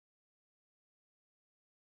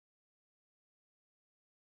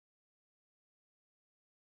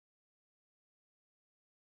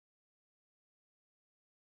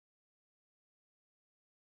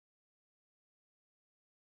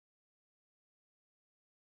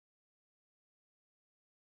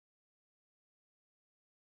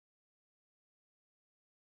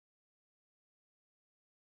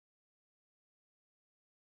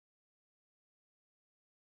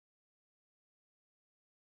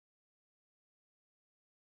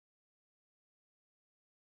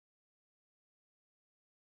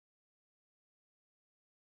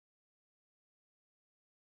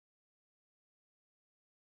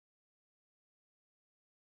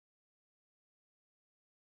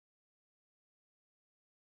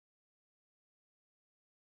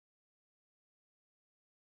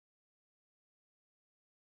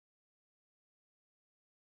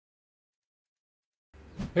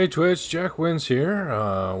Hey Twitch, Jack Wins here.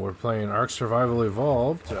 We're playing ARK Survival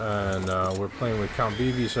Evolved, and we're playing with Count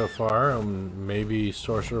BB so far. Maybe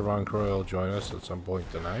Sorcerer Von Croy will join us at some point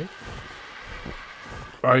tonight.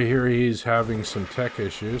 I hear he's having some tech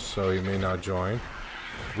issues, so he may not join.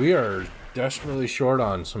 We are desperately short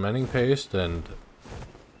on cementing paste and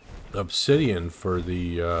obsidian for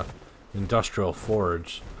the industrial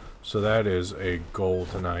forge. So that is a goal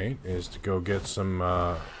tonight, is to go get some...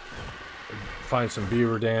 find some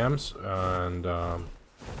beaver dams and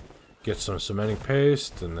get some cementing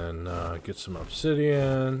paste, and then get some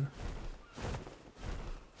obsidian.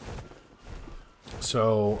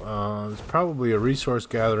 So it's probably a resource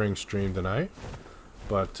gathering stream tonight,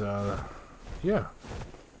 but yeah.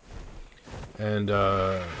 And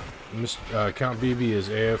Count BB is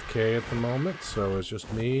AFK at the moment, so it's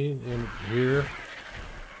just me in here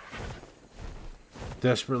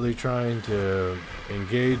desperately trying to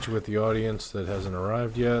engage with the audience that hasn't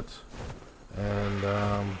arrived yet, and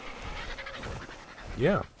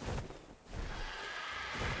yeah.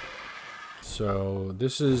 So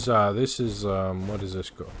this is what is this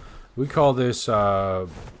called? We call this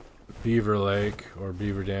Beaver Lake or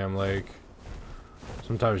Beaver Dam Lake.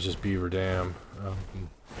 Sometimes just Beaver Dam.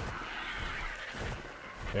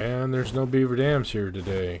 And there's no beaver dams here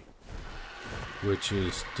today, which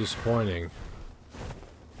is disappointing.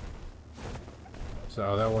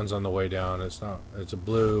 So that one's on the way down. It's a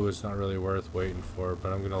blue. It's not really worth waiting for,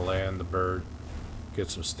 but I'm gonna land the bird, get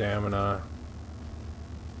some stamina.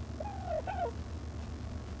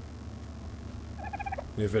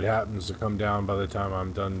 If it happens to come down by the time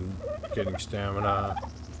I'm done getting stamina,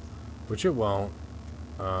 which it won't,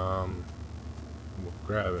 we'll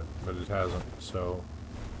grab it, but it hasn't. So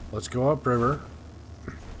let's go upriver.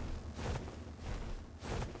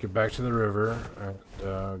 Get back to the river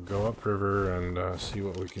and go upriver and see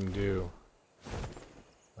what we can do.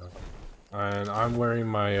 And I'm wearing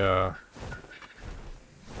my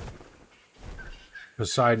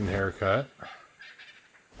Poseidon haircut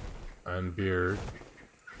and beard,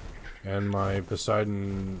 and my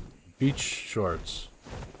Poseidon beach shorts.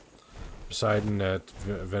 Poseidon at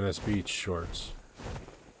Venice Beach shorts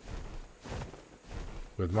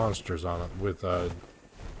with monsters on it, with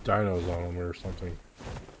dinos on them or something.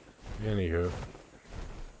 Anywho,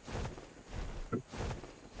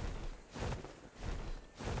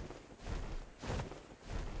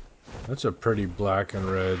 that's a pretty black and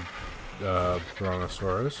red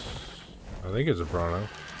brontosaurus. I think it's a bronto.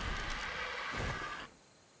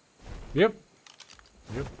 Yep.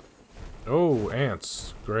 Yep. Oh,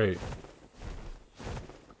 ants. Great.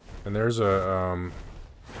 And there's a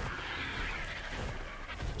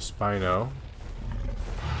Spino.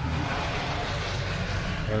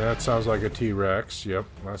 And that sounds like a T-Rex. Yep,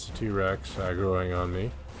 that's a T-Rex aggroing on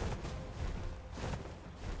me.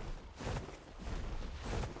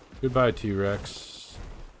 Goodbye, T-Rex.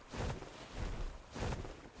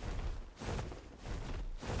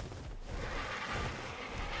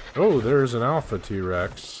 Oh, there's an alpha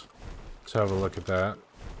T-Rex. Let's have a look at that.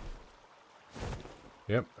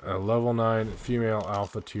 Yep, a level 9 female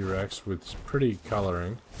alpha T-Rex with pretty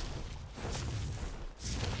coloring.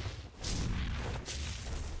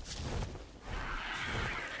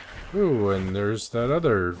 Ooh, and there's that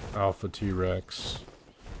other alpha T-Rex.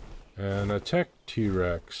 And a tech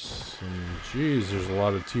T-Rex. And geez, there's a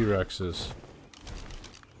lot of T-Rexes.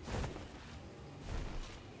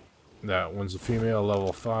 That one's a female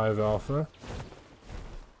level 5 alpha.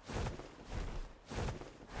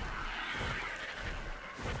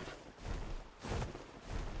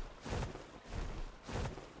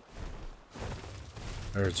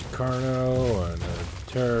 There's a Carno and a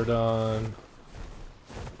Pterodon.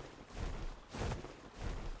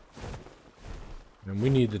 And we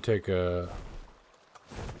need to take a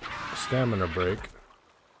stamina break.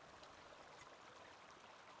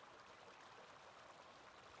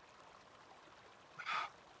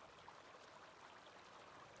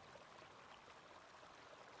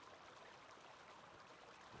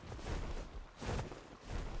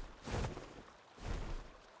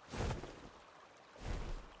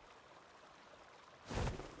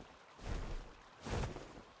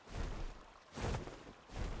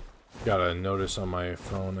 Got a notice on my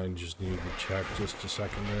phone. I just need to check just a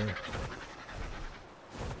second there.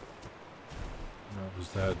 What was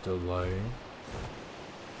that delay?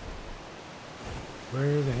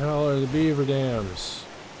 Where the hell are the beaver dams?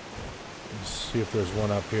 Let's see if there's one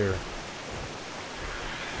up here.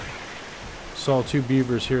 Saw 2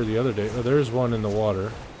 beavers here the other day. Oh, there's one in the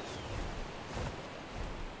water.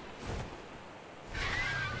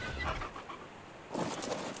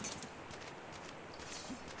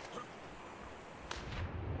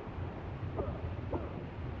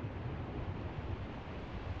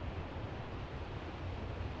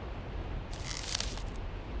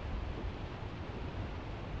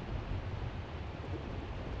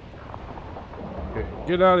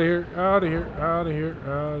 Get out of here, out of here, out of here,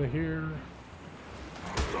 out of here.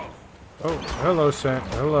 Oh, hello, Sam.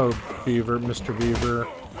 Hello, Beaver, Mr. Beaver,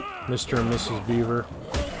 Mr. and Mrs. Beaver.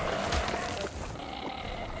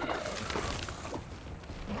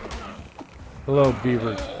 Hello,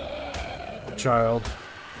 Beaver child.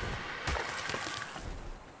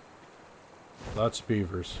 Lots of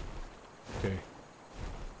beavers. Okay.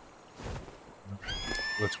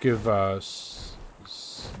 Let's give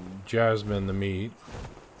Jasmine the meat.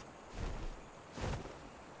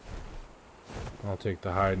 I'll take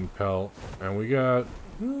the hide and pelt. And we got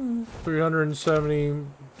 370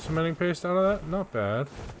 cementing paste out of that. Not bad.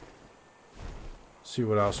 See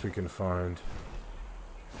what else we can find.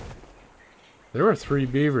 There were 3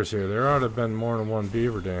 beavers here. There ought to have been more than one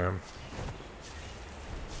beaver dam.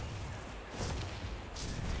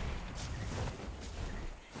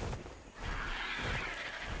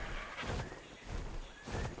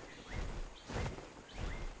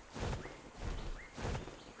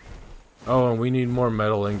 Oh, and we need more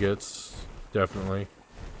metal ingots. Definitely.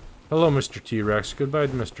 Hello, Mr. T-Rex. Goodbye,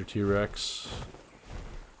 Mr. T-Rex.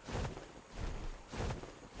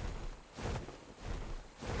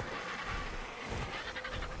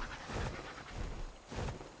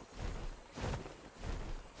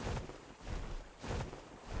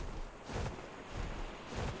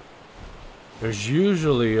 There's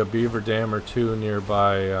usually a beaver dam or two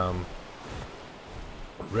nearby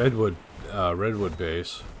Redwood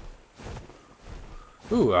base.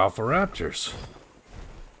 Ooh, alpha raptors.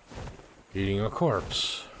 Eating a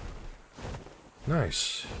corpse.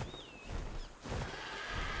 Nice.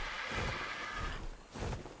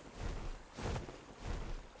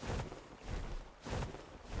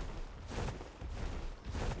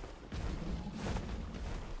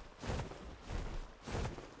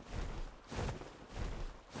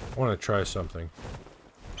 I want to try something.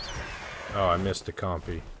 Oh, I missed the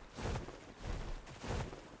compy.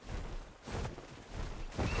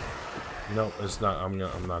 Nope, it's not. I'm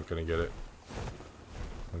not gonna get it.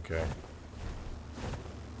 Okay.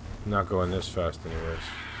 I'm not going this fast, anyways.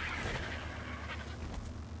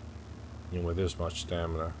 Even with this much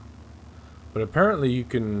stamina. But apparently, you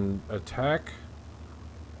can attack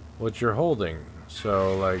what you're holding.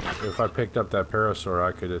 So, like, if I picked up that parasaur,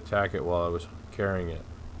 I could attack it while I was carrying it.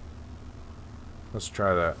 Let's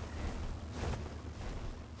try that.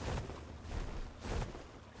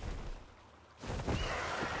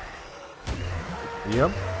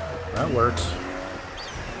 Yep, that works.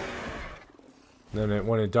 Then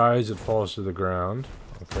when it dies, it falls to the ground.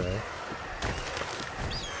 Okay.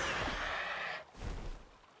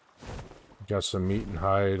 Got some meat and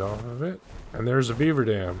hide off of it. And there's a beaver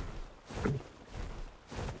dam.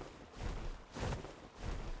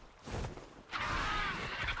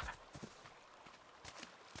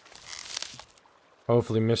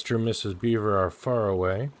 Hopefully Mr. and Mrs. Beaver are far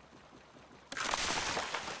away.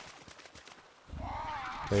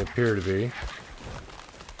 They appear to be.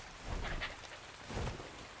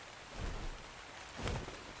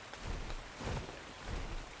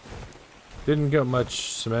 Didn't get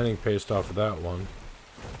much cementing paste off of that one.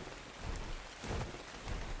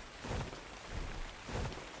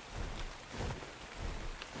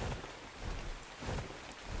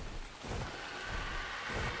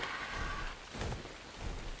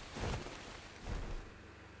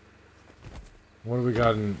 What do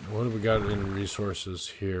we got in resources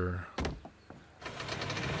here?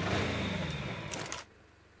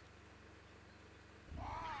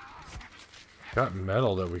 Got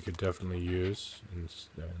metal that we could definitely use and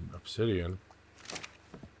obsidian.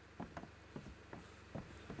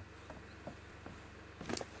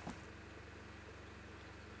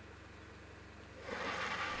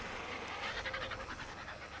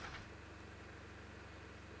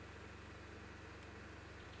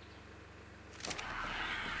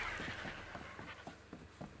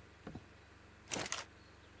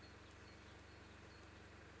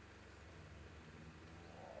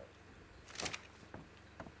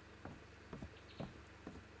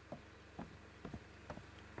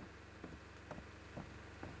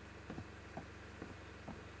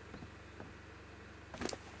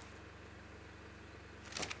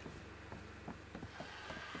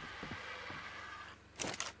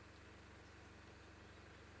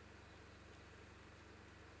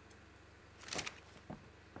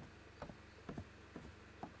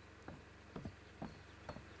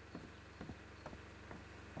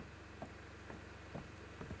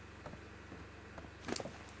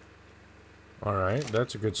 Alright,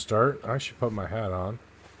 that's a good start. I should put my hat on.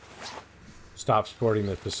 Stop sporting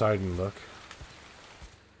the Poseidon look.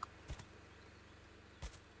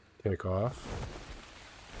 Take off.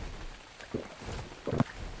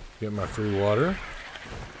 Get my free water.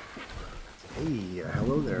 Hey,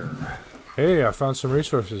 hello there. Hey, I found some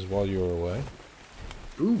resources while you were away.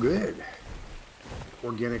 Ooh, good.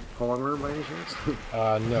 Organic polymer by any chance?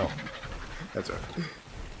 No. That's right.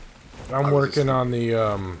 I'm working on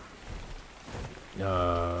the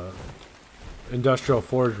industrial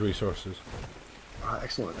forage resources.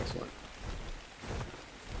 Excellent, excellent.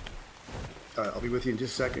 I'll be with you in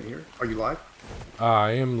just a second here. Are you live?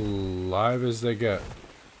 I am live as they get.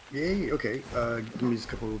 Yay, okay. Give me just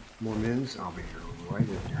a couple more minutes. I'll be here right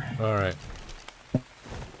in there. Alright.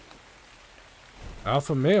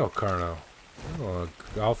 Alpha male Carno. Oh,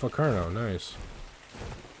 Alpha Carno, nice.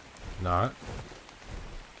 Not.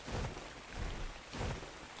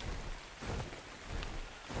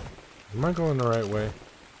 Am I going the right way?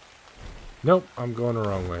 Nope, I'm going the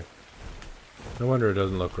wrong way. No wonder it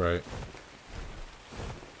doesn't look right.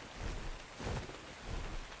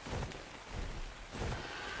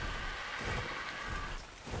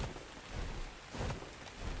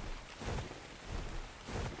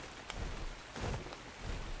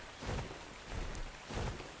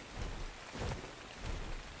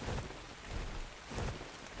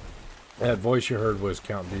 That voice you heard was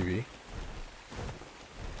Count BB.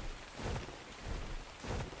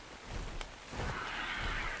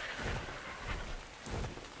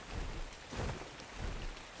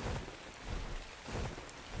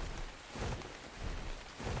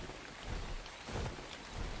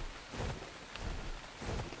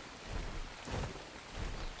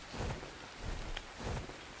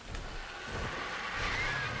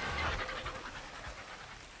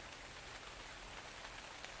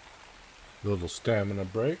 Little stamina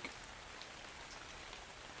break.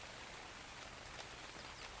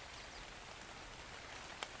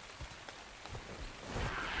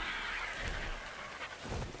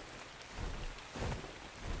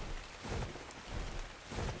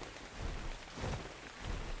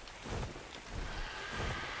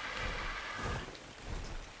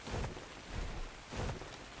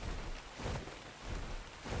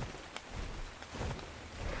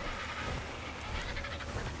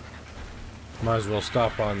 Might as well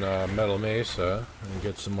stop on Metal Mesa and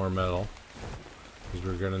get some more metal, because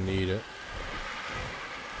we're going to need it.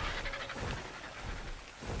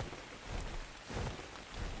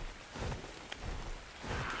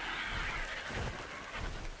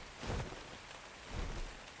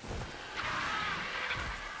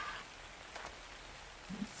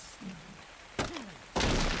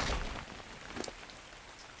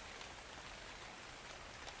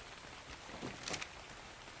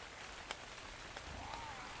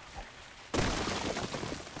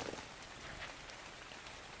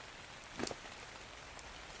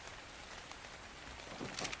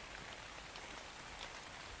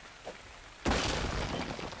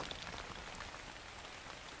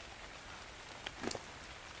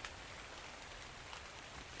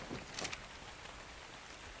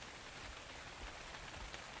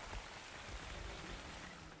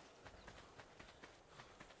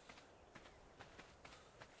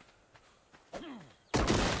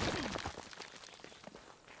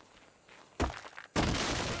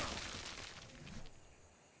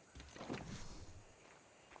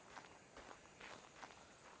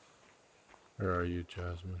 Where are you,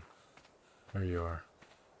 Jasmine? There you are.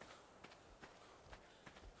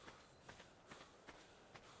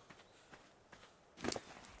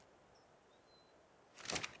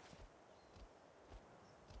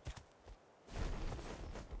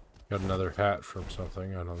 Got another hat from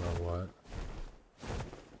something, I don't know what.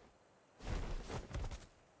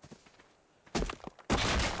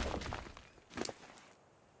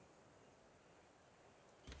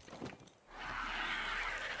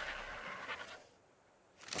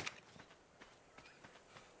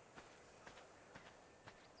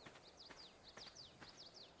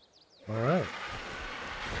 Alright.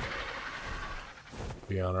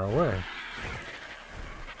 Be on our way.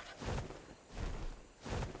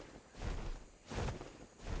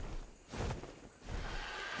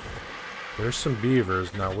 There's some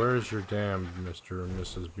beavers. Now where's your dam, Mr. and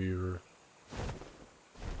Mrs. Beaver?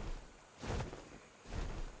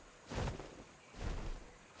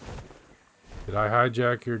 Did I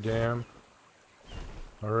hijack your dam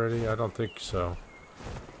already? I don't think so.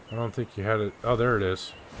 I don't think you had it. Oh, there it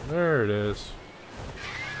is. There it is.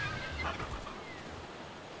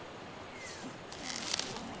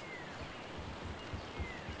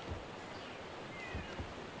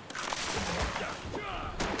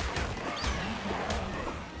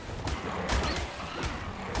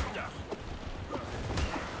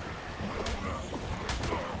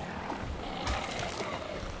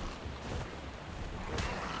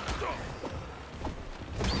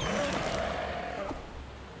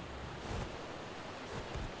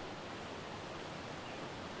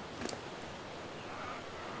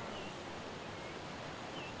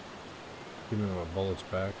 Give me my bullets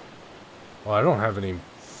back. Well, I don't have any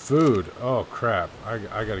food. Oh, crap. I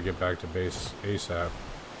gotta get back to base ASAP.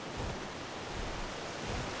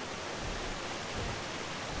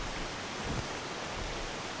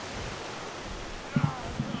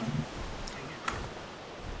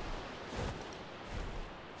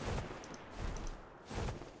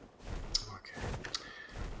 Okay.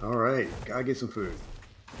 All right. Gotta get some food.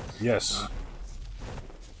 Yes.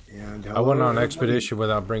 And I went on everybody. expedition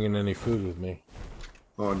without bringing any food with me.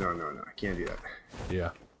 Oh, no. I can't do that. Yeah.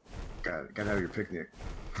 Gotta have your picnic.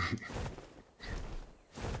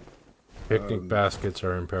 Picnic baskets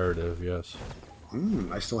are imperative, yes.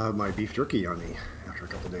 I still have my beef jerky on me after a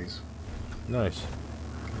couple days. Nice.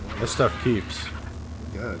 This stuff keeps.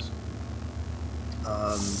 It does.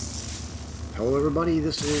 Hello, everybody.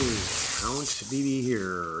 This is Count BB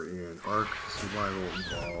here in ARK Survival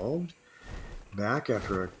Evolved. Back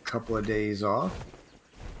after a couple of days off.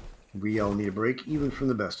 We all need a break, even from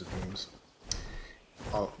the best of games.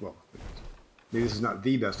 Well, maybe this is not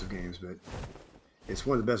the best of games, but it's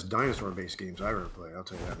one of the best dinosaur-based games I've ever played. I'll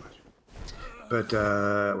tell you that much. But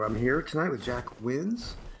I'm here tonight with Jack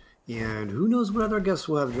Wins, and who knows what other guests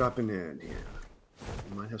we'll have dropping in here.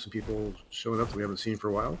 We might have some people showing up that we haven't seen for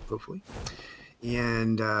a while, hopefully.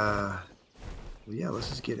 And well, yeah, let's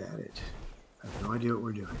just get at it. I have no idea what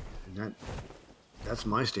we're doing, and that's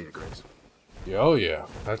my state of grace. Oh yeah,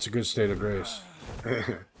 that's a good state of grace.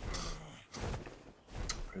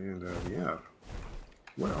 And yeah,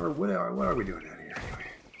 what are we doing out here anyway?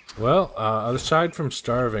 Well, aside from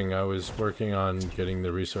starving, I was working on getting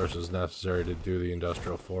the resources necessary to do the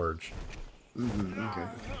industrial forge. Okay.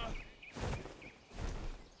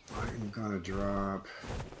 I'm gonna drop.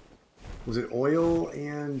 Was it oil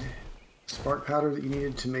and spark powder that you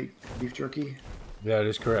needed to make beef jerky? That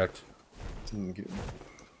is correct. I'm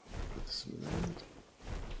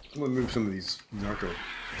gonna move some of these narco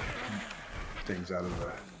things out of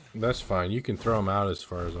the That's fine. You can throw them out as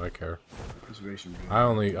far as I care. preservation bin. I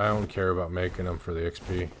only care about making them for the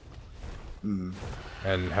XP. And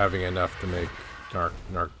having enough to make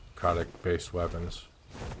narcotic-based weapons.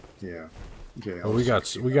 Yeah. Okay. But we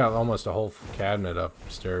got almost a whole cabinet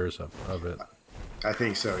upstairs of it. I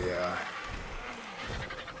think so. Yeah.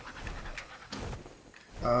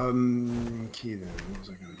 Okay then. What was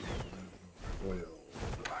I gonna do? Oil.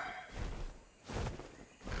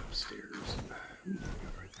 Upstairs. Ooh,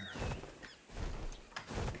 right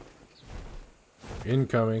there.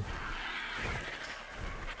 Incoming.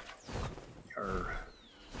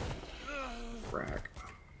 Rack.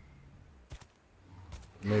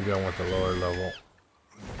 Maybe I want the lower level.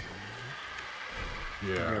 I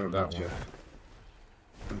Yeah, have a that bunch one.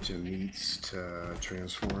 bunch of meats to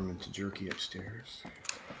transform into jerky upstairs.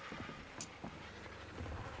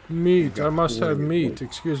 Meat. I must have meat.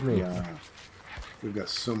 Excuse me. Yeah. We've got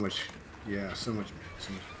so much. Yeah, so much meat.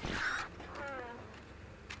 So much meat.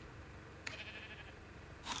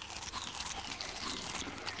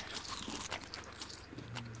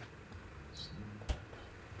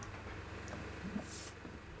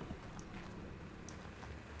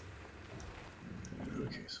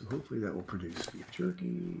 Okay, so hopefully that will produce beef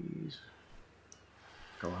jerkies.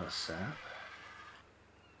 Got a lot of sap.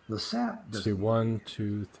 The sap Let's see, 1,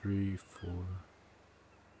 2, 3, 4,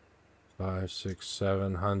 5, 6,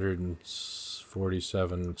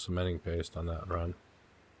 747 cementing paste on that run.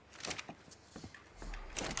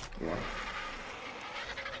 Yeah.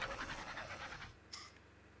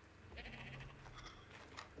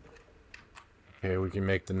 Okay, we can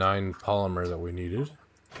make the 9 polymer that we needed.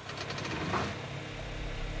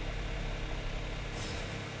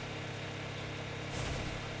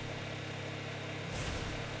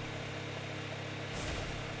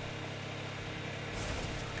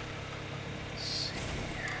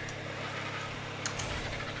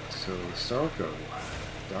 So Sarko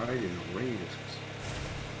died in a raid.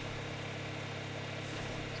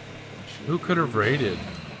 Who could have raided?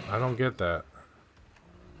 I don't get that.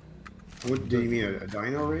 What do you mean, a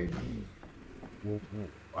dino raid?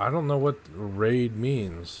 I don't know what raid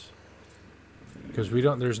means. Because we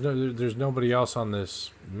don't. There's nobody else on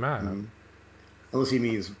this map. Unless he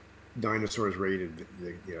means dinosaurs raided,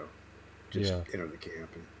 just enter the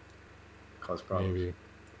camp and cause problems. Maybe.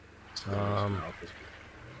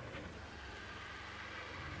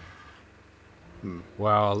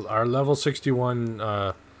 Wow, our level 61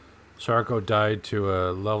 Sarko died to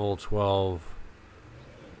a level 12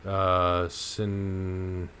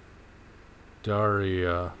 Cindaria,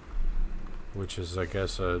 which is, I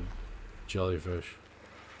guess, a jellyfish.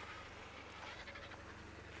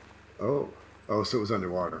 Oh, so it was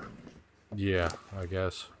underwater. Yeah, I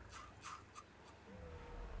guess.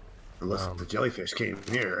 Unless the jellyfish came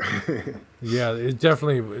here. Yeah, it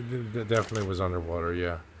definitely was underwater.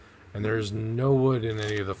 Yeah, and there's no wood in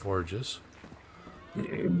any of the forges,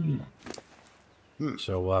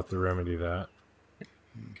 so we'll have to remedy that.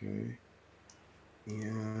 Okay.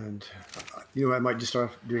 And you know what I might just start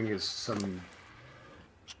off doing is some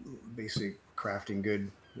basic crafting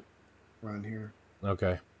good run here.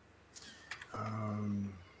 Okay. Oh,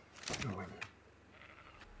 wait a minute.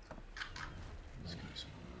 Let's go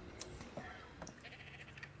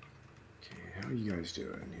okay, how are you guys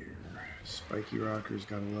doing here? Spiky Rocker's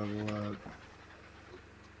got to level up.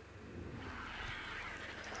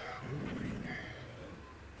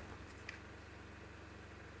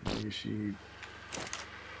 Maybe she.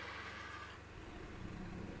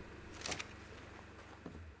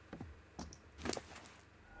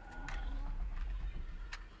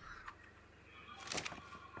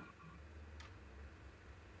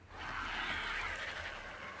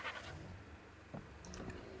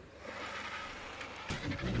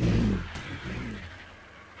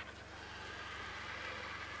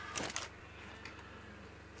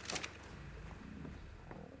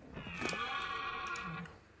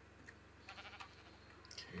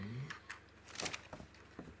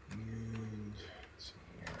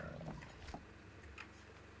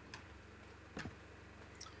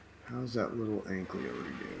 How's that little anklet over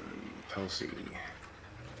doing? Tulsi.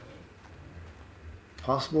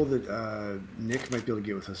 Possible that Nick might be able to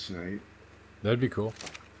get with us tonight. That'd be cool.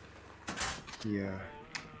 Yeah.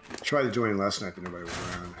 Tried to join last night, but nobody was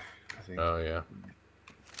around. I think. Oh yeah.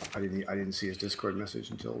 I didn't see his Discord message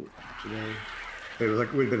until today. It was like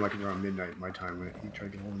it would have been like around midnight my time when he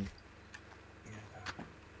tried to get hold of me. Yeah.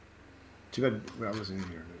 Too bad I wasn't in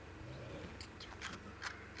here.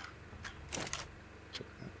 Took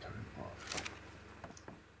that time off.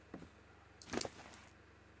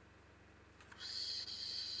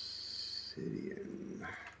 Obsidian.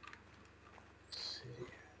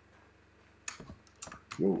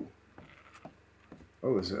 Whoa.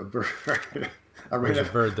 Oh, is it a bird? There's a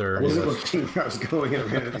bird there. I wasn't looking. I was going and I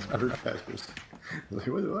ran at these bird feathers. I was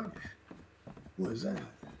like, what is that?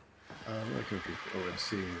 What could be? Oh,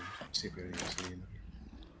 obsidian. See if we have any obsidian.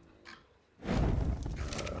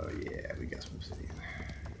 Oh, yeah, we got some obsidian.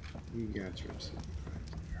 We got your obsidian right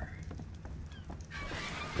there.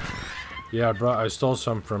 Yeah, I stole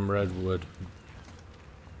some from Redwood.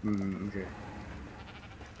 Okay.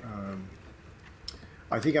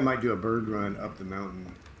 I think I might do a bird run up the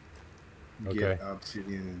mountain. Okay. Get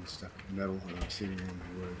obsidian and stuff, metal and obsidian and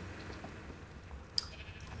wood.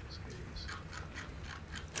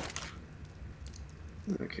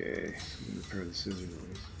 Okay, I'm gonna pair the scissors.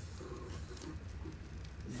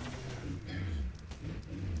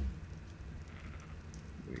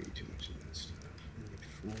 Way too much of that stuff. I need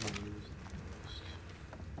 4 of those.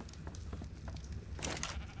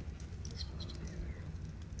 That's supposed to be there.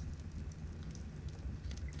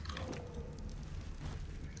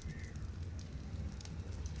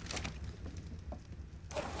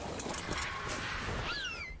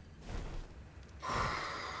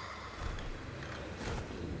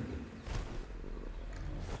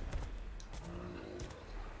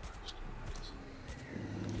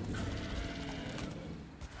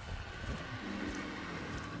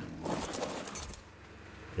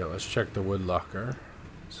 Yeah, let's check the wood locker.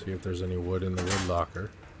 See if there's any wood in the wood locker.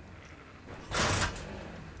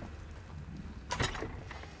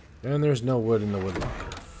 And there's no wood in the wood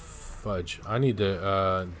locker. Fudge. I need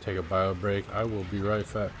to take a bio break. I will be right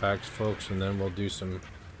back, folks, and then we'll do some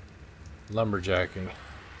lumberjacking.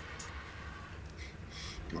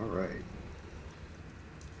 All right.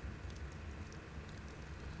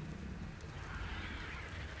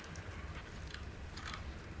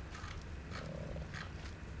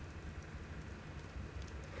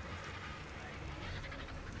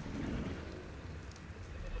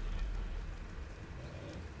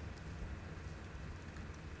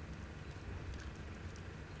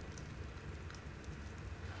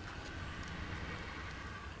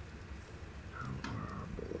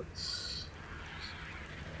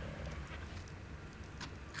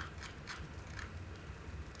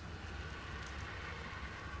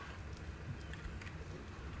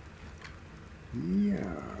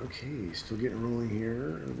 Yeah, okay, still getting rolling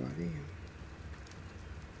here, everybody.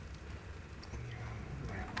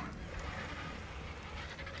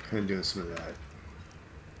 Kind of doing some of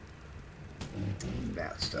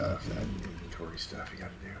that stuff, that inventory stuff you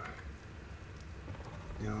gotta do.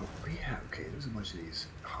 Now, we have, okay, there's a bunch of these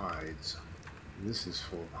hides. This is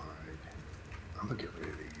full of hide. I'm gonna get rid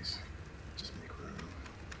of these. Just make room.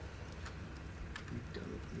 We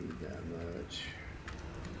don't need that much.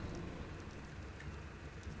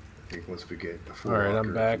 I think, once we get the full. All right,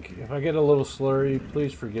 I'm back. If I get a little slurry,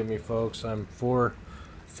 please forgive me, folks. I'm four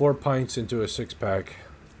pints into a 6-pack.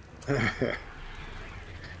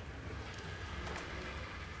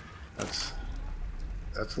 That's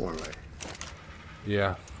a long way.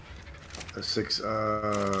 Yeah. A 6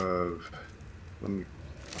 of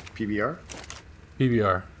PBR.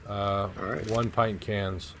 PBR. All right. 1 pint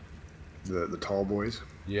cans. The tall boys.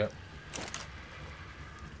 Yep.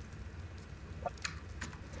 All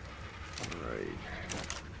right.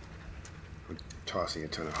 I'm tossing a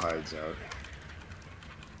ton of hides out.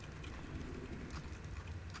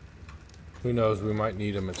 Who knows? We might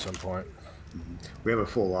need them at some point. We have a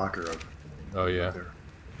full locker of. Oh yeah. There.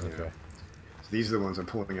 Okay. Yeah. So these are the ones I'm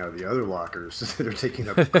pulling out of the other lockers that are taking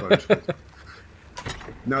up the clutch.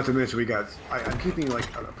 Not to mention, I'm keeping like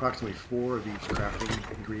approximately 4 of each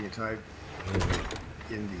crafting ingredient type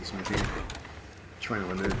in the smithy. Trying to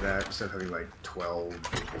limit that instead of having like 12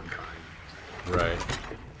 of one kind. Right.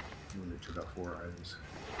 Limit to about 4 items.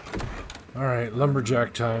 All right,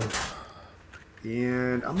 lumberjack time.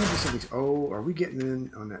 And I'm gonna do something. Oh, are we getting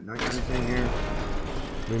in on that nighttime thing here?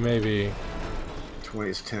 We may be. 20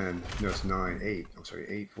 is 10. No, it's 9. 8. I'm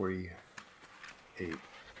sorry, 8:48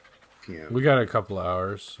 p.m. We got a couple of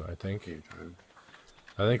hours, I think. Time.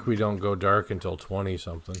 I think we don't go dark until 20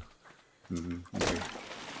 something. Okay.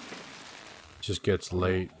 Just gets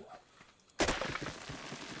late.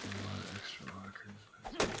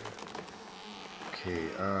 Okay.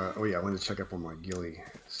 Oh yeah, I wanted to check up on my ghillie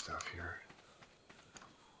stuff here.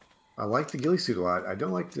 I like the ghillie suit a lot. I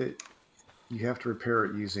don't like that you have to repair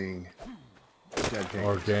it using dead penguins.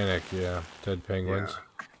 Organic, yeah. Dead penguins.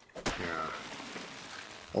 Yeah.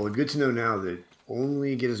 Well, good to know now that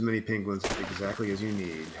only get as many penguins exactly as you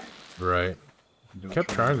need. Right. Kept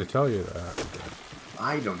trying to tell you that.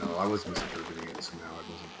 I don't know. I was misinterpreting it somehow. I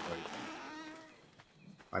wasn't quite.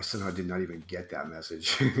 I somehow did not even get that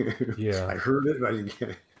message. Yeah. I heard it, but I didn't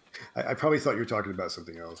get it. I probably thought you were talking about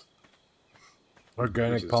something else.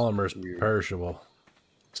 Organic polymers perishable.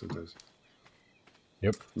 Sometimes.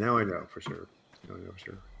 Yep. Now I know for sure. Now I know for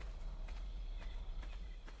sure.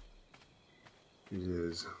 It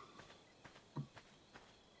is.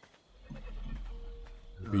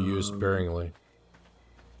 Be used sparingly.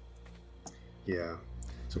 Yeah.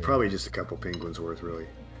 So probably just a couple penguins worth, really.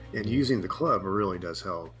 And using the club really does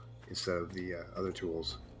help instead of the other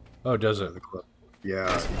tools. Oh, does it? The club.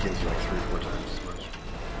 Yeah, it gives you like 3 or 4 times as much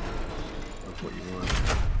of what you want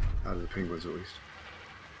out of the penguins, at least.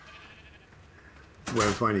 What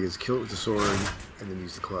I'm finding is kill it with the sword and then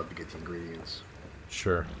use the club to get the ingredients.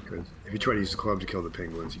 Sure. Because if you try to use the club to kill the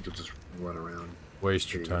penguins, you'll just run around.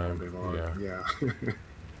 Waste your time. Yeah.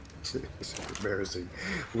 It's embarrassing.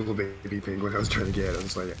 Little baby penguin I was trying to get. I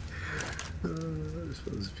was like, I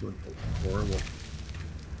was feeling horrible.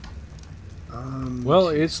 Well,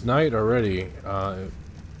 it's night already.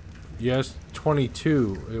 Yes,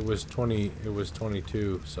 22. It was 20. It was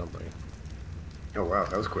 22 something. Oh wow,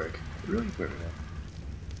 that was quick. Really quick.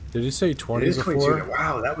 Did it say 20 it is before? 22.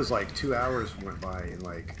 Wow, that was like 2 hours went by in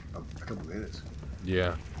like a couple minutes.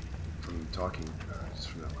 Yeah. From talking, just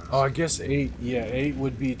from that last. Oh, I guess 8. Yeah, 8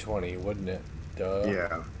 would be 20, wouldn't it? Duh.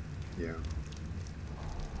 Yeah. Yeah.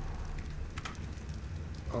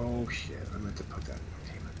 Oh shit! I meant to put that.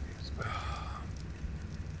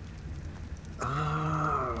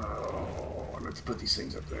 Oh, I meant to put these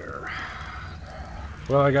things up there.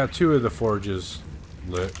 Well, I got 2 of the forges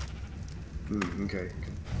lit. Okay.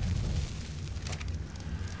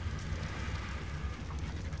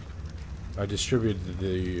 I distributed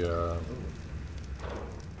the.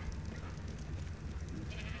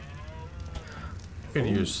 I could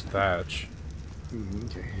use thatch.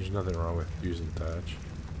 Okay. There's nothing wrong with using thatch.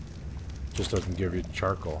 Just doesn't give you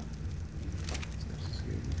charcoal.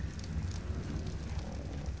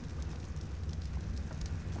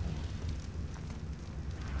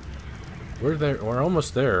 We're there. We're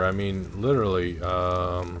almost there. I mean, literally.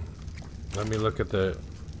 Let me look at the.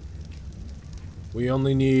 We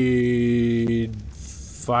only need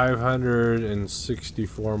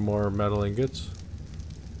 564 more metal ingots.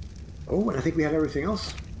 Oh, and I think we had everything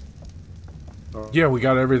else. Yeah, we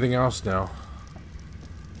got everything else now.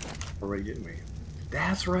 Already, didn't we?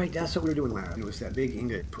 That's right. That's what we were doing last. It was that big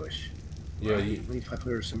ingot push. Yeah, right. We need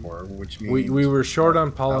 500 some more, which means we were short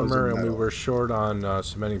on polymer and we were short on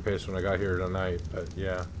cementing paste when I got here tonight. But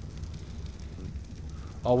yeah,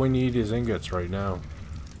 all we need is ingots right now.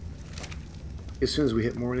 As soon as we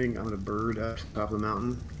hit morning, I'm gonna bird up to the top of the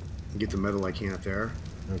mountain and get the metal I can up there.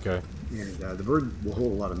 Okay. And the bird will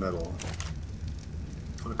hold a lot of metal.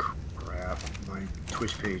 Oh crap! My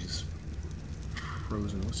Twitch page is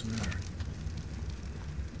frozen. What's the matter?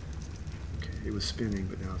 It was spinning,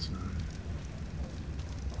 but now it's not.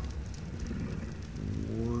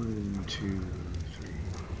 1, 2, 3,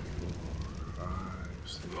 4, 5,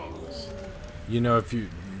 6. You know, if you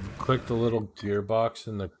click the little gearbox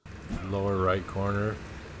in the lower right corner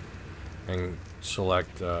and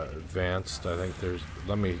select advanced, I think there's.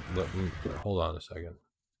 Let me hold on a second.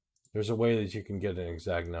 There's a way that you can get an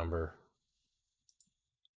exact number.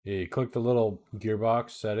 Yeah, you click the little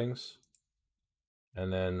gearbox settings,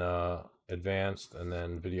 and then advanced, and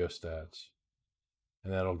then video stats,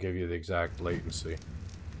 and that'll give you the exact latency,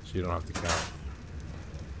 so you don't have to count.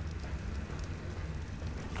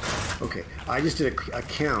 Okay, I just did a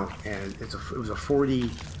count, and it was a 40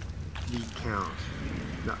 beat count,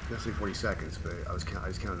 not necessarily 40 seconds, but I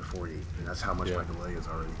just counted 40, and that's how much my delay is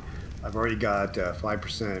already. I've already got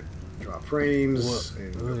 5% drop frames,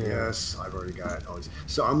 and yes, I've already got all these.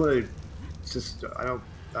 So I'm gonna just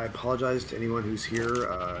I apologize to anyone who's here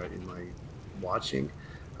in my watching.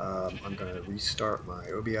 I'm gonna restart my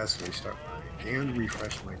OBS and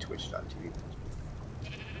refresh my Twitch.tv.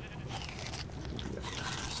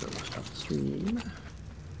 So we'll stop the stream.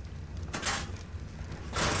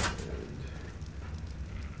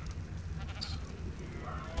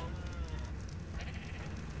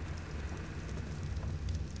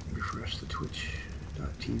 Refresh the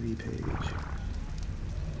Twitch.tv page.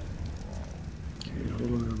 Okay,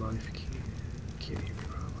 hold on everybody if you can't hear me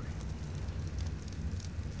probably.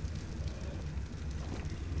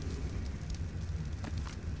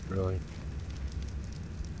 Really?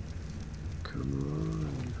 Come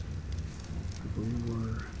on. I believe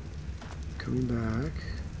we're coming back.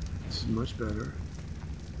 This is much better.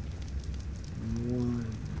 1,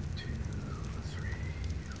 2, 3,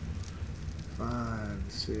 5,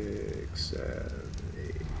 6, 7, 8, 9,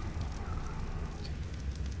 10,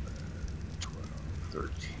 12,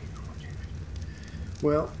 13, 14.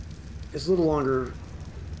 Well, it's a little longer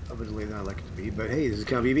of a delay than I'd like it to be, but hey, this is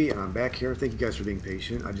Count BB, and I'm back here. Thank you guys for being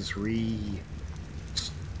patient. I just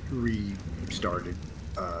restarted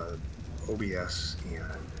OBS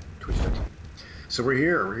and Twitch.tv. So we're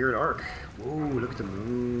here at ARK. Whoa, look at the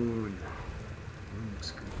moon. Moon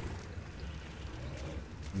looks good.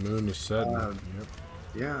 Moon is setting. Yep.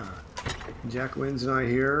 Yeah. Jack Wins and I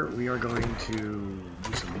here. We are going to do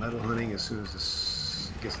some metal hunting as soon as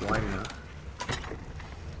this gets light enough.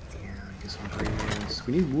 And get some ingredients.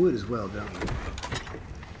 We need wood as well, don't we?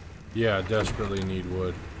 Yeah, I desperately need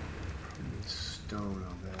wood. Probably need stone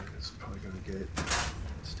on that. It's probably going to get...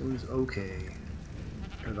 Stone is okay.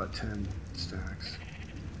 Got about 10 stacks.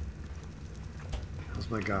 How's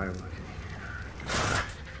my guy looking here?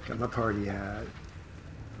 Got my party hat.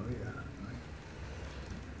 Oh yeah.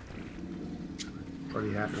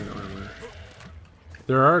 Party hat and armor.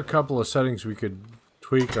 There are a couple of settings we could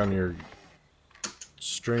tweak on your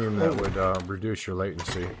stream that would reduce your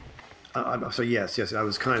latency. So yes, I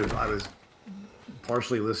was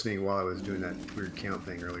partially listening while I was doing that weird count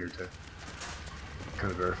thing earlier to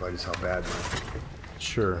kind of verify just how bad my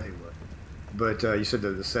Sure. But you said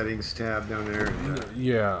the settings tab down there. And,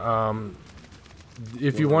 yeah.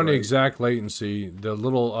 If you want exact latency, the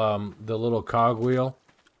little cog wheel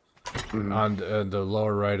on the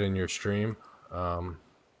lower right in your stream.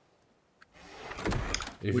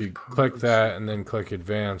 If you click that and then click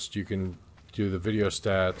advanced, you can do the video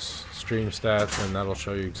stats, stream stats, and that'll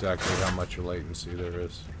show you exactly how much your latency there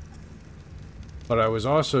is. But I was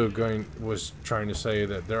also trying to say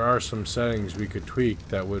that there are some settings we could tweak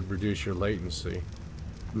that would reduce your latency.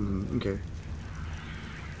 Okay.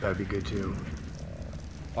 That'd be good too.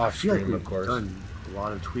 Off stream, of course. Done a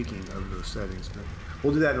lot of tweaking of those settings, but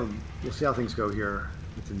we'll do that. We'll see how things go here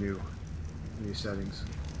with the new settings.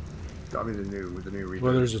 I mean with the new replay.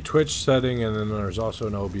 Well, there's a Twitch setting, and then there's also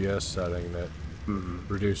an OBS setting that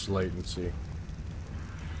reduces latency.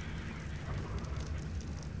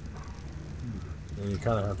 And you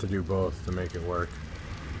kind of have to do both to make it work.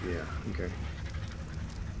 Yeah. Okay.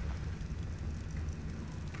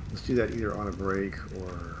 Let's do that either on a break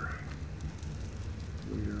or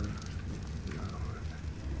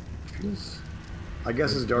I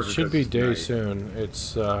guess it's darker. It should be day soon.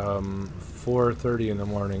 It's 4:30 in the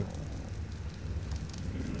morning.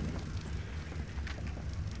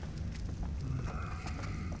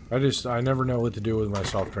 I never know what to do with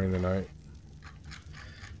myself during the night.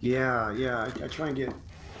 Yeah. I try and get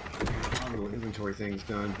little inventory things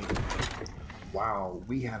done. But wow,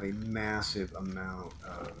 we have a massive amount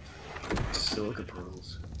of silica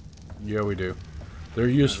pearls. Yeah, we do. They're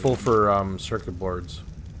useful for circuit boards.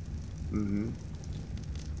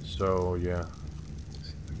 So yeah.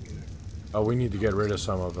 Oh, we need to get rid of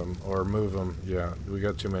some of them or move them. Yeah, we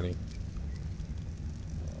got too many.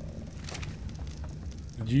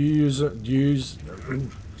 Do you use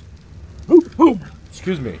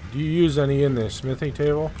excuse me? Do you use any in the smithing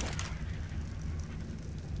table?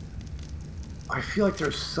 I feel like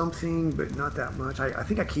there's something, but not that much. I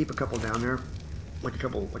think I keep a couple down there, like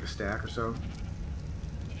a stack or so.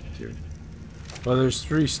 Two. Well, there's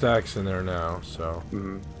 3 stacks in there now, so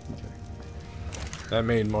Okay. that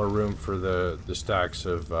made more room for the stacks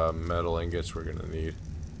of metal ingots we're gonna need.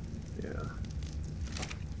 Yeah.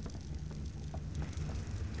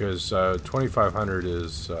 Because 2,500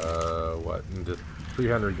 is what? And the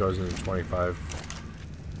 300 goes into 25,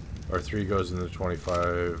 or 3 goes into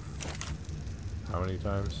 25. How many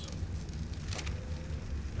times?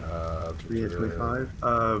 3 and 25.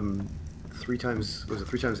 3 times, was it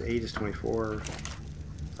 3 times 8 is 24?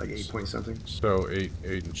 Like 8 point something? So 8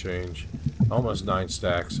 and change. Almost 9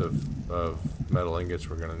 stacks of metal ingots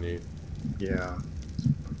we're gonna need. Yeah.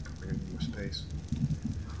 We're gonna need more space.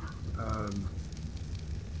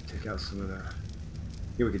 Take out some of the.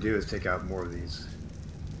 What we could do is take out more of these.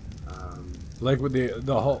 Like with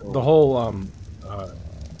the whole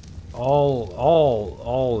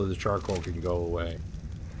all of the charcoal can go away.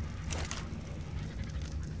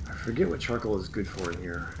 I forget what charcoal is good for in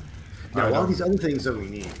here. Now, a lot of these other things that we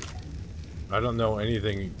need. I don't know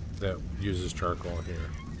anything that uses charcoal here.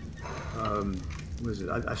 What is it?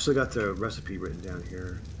 I've still got the recipe written down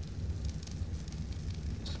here.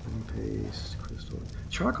 Spin paste, crystal.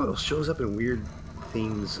 Charcoal shows up in weird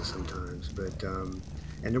things sometimes, but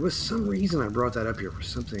and there was some reason I brought that up here for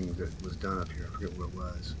something that was done up here. I forget what it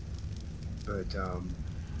was, but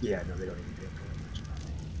yeah, no, they don't even get that much.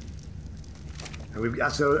 And we've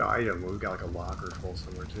got so item. We've got like a locker full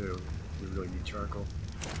somewhere too. We really need charcoal.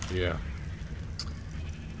 Yeah.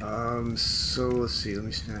 So let's see. Let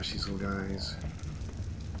me smash these little guys.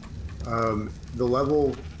 The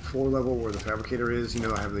level 4 level where the fabricator is, you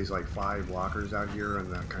know, I have these like 5 lockers out here on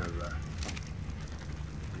the kind of the,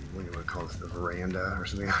 what do you want to call it, the veranda or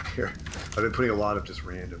something out here. I've been putting a lot of just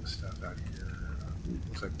random stuff out here.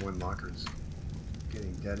 Looks like one locker's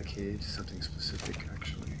getting dedicated to something specific,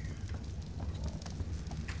 actually.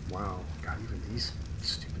 Wow, God, even these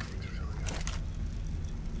stupid things are filling up.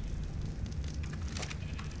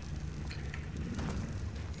 Okay.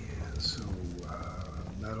 Yeah, so,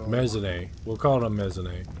 metal. Mezzanine. We'll call it a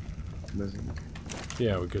mezzanine. Mezzanine.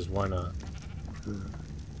 Yeah, because why not?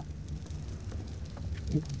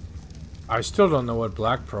 I still don't know what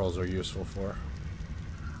black pearls are useful for.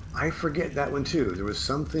 I forget that one too. There was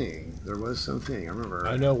something. I remember.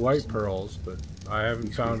 I know white pearls, but I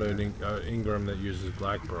haven't found an Ingram that uses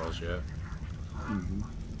black pearls yet.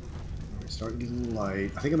 It's starting to get a little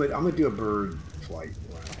light. I think I'm gonna do a bird flight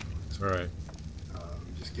one. All right.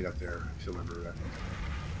 Just get up there, fill my bird up.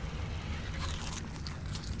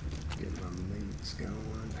 Get my mates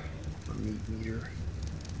going. My meat meter.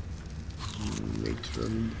 Meat.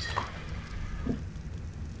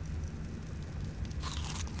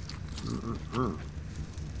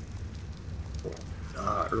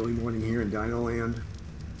 Early morning here in Dino Land.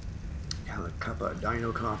 Have a cup of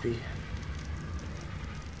Dino coffee.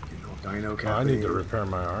 Getting all Dino caffeine. I need to repair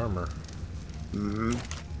my armor.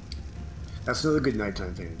 That's another good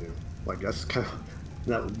nighttime thing to do. Like, that's kind of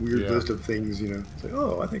that weird list of things, you know. It's like,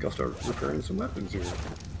 oh, I think I'll start repairing some weapons here.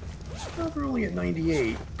 Well, they're only at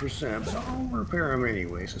 98%, but I'll repair them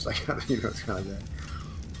anyway. So it's like, you know, it's kind of that.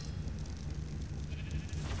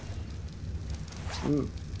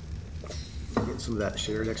 Get some of that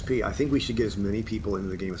shared XP. I think we should get as many people into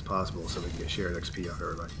the game as possible so we can get shared XP off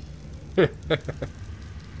everybody.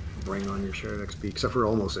 Bring on your shared XP, except for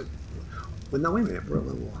almost at. Well, no, wait a minute. We're at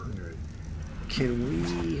level 100. Can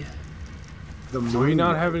we? Do we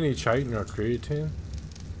not have any chitin or creatine?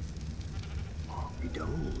 Oh, we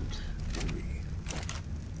don't, do we?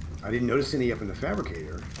 I didn't notice any up in the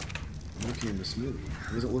fabricator. I'm looking in the smoothie.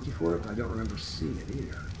 I wasn't looking for it, but I don't remember seeing it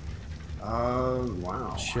either.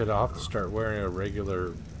 Wow. Shit, I'll have to start wearing a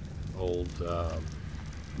regular old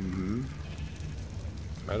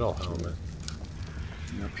metal helmet.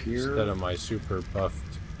 And up here. Instead of my super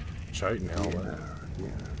buffed chitin helmet. Yeah.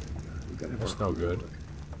 That's no good.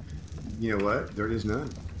 You know what? There is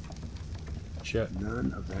none. Shit.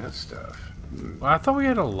 None of that stuff. Well, I thought we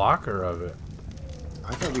had a locker of it.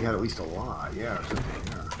 I thought we had at least a lot. Yeah, or something.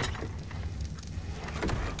 Yeah.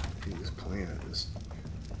 Dude, this planet, this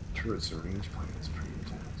turret's range planet is pretty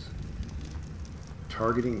intense.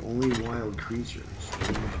 Targeting only wild creatures.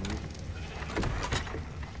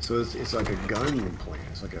 So it's like a gun plant.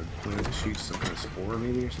 It's like a plant that shoots some kind of spore,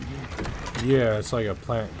 maybe, or something. Yeah, it's like a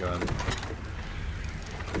plant gun.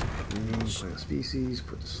 Plant species,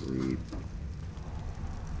 put to sleep.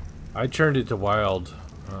 I turned it to wild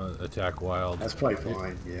attack wild. That's probably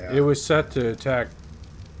fine. Yeah. It was set to attack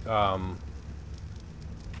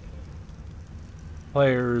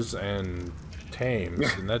players and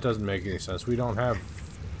tames, and that doesn't make any sense. We don't have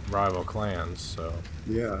rival clans, so.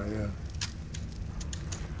 Yeah, yeah.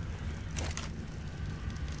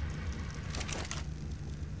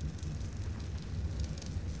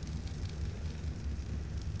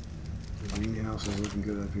 The greenhouse is looking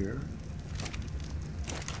good up here.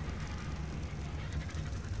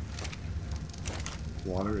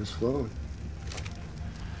 Water is flowing.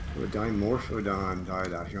 Oh, a Dimorphodon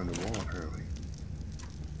died out here on the wall, apparently.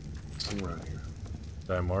 Somewhere out here.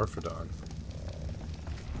 Dimorphodon.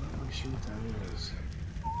 I'm not sure what that is.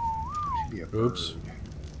 Should be a Oops. bird.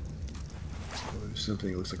 Oh, there's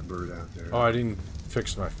something that looks like a bird out there. Oh, I didn't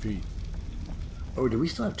fix my feet. Oh, do we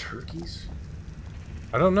still have turkeys?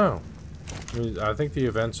 I don't know. I think the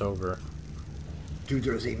event's over. Dude,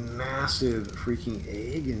 there's a massive freaking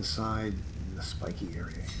egg inside the spiky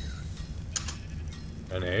area here.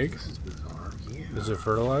 An egg? This is bizarre. Yeah. Is it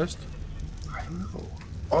fertilized? I don't know.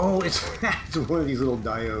 Oh, it's it's one of these little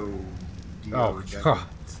dio. Oh, God.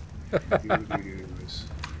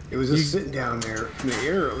 It was just sitting down there. From the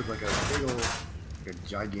air, it looked like a big old, like a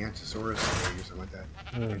Gigantosaurus egg or something like that.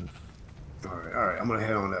 Mm. All right. I'm gonna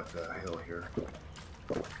head on up the hill here. I'm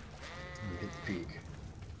gonna hit the peak,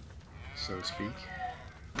 so to speak.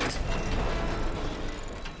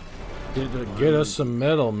 Get us some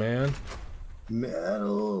metal, man.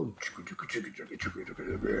 Metal. I'm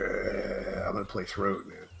gonna play throat,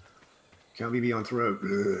 man. Count BB on throat.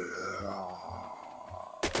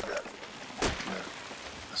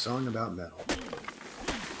 A song about metal. A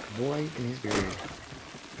boy and his beard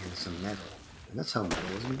and some metal. And that's how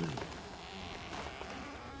metal is made.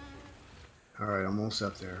 Alright, I'm almost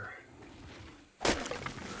up there.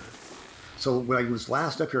 So when I was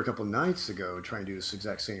last up here a couple nights ago trying to do this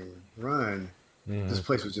exact same run, this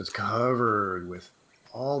place was just covered with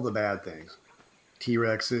all the bad things.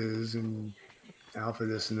 T-Rexes and alpha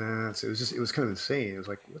this and that. So it was kind of insane. It was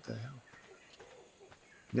like, what the hell?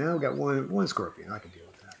 Now I've got one scorpion. I can deal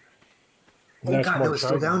with that. Oh God, no, it's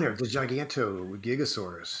still down there. The Giganto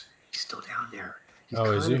Gigasaurus. He's still down there. He's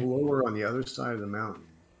kind of lower on the other side of the mountain.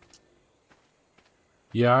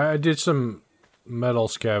 Yeah, I did some metal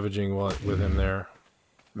scavenging with him there.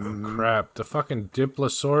 Oh, crap. The fucking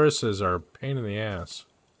Diplosauruses are a pain in the ass.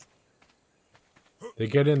 They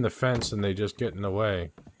get in the fence and they just get in the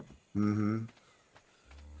way. Mm-hmm.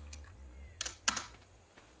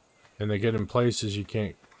 And they get in places you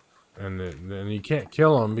can't... And you can't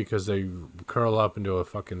kill them because they curl up into a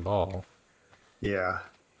fucking ball. Yeah.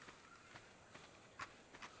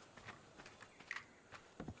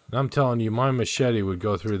 And I'm telling you, my machete would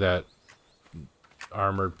go through that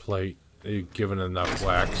armored plate, given enough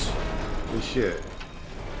wax. We should.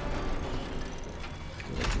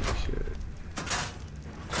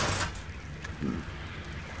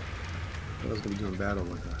 I was going to be doing battle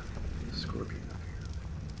with a scorpion up here.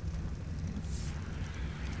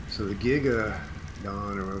 So the Giga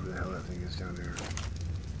Don, or whatever the hell that thing is down there,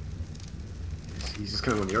 he's just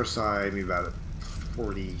kind of on the other side, maybe about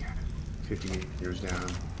 40, 50 meters down.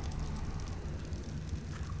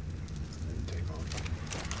 And take off.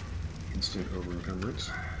 Instant over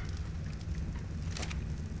encumbrance.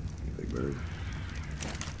 Big bird.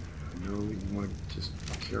 I know you want to just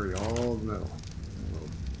carry all the metal.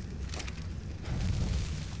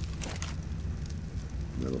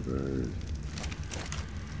 Metal bird.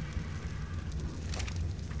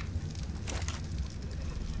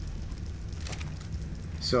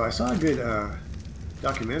 So I saw a good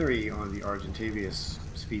documentary on the Argentavius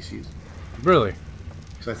species. Really?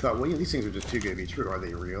 So I thought, well, these things are just too good to be true. Are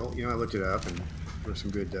they real? I looked it up, and there were some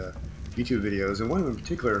good YouTube videos, and one of them in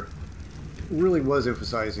particular really was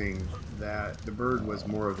emphasizing that the bird was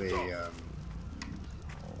more of a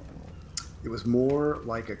it was more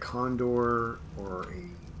like a condor or a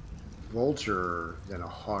vulture than a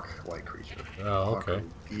hawk-like creature. Oh, okay. Hawk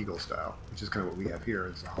or eagle style, which is kind of what we have here.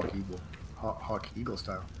 It's a hawk-eagle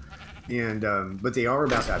style. And but they are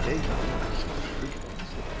about that big.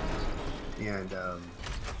 And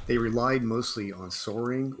they relied mostly on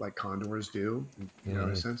soaring, like condors do, in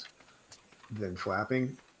a sense, than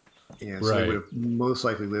flapping. And so they would have most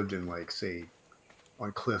likely lived in, like, say,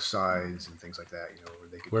 on cliff sides and things like that, where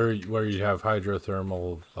they could... Where you have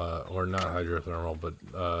hydrothermal, or not hydrothermal, but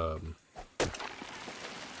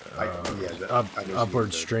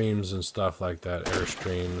upward streams and stuff like that, air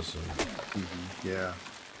streams. And... Yeah.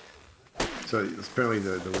 So it's apparently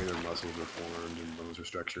the way their muscles are formed and bones are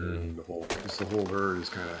structured, and the whole bird is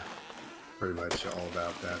kind of pretty much all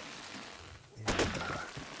about that. And,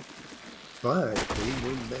 but they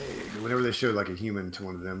were big. Whenever they showed like a human to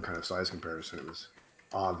one of them kind of size comparison, it was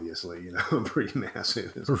obviously, you know, pretty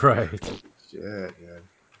massive. It's like, Right. holy shit, yeah.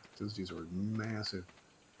 Those dudes were massive.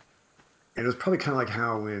 And it was probably kind of like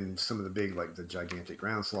how when some of the big, like the gigantic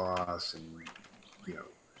ground sloths and, you know,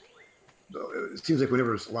 it seems like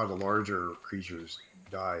whenever a lot of the larger creatures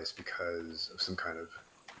die, it's because of some kind of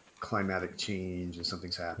climatic change and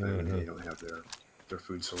something's happened and they don't have their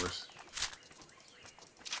food source.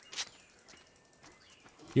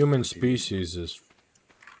 Human species is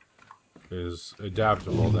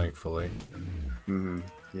adaptable, thankfully.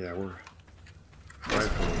 Yeah, we're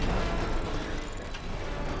frightfully.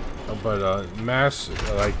 But mass,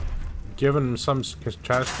 like, given some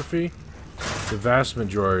catastrophe, the vast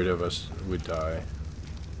majority of us would die.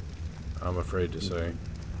 I'm afraid to say.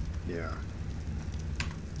 Yeah.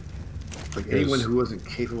 Like anyone who wasn't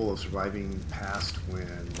capable of surviving past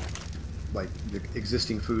when, like, the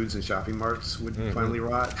existing foods and shopping marts would finally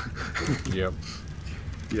rot. Yep.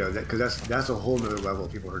 Yeah, because that's a whole nother level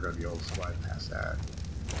of people who are going to be able to survive past that.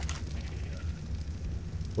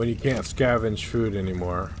 When you can't scavenge food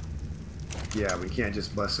anymore. Yeah, we can't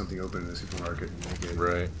just bust something open in the supermarket and make it.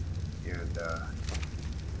 Right. And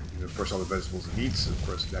of course, all the vegetables and meats, of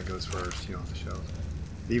course, that goes first, you know, off the shelf.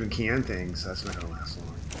 Even canned things, that's not going to last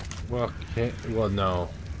long. Well, no.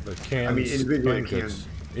 But cans, I mean,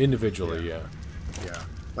 individually, yeah. Yeah.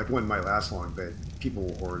 Like one might last long, but people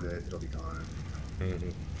will hoard it. It'll be gone. But,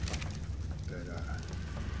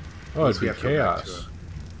 it'd be chaos.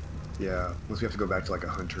 Yeah. Once we have to go back to like a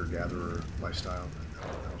hunter-gatherer lifestyle,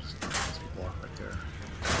 that'll just be blocked right there.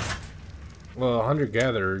 Well, a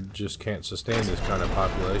hunter-gatherer just can't sustain this kind of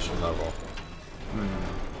population level.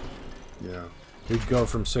 Yeah. We'd go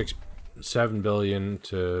from 7 billion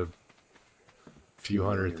to a few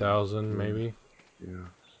 100,000, maybe. Yeah.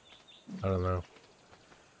 I don't know.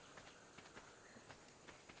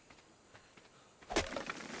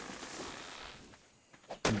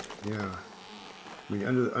 Yeah. I mean,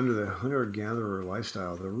 under the hunter-gatherer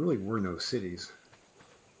lifestyle, there really were no cities.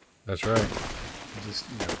 That's right. Just,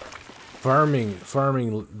 you know. Farming,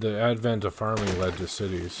 the advent of farming led to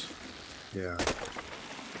cities. Yeah.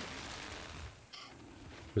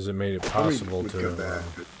 Because it made it possible to... Go back,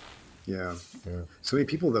 yeah. So many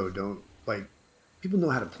people, though, don't, like, people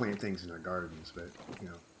know how to plant things in their gardens, but, you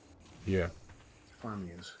know. Yeah.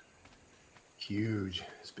 Farming is huge.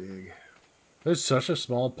 It's big. There's such a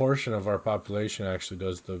small portion of our population actually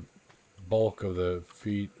does the bulk of the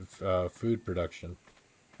food production.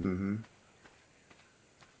 And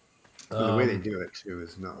the way they do it, too,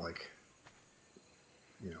 is not like,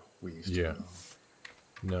 you know, we used to. Yeah.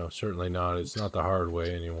 No, certainly not. It's not the hard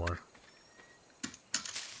way anymore.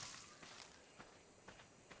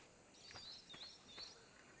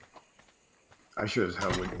 I sure as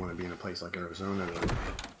hell wouldn't want to be in a place like Arizona.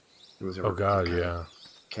 It was Oh, God, yeah.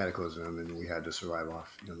 Cataclysm, and we had to survive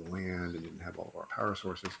off, you know, the land and didn't have all of our power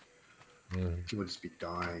sources. People would just be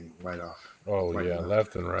dying right off. Oh, yeah,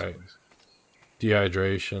 left and right.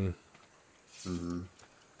 Dehydration.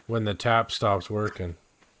 When the tap stops working.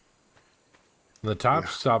 The tap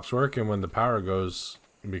stops working when the power goes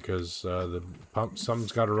because the pump.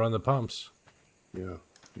 Someone's got to run the pumps. Yeah,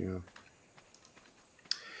 yeah.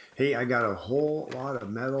 Hey, I got a whole lot of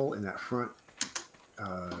metal in that front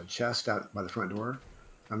chest out by the front door.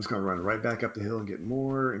 I'm just going to run right back up the hill and get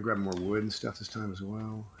more and grab more wood and stuff this time as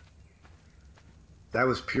well. That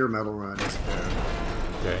was pure metal run right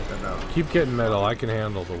there. Okay. Keep getting metal. I can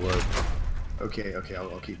handle the wood. Okay,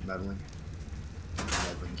 I'll keep meddling.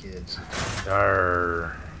 Meddling kids.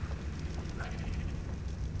 Arr.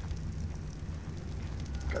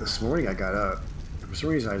 This morning I got up. For some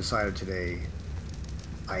reason I decided today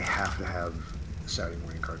I have to have Saturday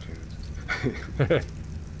morning cartoons.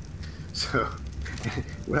 So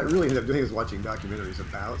what I really ended up doing is watching documentaries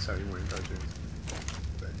about Saturday morning cartoons.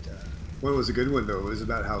 But one was a good one, though. It was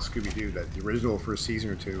about how Scooby-Doo, that the original first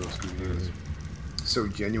season or two of Scooby-Doo is so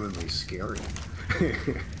genuinely scary.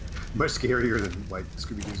 Much scarier than, like,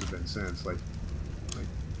 Scooby-Doo's have been since. And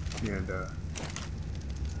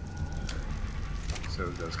so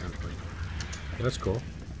that was kind of funny. That's cool.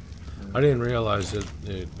 I didn't realize it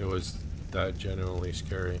was that genuinely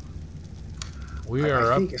scary.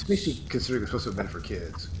 I think, especially considering it's supposed to have been for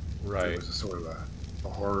kids. Right. There was a sort of a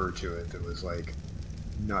horror to it that was like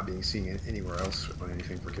not being seen anywhere else on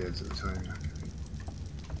anything for kids at the time.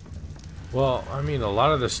 Well, I mean, a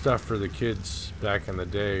lot of the stuff for the kids back in the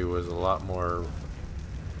day was a lot more.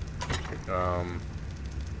 How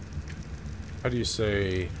do you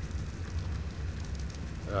say?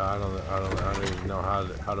 I don't even know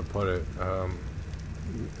how to put it.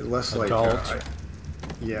 Less adult. like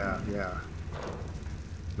yeah.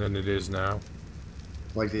 than it is now.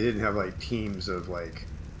 Like they didn't have like teams of like,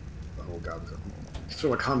 oh god,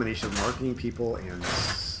 sort of a combination of marketing people and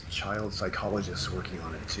child psychologists working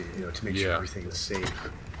on it too, you know, to make sure everything is safe.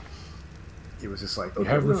 It was just like, okay,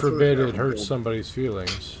 heaven forbid it hurts somebody's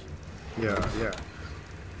feelings. Yeah, yeah.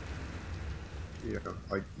 Yeah,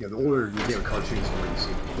 like, yeah, the older you get with cartoons, the more you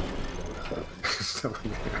see stuff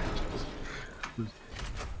like that.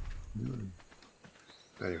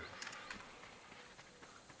 Anyway.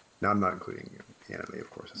 Now I'm not including anime, of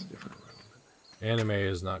course, that's a different one. Anime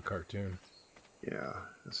is not cartoon. Yeah,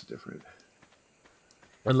 that's different.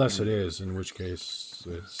 Unless it is, in which case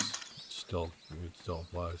it still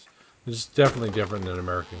applies. It's definitely different than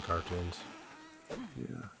American cartoons.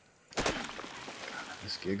 Yeah. God,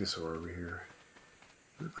 this Gigasaur over here.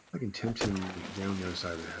 I wonder if I can tempt him down the other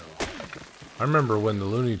side of the hill. I remember when the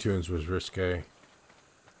Looney Tunes was risque.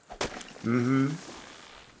 Mm-hmm.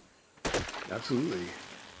 Absolutely.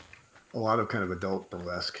 A lot of kind of adult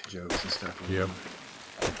burlesque jokes and stuff. Yep.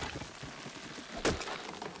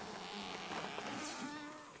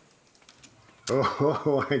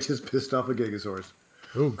 Oh, I just pissed off a Gigasaurus.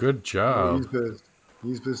 Oh, good job. Oh, he's pissed.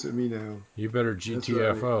 He's pissed at me now. You better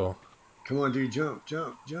GTFO. Right. Come on, dude. Jump,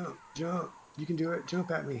 jump, jump, jump. You can do it.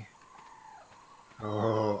 Jump at me.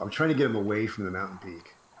 Oh, I'm trying to get him away from the mountain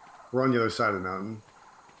peak. We're on the other side of the mountain.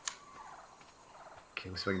 Okay,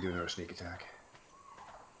 let's see if I can do another sneak attack.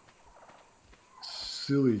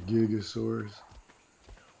 Silly Gigasaurs.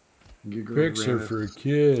 Picture for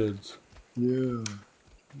kids. Yeah.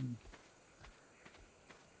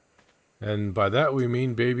 And by that we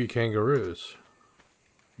mean baby kangaroos.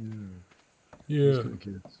 Yeah. Yeah. Kind of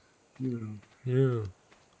kids. You know. Yeah.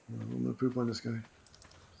 I'm gonna poop on this guy.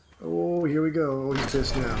 Oh, here we go. Oh, he's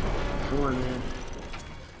pissed now. Come on, man.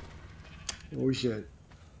 Oh, shit.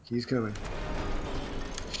 He's coming.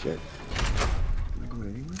 Shit. Am I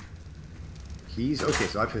going anywhere? He's... Okay,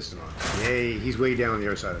 so I pissed him off. Yay, he's way down on the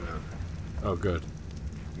other side of the mountain. Oh, good.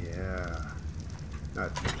 Yeah.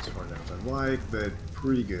 Not as far down as I'd like, but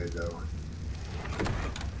pretty good, though.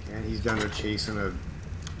 And he's down there chasing a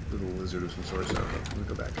little lizard of some sort. So, okay, let me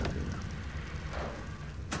go back up here now.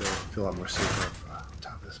 So I feel a lot more safe up on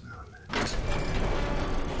top of this mountain.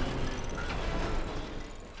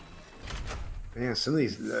 Man, some of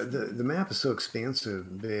these... The map is so expansive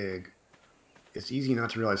and big. It's easy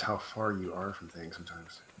not to realize how far you are from things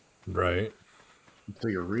sometimes. Right. Until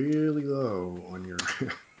you're really low on your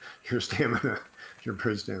your stamina, your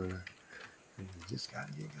bird stamina. And you just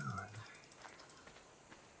gotta get going.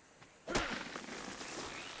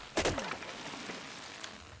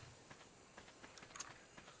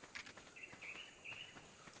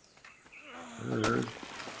 Bird.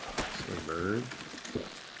 Silly bird.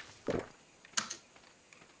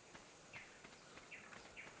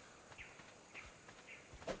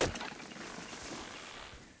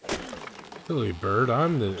 Silly bird,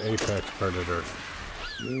 I'm the apex predator.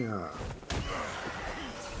 Yeah.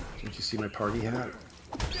 Didn't you see my party hat?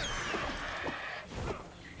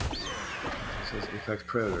 It says Apex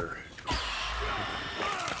Predator.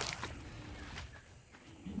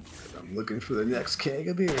 I'm looking for the next keg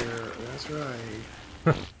of beer. That's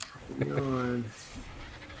right. Bring it on.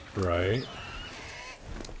 Right.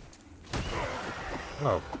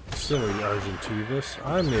 Oh, silly Argentivus.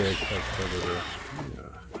 I'm the apex predator. Yeah.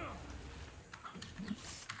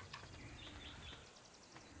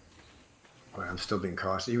 Boy, I'm still being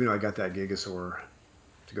cautious. Even though I got that Gigasaur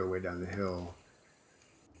to go way down the hill,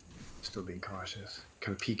 I'm still being cautious.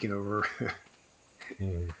 Kind of peeking over.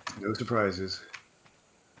 No surprises.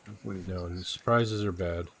 No, surprises are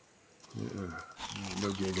bad. Yeah. No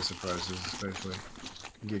Giga surprises, especially.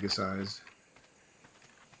 Giga-sized.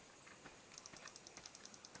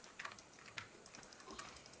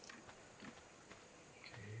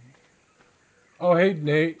 Oh, hey,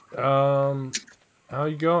 Nate. How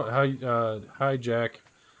you going? Hi, Jack.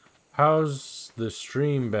 How's the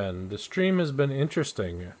stream been? The stream has been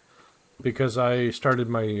interesting because I started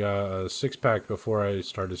my six-pack before I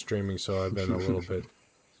started streaming, so I've been a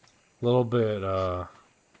little bit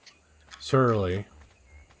surly,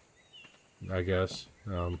 I guess.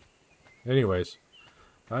 Anyways,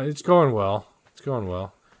 it's going well. It's going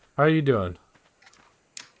well. How are you doing?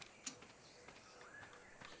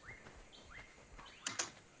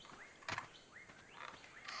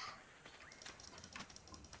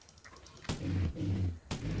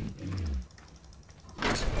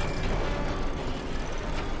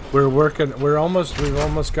 We've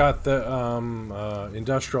almost got the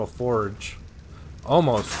industrial forge.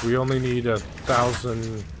 Almost. We only need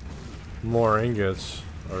 1,000 more ingots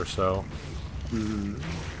or so. Mm-hmm.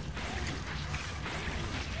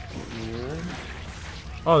 here.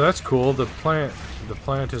 Oh, that's cool. The plant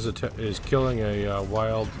is killing a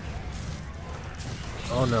wild.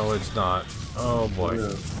 Oh no, it's not. Oh boy. No.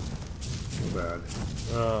 Too bad.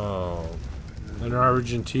 Oh. An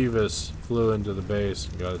Argentavis flew into the base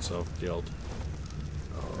and got itself killed.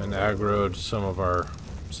 And aggroed some of our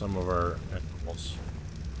animals.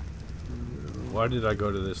 Why did I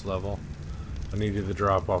go to this level? I needed to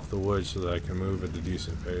drop off the wood so that I can move at a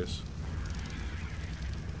decent pace.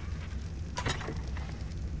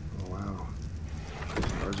 Oh wow.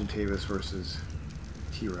 Argentavis versus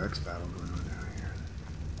T-Rex battle going on down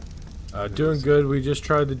here. Doing good. We just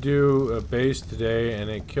tried to do a base today and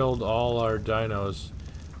it killed all our dinos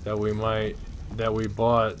that we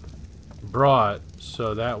brought,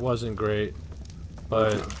 so that wasn't great.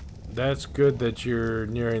 But that's good that you're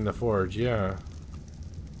nearing the forge, yeah.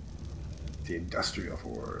 The industrial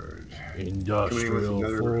forge. Industrial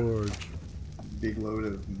forge. Big load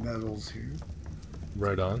of metals here.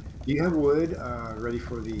 Right on. Do you have wood ready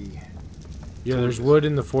for the... Yeah, there's wood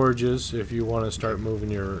in the forges if you want to start moving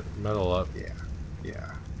your metal up. Yeah,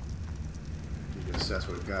 yeah. You can assess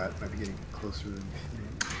what we've got. Might be getting closer than you think.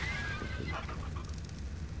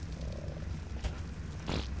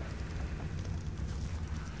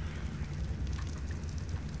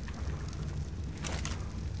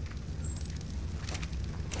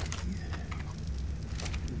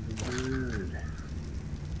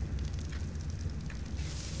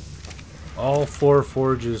 All 4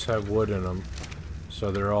 forges have wood in them, so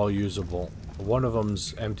they're all usable. One of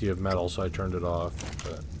them's empty of metal, so I turned it off.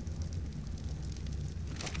 But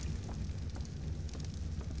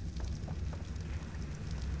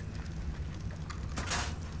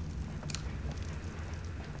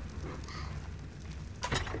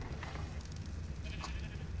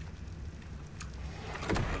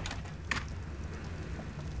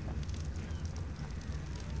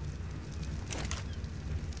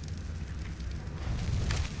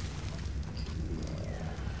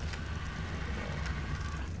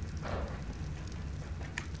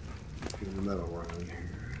getting the metal running here.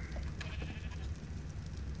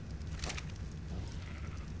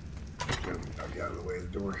 I'll get out of the way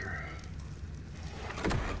of the door here.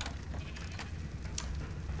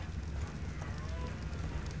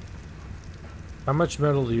 how much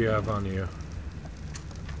metal do you have on you?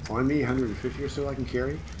 On me, 150 or so I can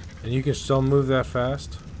carry. And you can still move that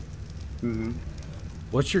fast? Mm-hmm.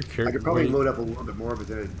 What's your I could probably load up a little bit more, but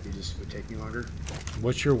then it just would take me longer.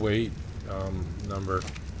 What's your weight number?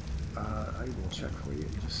 I will check for you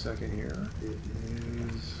in just a second here. It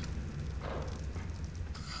is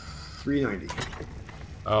 390.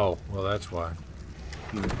 Oh, well that's why.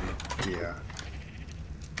 Yeah.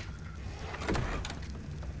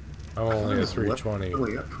 I'm only at 320. It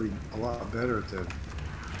really got a lot better at the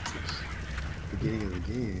beginning of the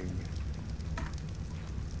game.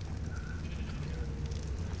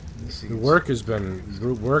 The work has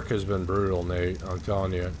been brutal, Nate. I'm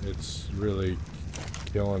telling you, it's really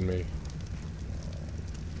killing me.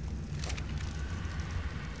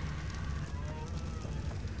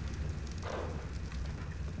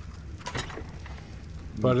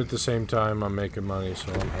 But at the same time, I'm making money,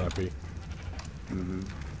 so I'm happy.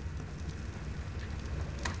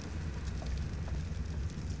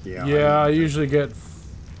 Yeah, I usually get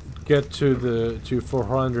to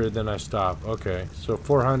 400, then I stop. Okay, so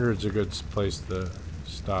 400 is a good place to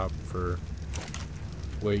stop for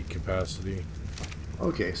weight capacity.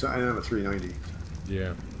 Okay, so I'm at 390.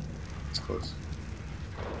 Yeah. It's close.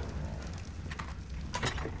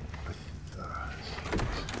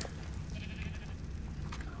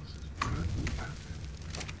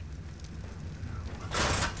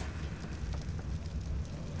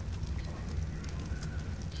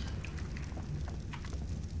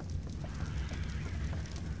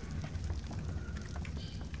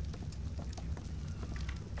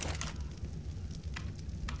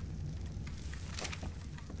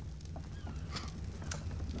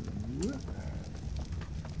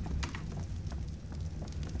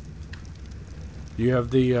 Do you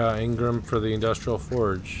have the Ingram for the Industrial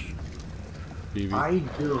Forge, BB? I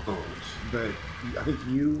don't, but I think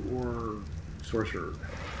you or Sorcerer.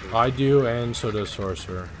 I do, and so does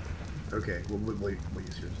Sorcerer. Okay, we'll use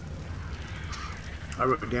yours. I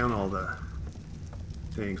wrote down all the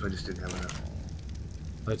things, I just didn't have enough.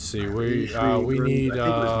 Let's see, we need I think it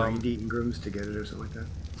was 90 Ingrams to get it or something like that.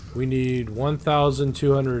 We need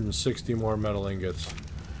 1,260 more metal ingots.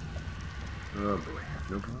 Oh boy,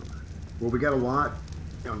 no problem. Well, we got a lot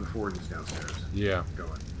on the forges downstairs. Yeah.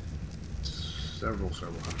 Going. Several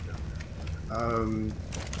hundred down there.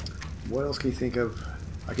 What else can you think of?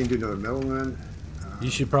 I can do another metal run.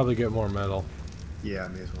 You should probably get more metal. Yeah, I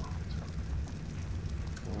may as well.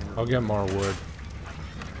 I'll get more wood.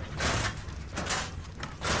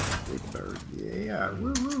 Big bird. Yeah.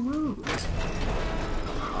 Woo, woo, woo.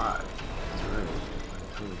 Hot. That's right.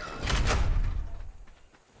 It's really hot.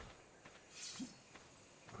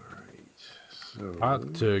 Alright. So.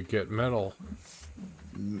 Hot to get metal.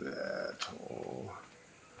 Metal.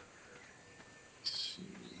 Let's see.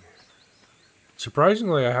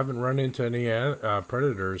 Surprisingly, I haven't run into any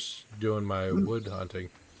predators doing my wood hunting.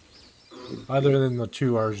 Other than the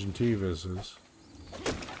 2 Argentivis's.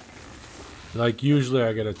 Like, usually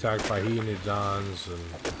I get attacked by Hyenodons and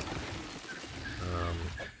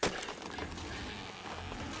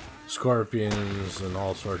scorpions and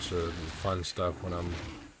all sorts of fun stuff when I'm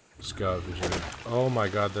scavenging. Oh my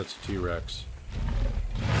god, that's a T-Rex.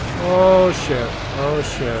 Oh shit, oh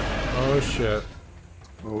shit, oh shit.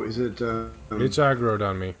 Oh, is it? It's aggroed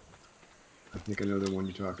on me. I think I know the one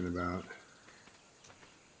you're talking about.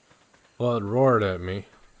 Well, it roared at me.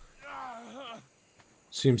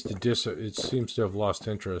 It seems to have lost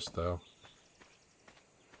interest, though.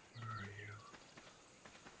 Where are you?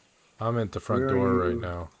 I'm at the front door right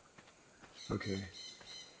now. Okay.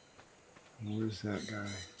 Where's that guy?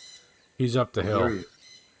 He's up the hill. There he is.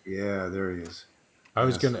 Yeah, there he is. I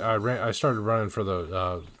started running for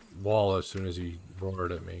the wall as soon as he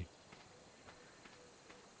roared at me.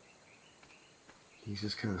 He's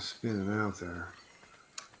just kind of spinning out there.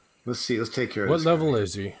 Let's see. Let's take care of What this level guy.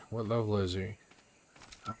 is he? What level is he?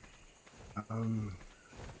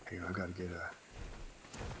 Here, I gotta get a.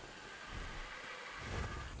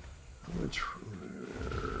 I'm gonna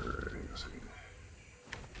hang on a second.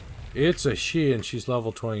 It's a she, and she's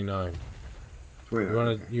level 29. Wait,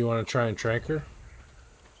 You wanna try and trank her?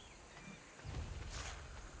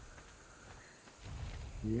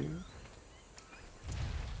 Yeah.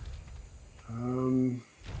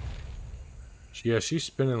 Yeah, she's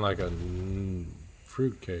spinning like a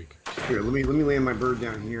fruitcake. Here, let me land my bird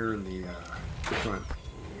down here in the front.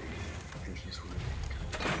 Here's this one.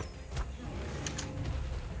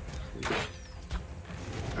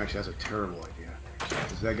 Actually, that's a terrible idea.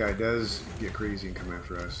 Because that guy does get crazy and come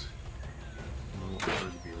after us. I want the bird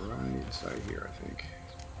to be right inside here, I think.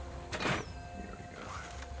 There we go.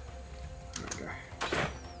 Okay.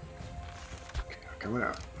 Okay, coming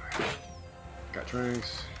out. Got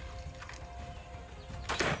tranks.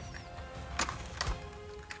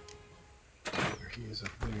 He is up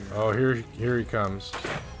there. Oh, here he comes.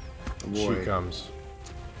 Oh, boy. She comes.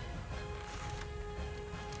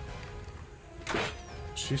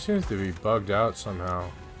 She seems to be bugged out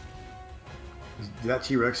somehow. Did that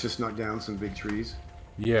T-Rex just knock down some big trees?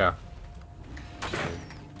 Yeah. Okay.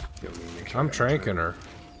 Yeah, let me make sure I'm I got it. tranking her.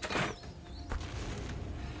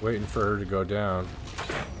 Waiting for her to go down.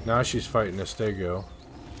 Now she's fighting a stego.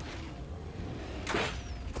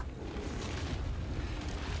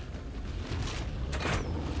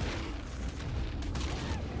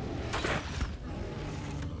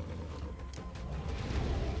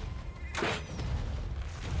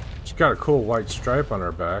 She's got a cool white stripe on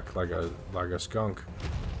her back, like a skunk.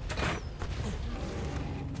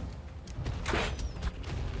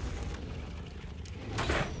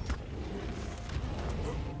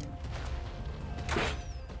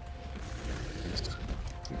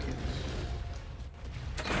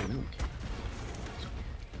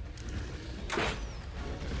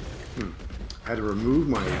 I had to remove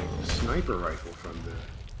my sniper rifle from the...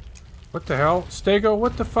 What the hell? Stego,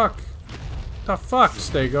 what the fuck? The fuck,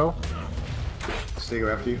 Stego?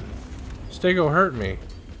 Stego after you? Stego hurt me.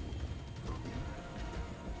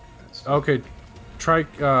 Okay, try,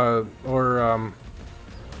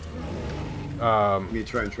 Me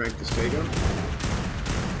try and trank the Stego?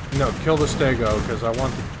 no, kill the Stego, because I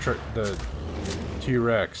want the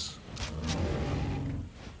T-Rex.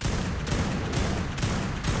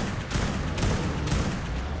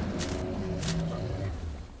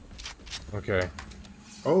 Okay.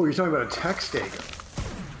 Oh, you're talking about a tech Stego.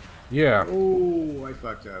 Yeah, Oh, I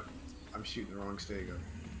fucked up. I'm shooting the wrong Stego.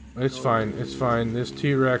 it's fine, it's fine. This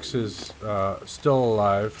T-Rex is still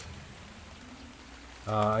alive.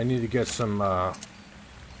 I need to get some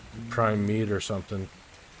prime meat or something.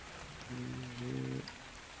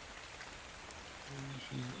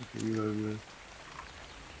 Okay, reload.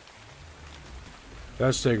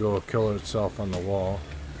 That Stego will kill itself on the wall.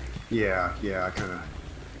 Yeah, I kind of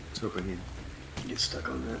was hoping he'd get stuck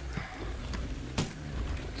on that.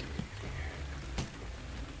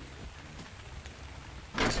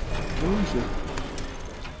 Oh shit.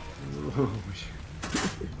 Oh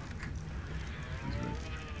shit.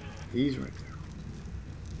 He's right there.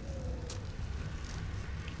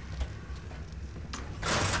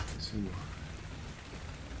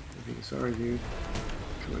 Okay, sorry, dude.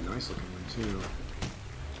 Really nice looking one too.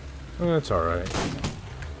 Oh, that's all right.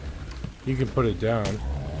 You can put it down.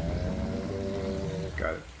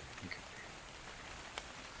 Got it.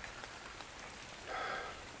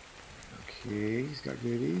 Okay, he's got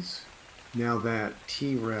goodies. Now that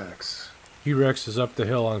T-Rex. T-Rex is up the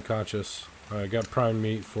hill unconscious. I got prime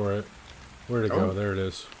meat for it. Where'd it go? Oh. There it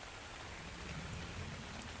is.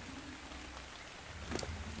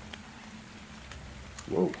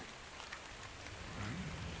 Whoa.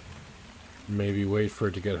 Maybe wait for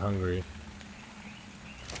it to get hungry.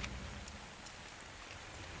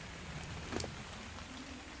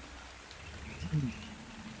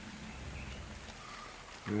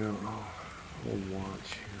 Yeah, we'll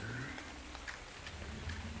watch here.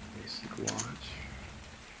 Basic watch.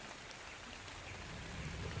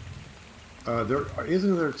 There is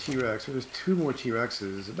another T-Rex. There's 2 more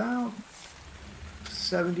T-Rexes, about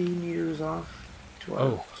 70 meters off.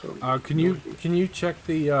 Can you check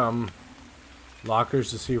the lockers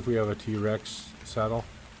to see if we have a T-Rex saddle?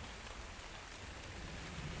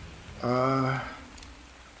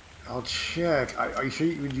 I'll check. Are you sure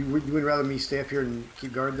you would rather me stay up here and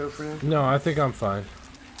keep guard though for now? No, I think I'm fine.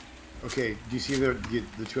 Okay. Do you see the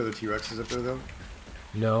 2 other T-Rexes up there though?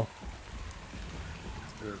 No.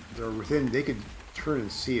 They're within. They could turn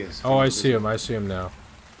and see us. Oh, I see them. I see them now.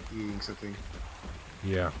 Eating something.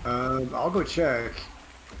 Yeah. I'll go check.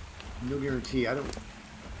 No guarantee. I don't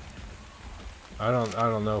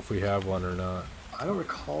know if we have one or not. I don't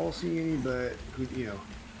recall seeing any, but you know.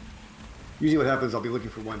 Usually, what happens, I'll be looking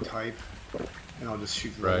for one type, and I'll just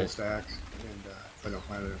shoot through the whole stack, and if I don't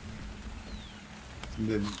find it, and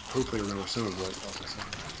then hopefully remember some of what else I saw.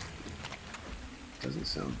 Doesn't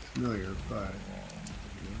sound familiar, but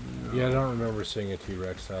yeah, I don't remember seeing a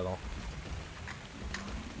T-Rex saddle.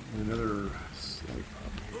 Another slight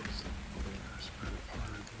problem here is they're spread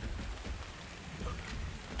apart.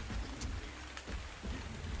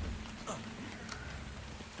 How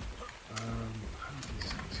do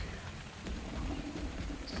these things here?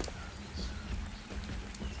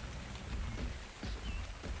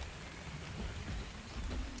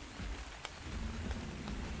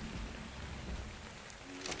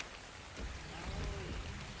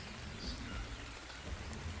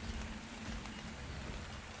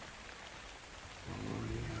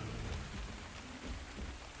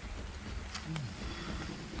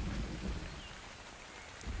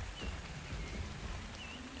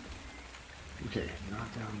 Okay, not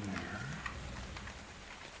down there.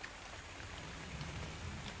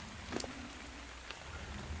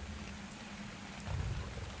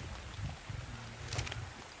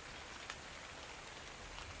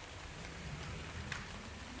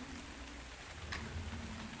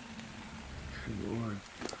 Good Lord.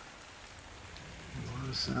 A lot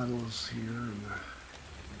of saddles here and the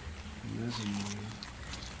mezzanine.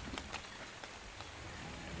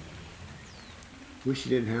 Wish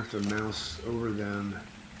you didn't have to mouse over them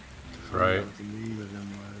to find out what the name of them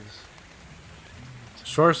was.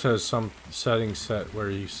 Source has some settings set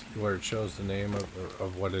where it shows the name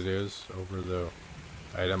of what it is over the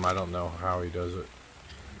item. I don't know how he does it.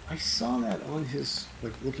 I saw that on his,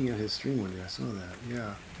 like, looking at his stream one day. I saw that,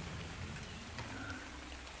 yeah.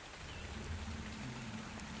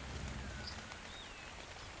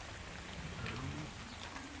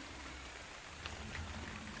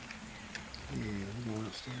 Yeah, we're going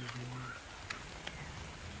upstairs more.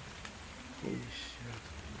 Holy shit.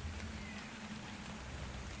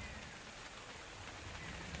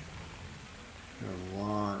 Got a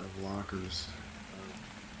lot of lockers.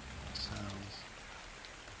 Saddles.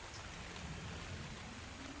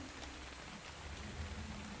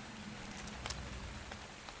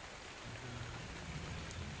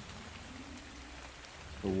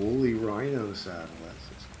 A woolly rhino saddle. That's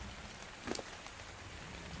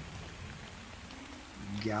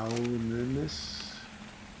Galliminus.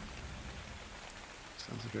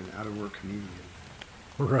 Sounds like an out-of-work comedian.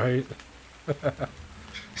 Right.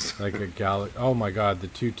 Like a oh my god, the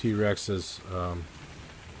 2 T-Rexes.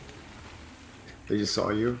 They just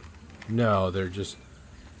saw you? No, they've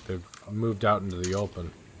moved out into the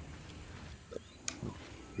open.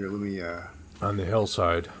 Here, let me, on the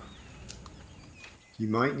hillside. You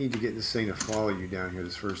might need to get this thing to follow you down here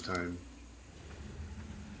this first time.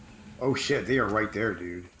 Oh shit, they are right there,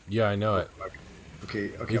 dude. Yeah, I know it. Okay.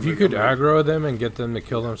 If you could aggro them and get them to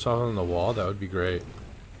kill themselves on the wall, that would be great.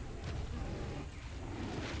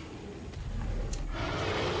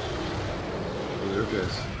 Oh, they're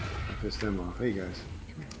pissed. I pissed them off. Hey guys.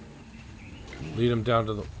 Lead them down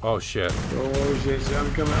to the... Oh shit. Oh shit,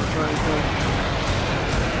 I'm coming out trying to come.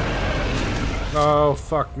 Oh,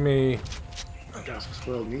 fuck me. I got some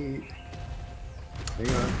spoiled meat. Hang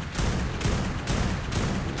on.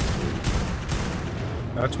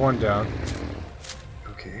 That's one down.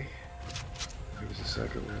 Okay. There's the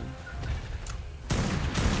second one.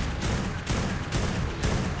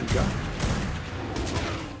 We got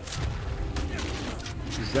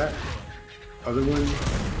it. Is that other one?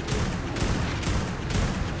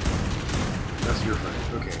 That's your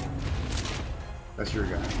friend. Okay. That's your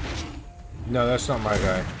guy. No, that's not my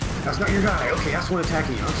guy. That's not your guy. Okay, that's one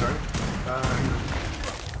attacking you. I'm sorry. Come on.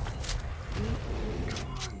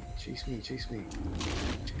 Chase me. Chase me.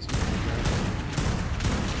 Chase me.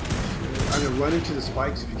 I'm gonna run into the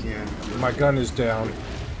spikes if you can. My gun is down.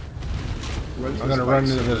 I'm gonna run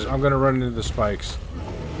into this. I'm gonna run into the spikes.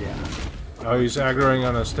 Yeah. Oh, he's aggroing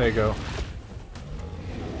on a stego.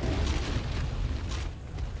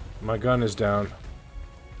 My gun is down.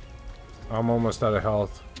 I'm almost out of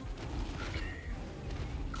health.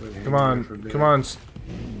 Come on, come on.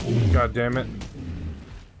 God damn it.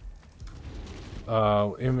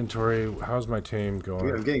 Inventory. How's my tame going?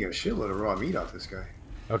 Dude, I'm getting a shitload of raw meat off this guy.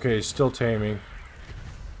 Okay, he's still taming.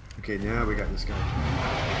 Okay, now we got this guy.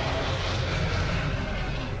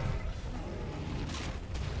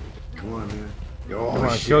 Come on, man. Oh, Come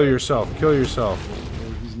on, shit. kill yourself. Kill yourself.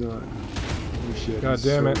 Oh, he's not. Oh, shit. God He's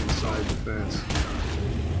damn so it. Inside the fence.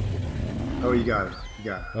 Oh, you got it. You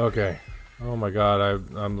got it. Okay. Oh my god,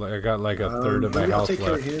 I got like a third of my I'll health take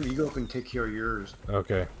care of left. him. You go up and take care of yours.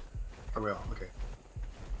 Okay. I will. Okay.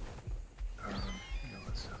 No,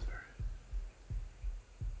 that's not there.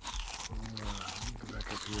 Let me go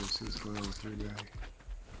back up here and see what's going on with your guy.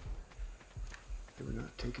 They were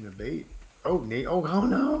not taking a bait. Oh, Nate. Oh, oh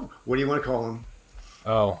no. What do you want to call him?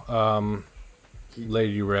 Oh,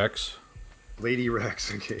 Lady Rex. Lady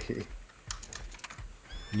Rex. Okay.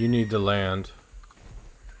 You need to land.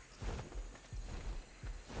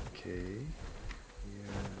 Okay. And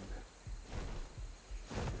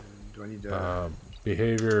do I need to...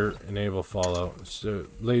 Behavior, enable follow. So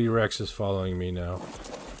Lady Rex is following me now.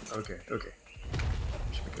 Okay, okay.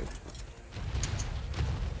 Should be good.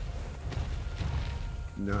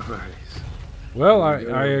 Nice. Well,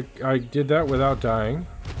 I did that without dying.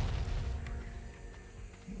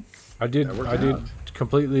 I did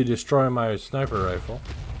completely destroy my sniper rifle.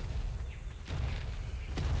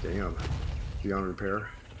 Damn. Beyond repair.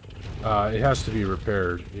 It has to be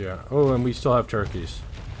repaired. Yeah. Oh, and we still have turkeys.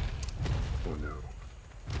 Oh no.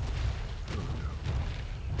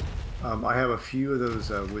 Oh no. I have a few of those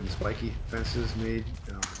wooden spiky fences made.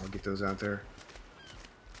 I'll get those out there.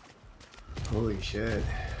 Holy shit.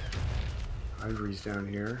 Ivory's down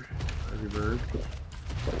here. Ivory bird.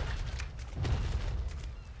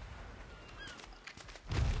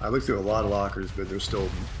 I looked through a lot of lockers, but there's still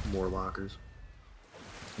more lockers.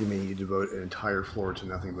 You may need to devote an entire floor to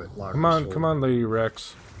nothing but lockers. Come on, Lady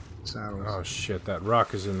Rex. Saddles. Oh shit, that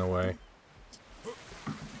rock is in the way.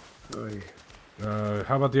 Oy.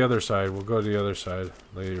 How about the other side? We'll go to the other side,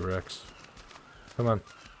 Lady Rex. Come on.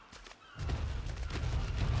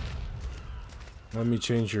 Let me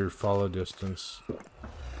change your follow distance.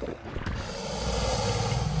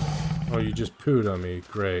 Oh, you just pooed on me.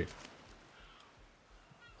 Great.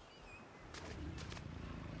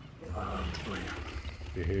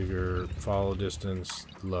 Behavior, follow distance,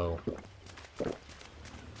 low.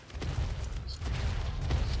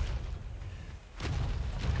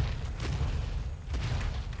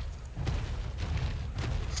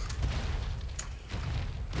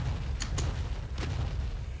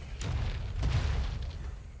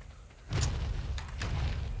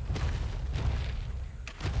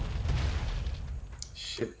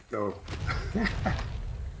 Shit, no.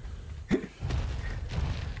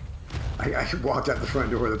 I walked out the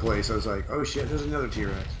front door of the place. I was like, oh shit, there's another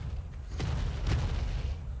T-Rex.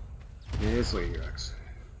 Yeah, it's Lady Rex.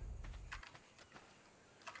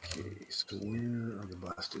 Okay, so where are the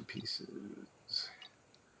busted pieces?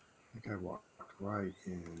 I think I walked right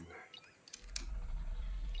in.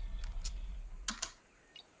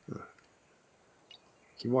 Huh.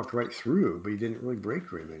 He walked right through, but he didn't really break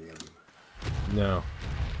very many of them. No.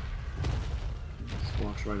 He just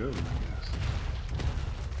walks right over them, I guess.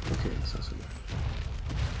 Okay, that's not so bad.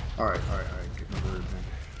 Alright, get my bird then.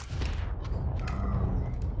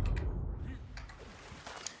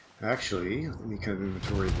 Actually, let me kind of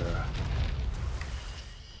inventory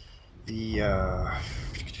the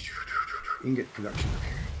ingot production up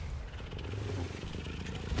here.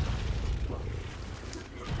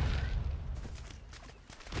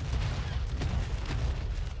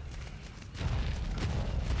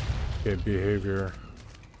 Okay, behavior.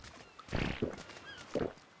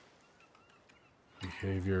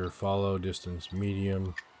 Behavior, follow, distance,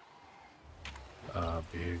 medium.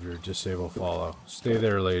 Behavior, disable follow. Stay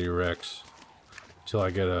there, Lady Rex, till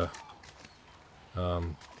I get a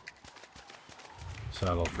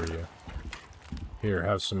saddle for you. Here,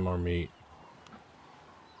 have some more meat.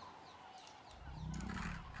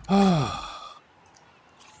 Ah.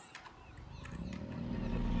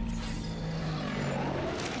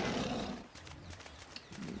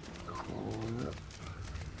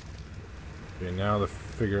 Okay, now to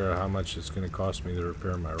figure out how much it's going to cost me to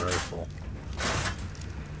repair my rifle.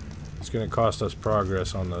 It's going to cost us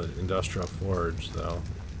progress on the industrial forge, though.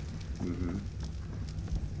 Mm-hmm.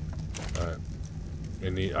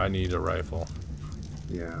 I need a rifle.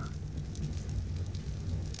 Yeah.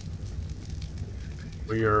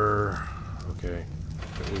 We are... Okay.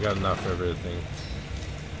 We got enough of everything.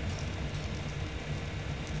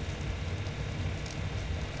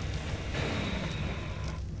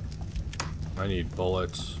 I need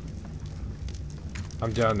bullets.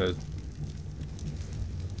 I'm down to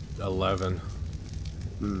 11.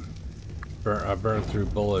 Mm. I burned through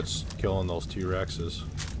bullets killing those T-Rexes.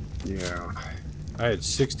 Yeah. I had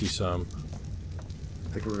 60 some. I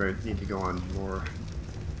think we're going to need to go on more.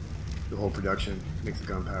 The whole production, make the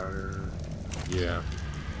gunpowder. Yeah.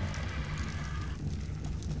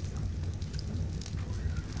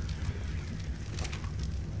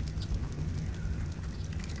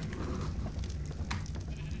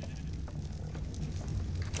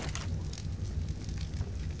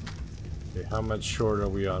 Okay, how much short are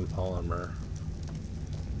we on polymer?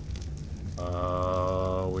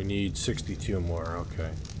 We need 62 more, okay.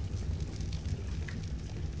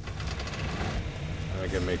 I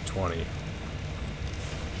can make 20.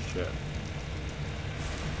 Shit.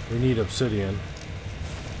 We need obsidian.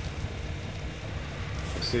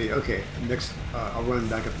 See, okay, next, I'll run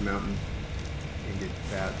back up the mountain and get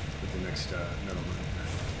that with the next metal mine.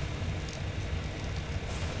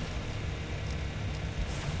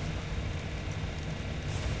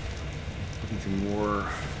 Looking for more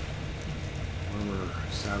armor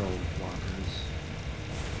saddle blockers.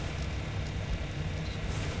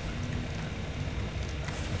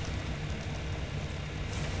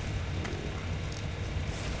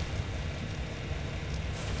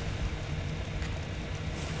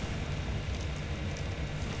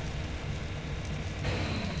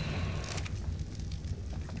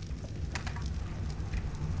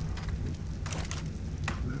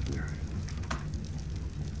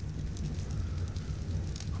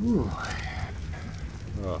 Whew.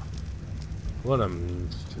 Oh. What a...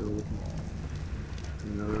 Still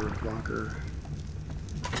another blocker.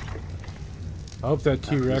 I hope that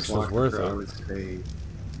T-Rex was worth I it. would say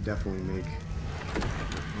definitely make.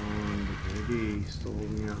 Maybe still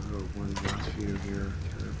holding out hope. One last few here.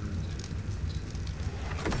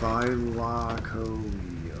 5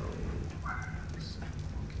 Lacoyo.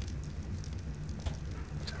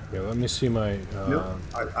 Yeah, let me see my... Nope.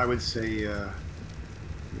 I would say you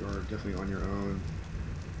are definitely on your own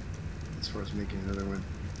as far as making another one.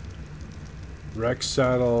 Rex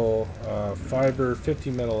saddle, fiber,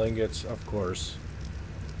 50 metal ingots, of course.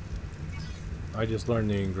 I just learned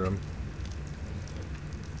the Ingram.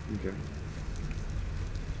 Okay.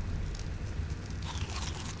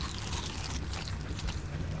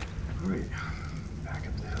 Alright. Back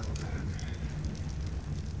up the hill then.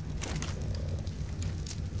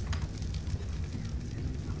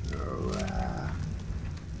 Oh, a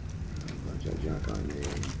bunch of junk on me.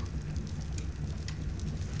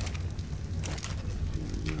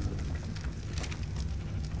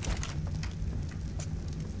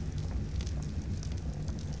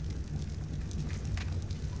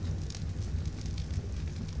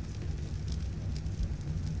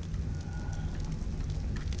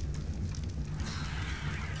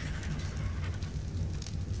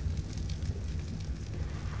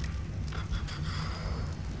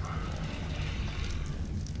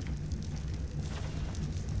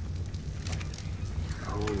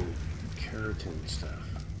 Keratin stuff.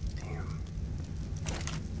 Damn.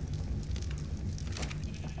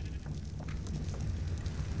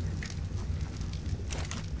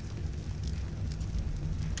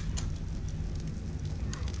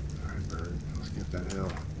 Alright, bird. Let's get that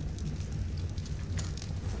hill.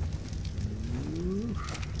 Ooh.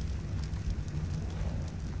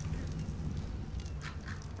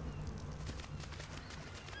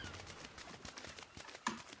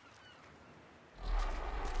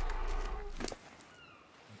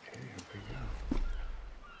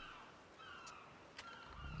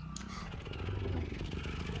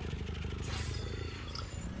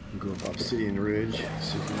 Go up Obsidian Ridge,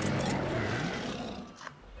 see if we can get out there.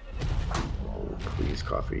 Oh, please,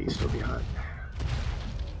 coffee, still be hot.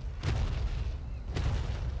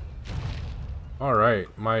 All right,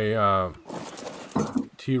 my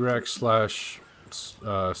T-Rex slash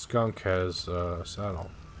skunk has a saddle.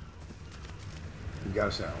 You got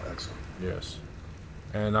a saddle. Excellent. Yes.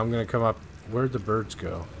 And I'm gonna come up. Where'd the birds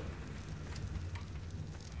go?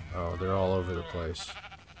 Oh, they're all over the place.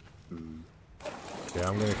 Yeah,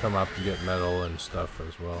 I'm gonna come up and get metal and stuff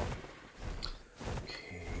as well.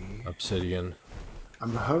 Okay. Obsidian.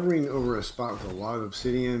 I'm hovering over a spot with a lot of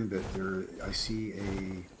obsidian, but there I see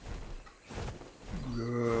a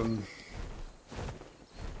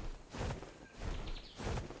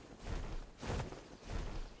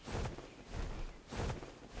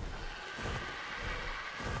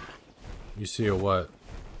You see a what?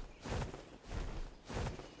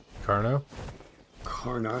 Carno?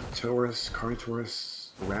 Carnotaurus,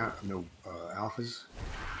 alphas.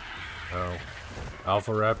 Oh.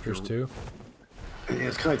 Alpha Raptors too? And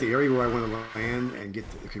it's kind of like the area where I want to land and get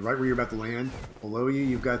okay, right where you're about to land. Below you,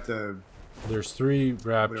 you've got the There's 3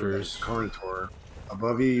 raptors. Carnotaur.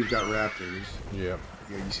 Above you, you've got raptors. Yeah.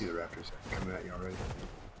 Yeah, you see the raptors coming at you already.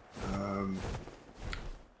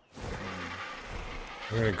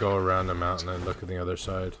 I'm gonna go around the mountain and look at the other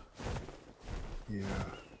side. Yeah.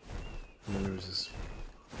 And then there's this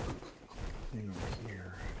thing over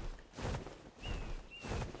here.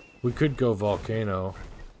 We could go volcano.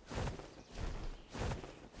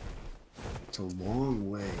 It's a long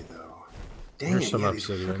way, though. Dang Here's it, some yeah,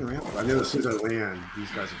 obsidian. these freaking raptors. I know as soon as I land,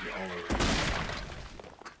 these guys will be all over.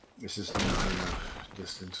 It's just not enough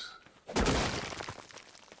distance. God,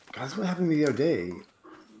 that's what happened to me the other day.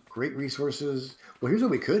 Great resources. Well, here's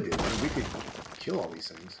what we could do. I mean, we could kill all these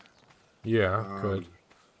things. Yeah, good.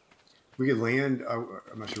 We could land. I'm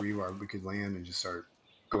not sure where you are. We could land and just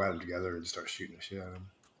go at them together and just start shooting the shit at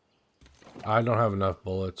them. I don't have enough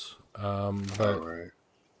bullets. But all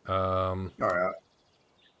right.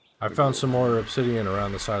 I found some more obsidian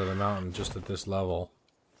around the side of the mountain just at this level.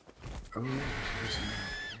 Oh,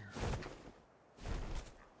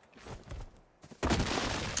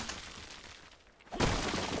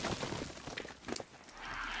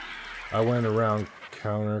 I went around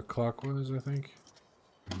counterclockwise, I think.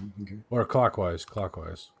 okay. Or clockwise. Got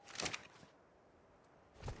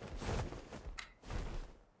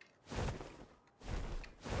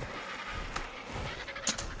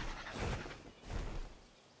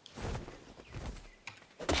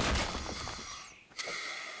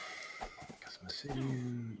some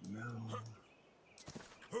obsidian, metal.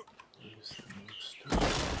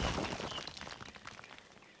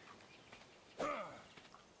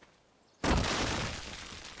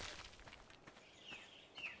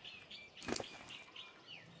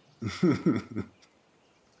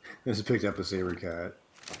 Just picked up a saber cat.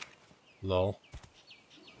 Lol.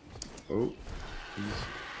 Oh,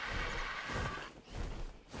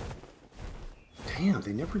 damn!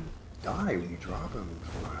 They never die when you drop them.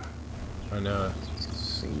 I know.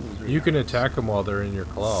 You can attack them while they're in your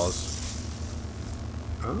claws.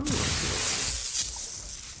 Oh.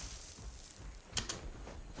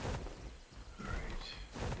 All right.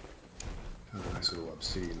 Got a nice little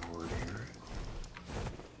obsidian horde here.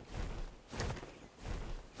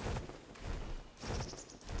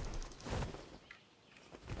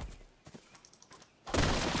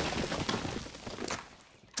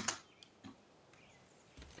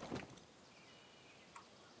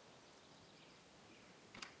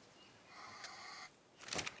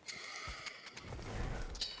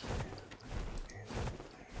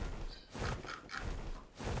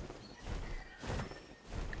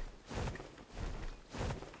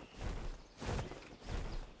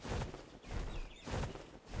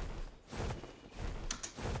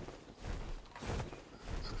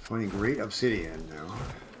 Finding great obsidian now.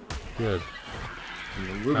 Good.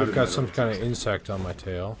 I've got some kind of insect on my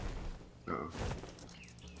tail. Oh.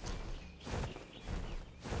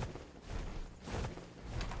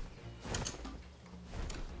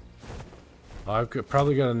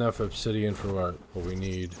 Probably got enough obsidian for what we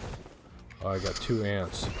need. Oh, I got 2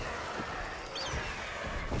 ants.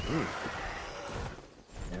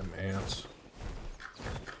 Damn ants.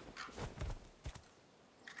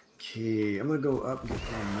 Okay, I'm gonna go up and get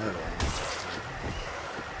more metal.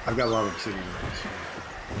 I've got a lot of obsidian.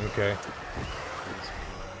 Okay.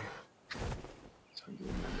 So I'm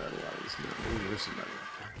getting my metal out of this metal. Ooh, there's some metal up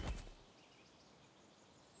there.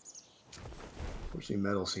 Fortunately,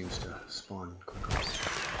 metal seems to spawn quickly.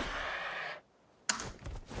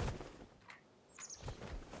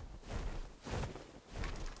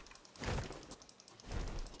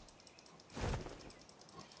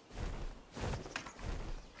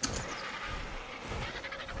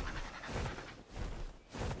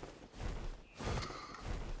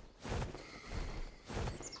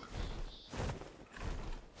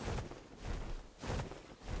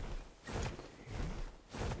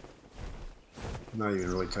 Not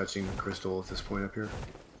even really touching the crystal at this point up here.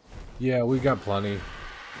 Yeah, we got plenty.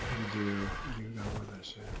 We do got all that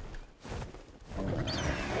shit.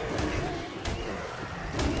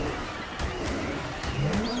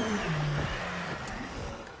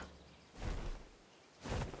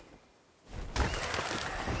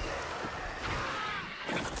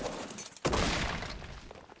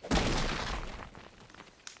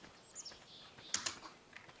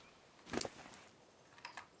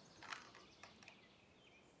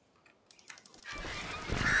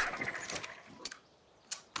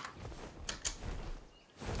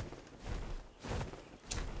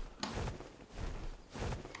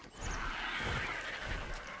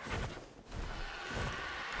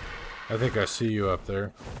 I think I see you up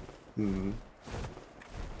there. I'm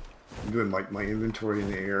doing my inventory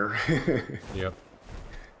in the air. Yep.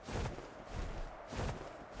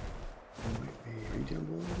 Might be. Are you down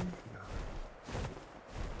below there? No.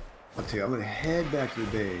 I'll tell you, I'm going to head back to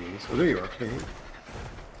the base. Oh, there you are. Hey.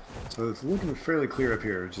 So it's looking fairly clear up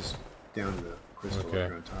here, just down to the crystal up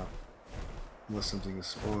here on top. Unless something has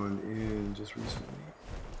spawned in just recently.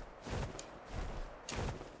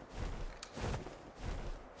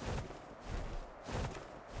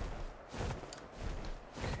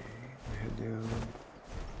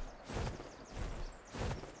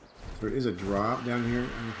 There is a drop down here. I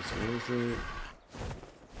don't know if it's worth it.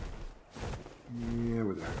 Yeah,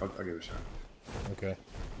 with that, I'll give it a shot. Okay.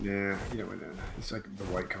 Nah, you don't want that. It's like the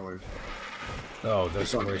white colored. Oh,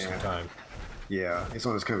 that's a waste of time. Yeah, it's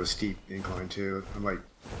on this kind of a steep incline too. I might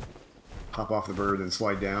hop off the bird and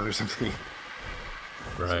slide down or something.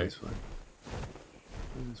 Right. So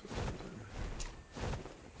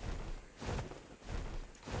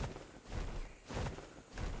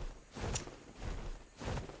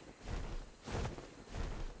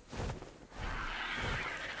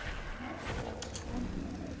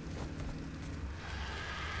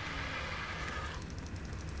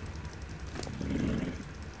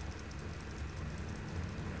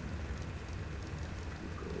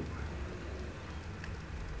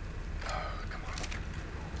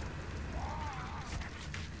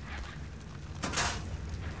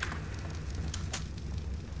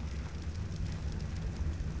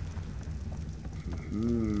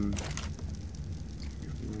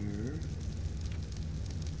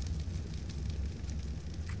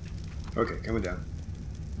okay, coming down.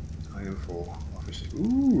 I am full.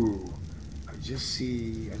 Ooh! I just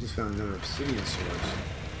found another obsidian source.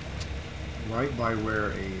 Right by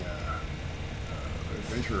where a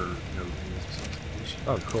adventurer node is.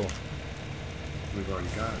 Oh, cool. We've already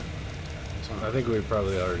got it. I think we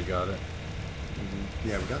probably already got it.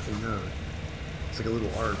 Yeah, we got the node. It's like a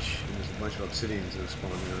little arch, and there's a bunch of obsidians that are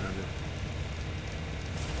spawning around it.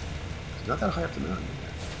 It's not that high up the mountain.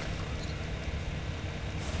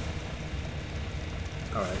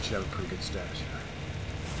 Alright, I should have a pretty good stash here.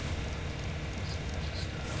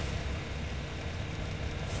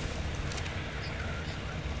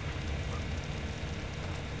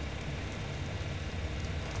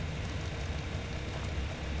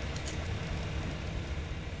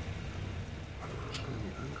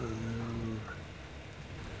 I'm going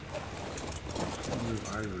to move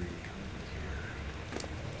ivory.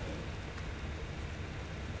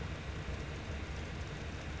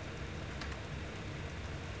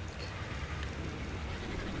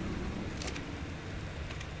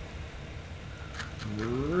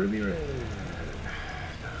 Ruby red.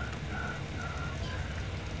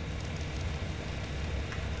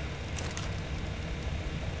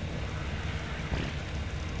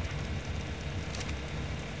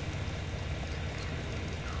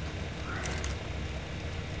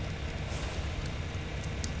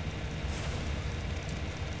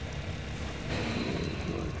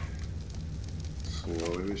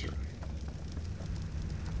 Slowly but surely.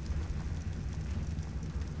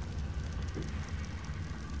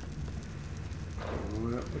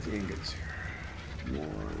 With the ingots here. More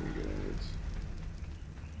ingots.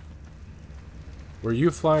 Were you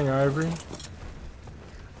flying ivory?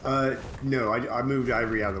 No, I moved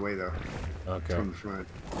ivory out of the way though. Okay. From the front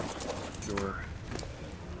door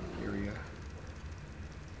area.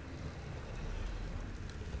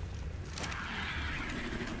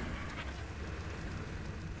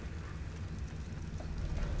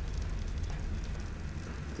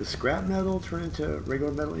 Does scrap metal turn into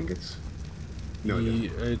regular metal ingots? No,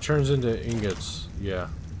 it turns into ingots. Yeah.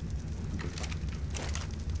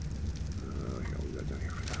 I'll leave that down here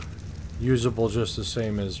for now. Usable just the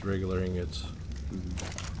same as regular ingots.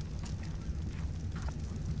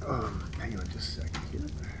 Hang on just a second here.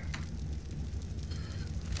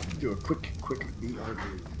 Do a quick BRB.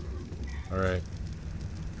 All right.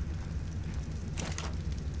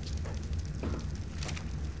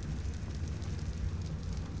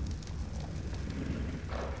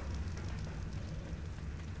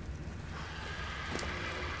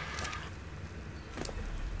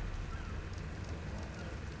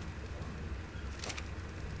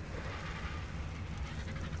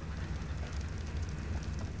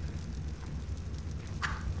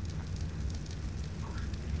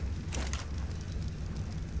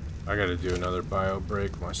 I gotta do another bio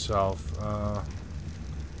break myself. I'll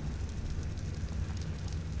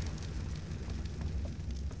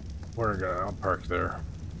park there.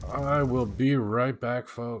 I will be right back,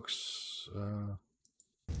 folks.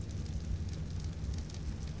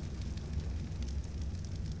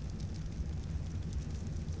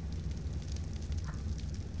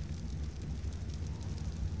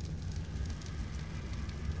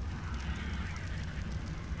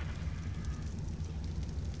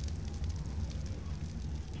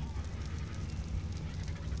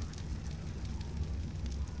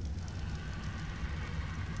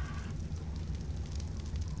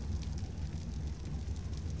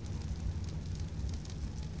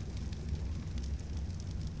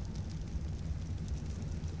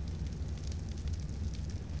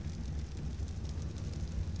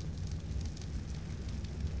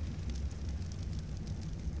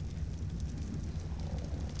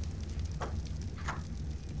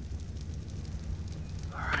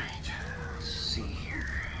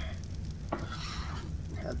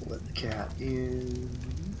 Let the cat in.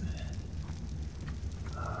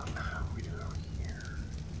 How are we doing over here?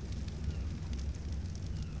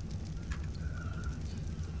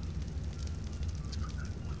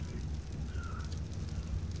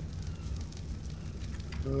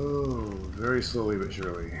 Oh, very slowly but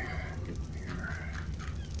surely. Getting here.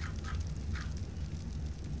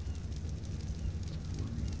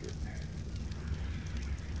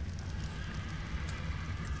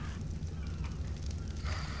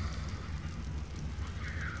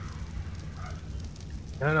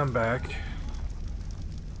 And I'm back.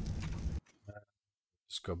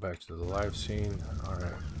 Let's go back to the live scene. All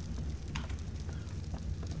right.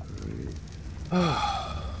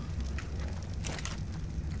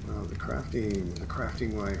 Well, the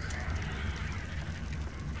crafting life.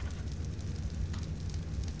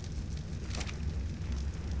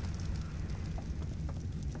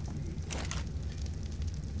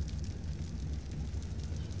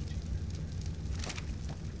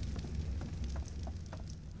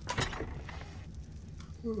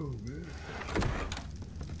 Oh man.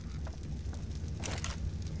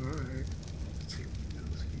 All right. Let's see what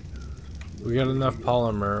else he does. We got enough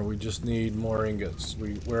polymer. We just need more ingots.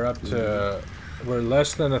 We're up to we're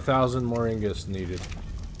less than 1,000 more ingots needed.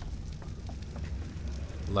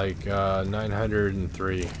 Like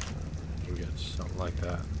 903 ingots, something like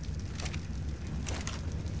that.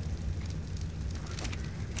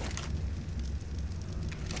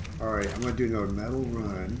 All right, I'm gonna do another metal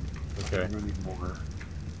run. Okay. I'm running more.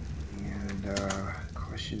 And the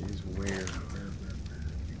question is where?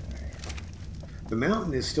 The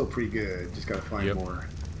mountain is still pretty good. Just gotta find more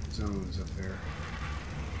zones up there.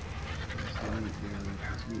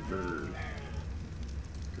 How's Meat Bird?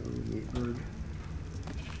 Go Meat Bird.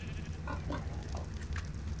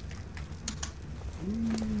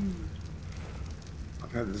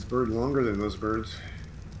 I've had this bird longer than those birds.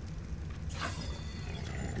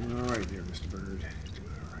 Doing all right there, Mr. Bird.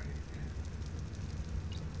 Doing all right.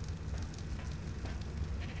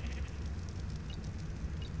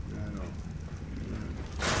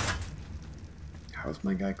 How's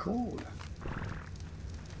my guy cold?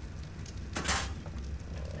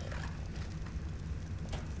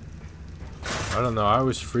 I don't know. I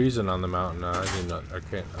was freezing on the mountain. I did not. I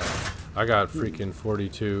can't. I got freaking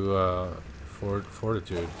 42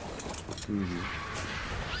 fortitude.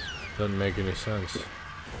 Doesn't make any sense.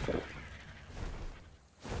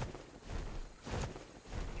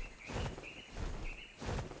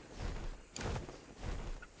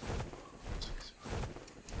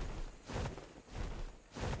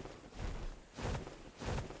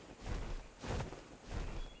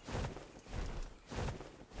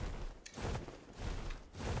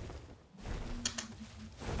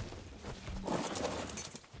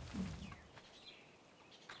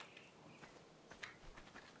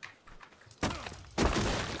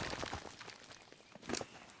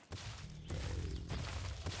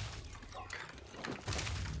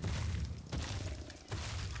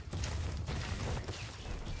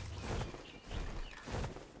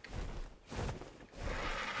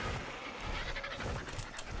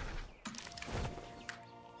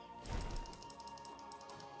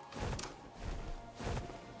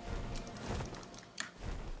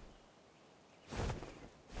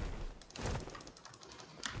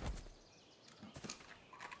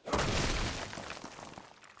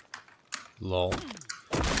 Lol.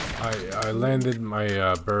 I landed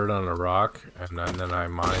my bird on a rock, and then I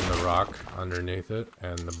mined the rock underneath it,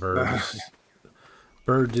 and the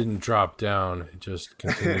bird didn't drop down. It just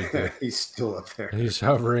continued to... He's still up there. He's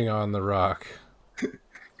hovering on the rock.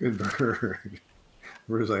 Good bird.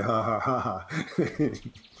 We're just like, ha ha ha ha.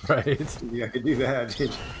 Right. Yeah, I could do that.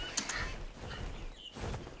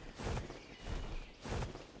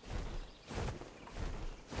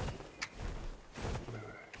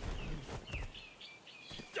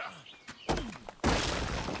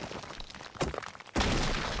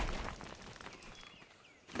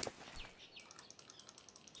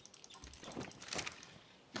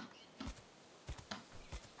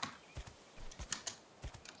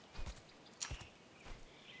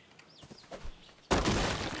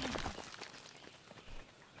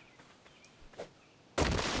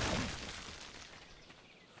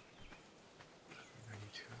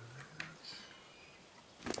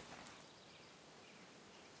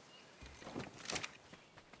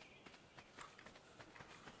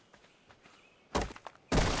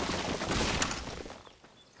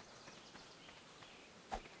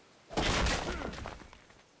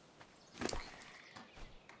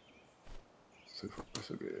 So far,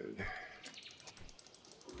 so good.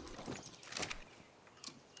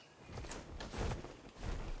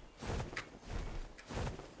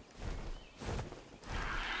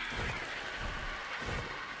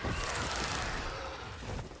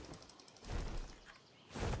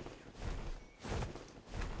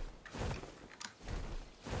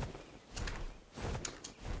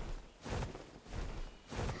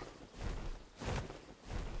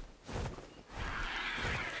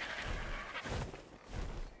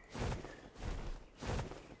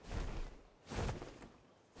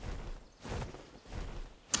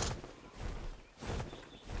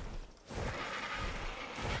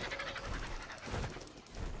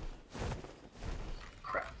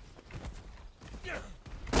 Crap.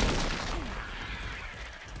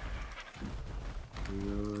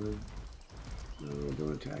 No,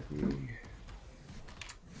 don't attack me.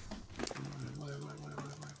 Why?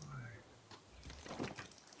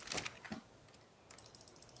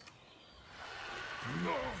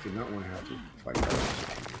 Did not want to have to fight that.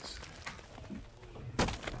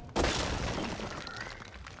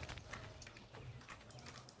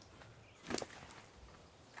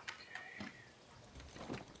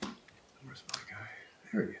 Where's my guy?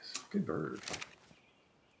 There he is. Good bird.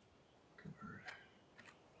 Good bird.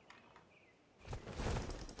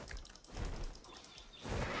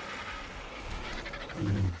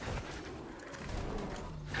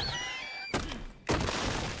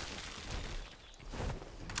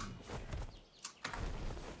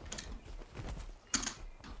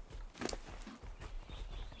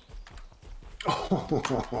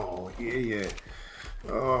 Oh, idiot.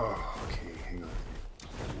 Oh, okay, hang on.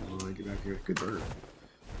 I want to get back here. Good bird.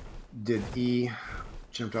 Did E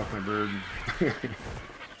jumped off my bird?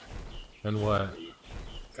 And what?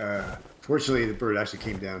 Fortunately, the bird actually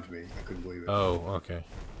came down to me. I couldn't believe it. Oh, okay. It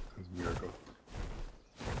was a miracle.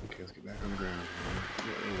 Okay, let's get back on the ground. Oh,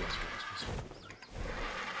 that's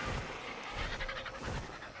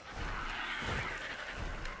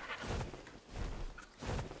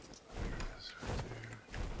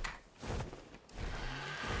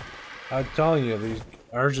I'm telling you, these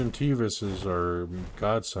Argentivises are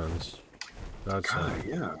godsends. God,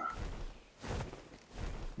 yeah.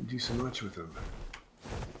 You do so much with them.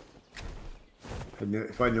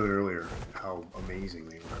 If I'd known earlier how amazing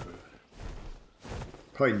they were,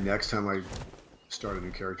 probably next time I start a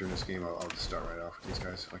new character in this game, I'll just start right off with these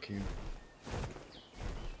guys if I can.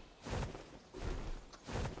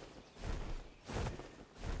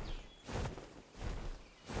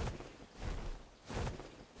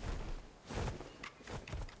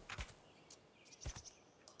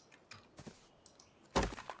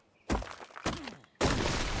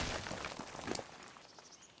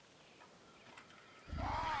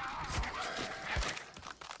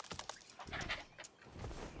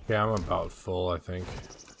 Yeah, I'm about full, I think.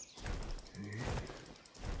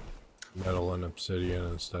 Metal and obsidian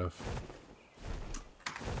and stuff.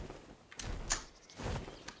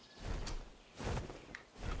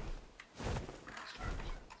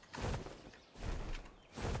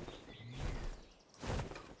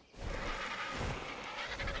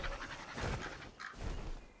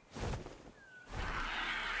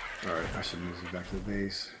 Alright, I should move this back to the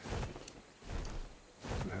base.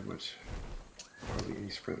 Don't have much, hardly any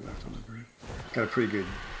sprint left on the bird. Got a pretty good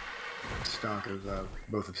stock of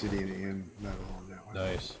both obsidian and metal on that one.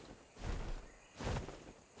 Nice.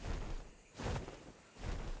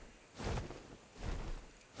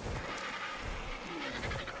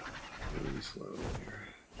 Really slow here.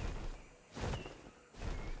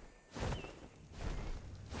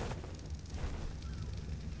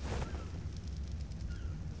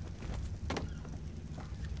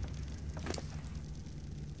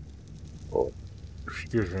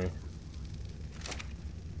 Excuse me.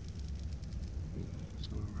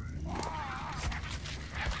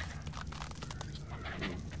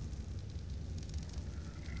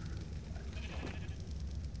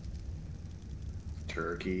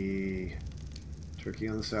 Turkey. Turkey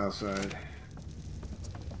on the south side.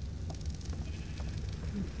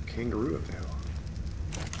 Kangaroo up the hill.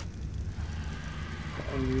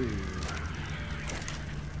 Oh.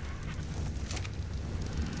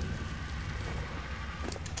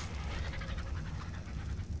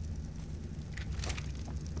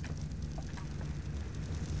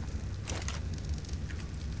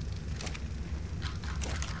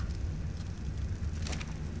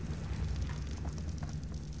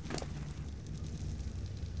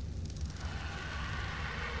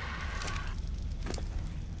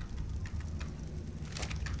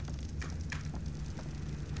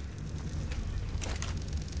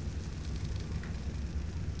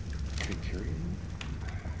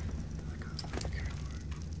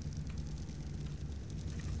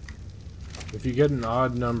 If you get an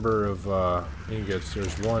odd number of ingots,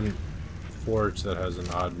 there's one forge that has an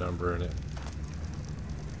odd number in it,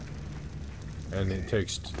 and it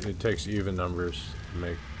takes even numbers to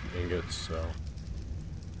make ingots. So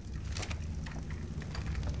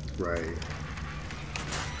right.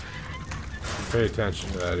 pay attention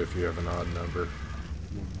to that if you have an odd number.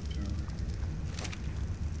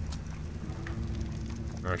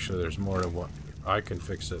 Actually, there's more than one. I can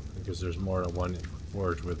fix it because there's more than one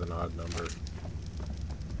forge with an odd number.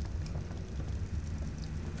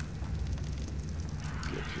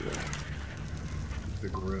 Get to the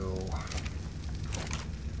grill.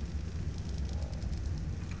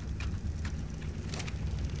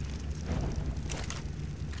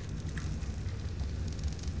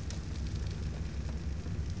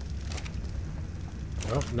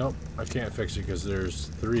 Nope, nope, I can't fix it because there's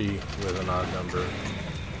 3 with an odd number.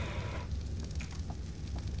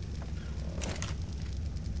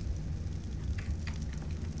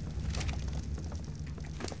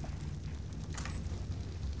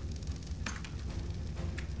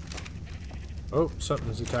 Oh,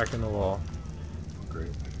 something's attacking the wall. Oh,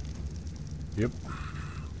 great. Yep.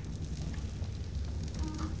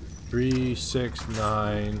 3, 6,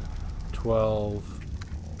 9, 12,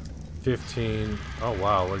 15. Oh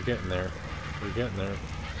wow, we're getting there. We're getting there.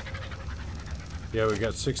 Yeah, we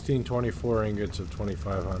got 1624 ingots of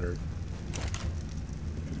 2500.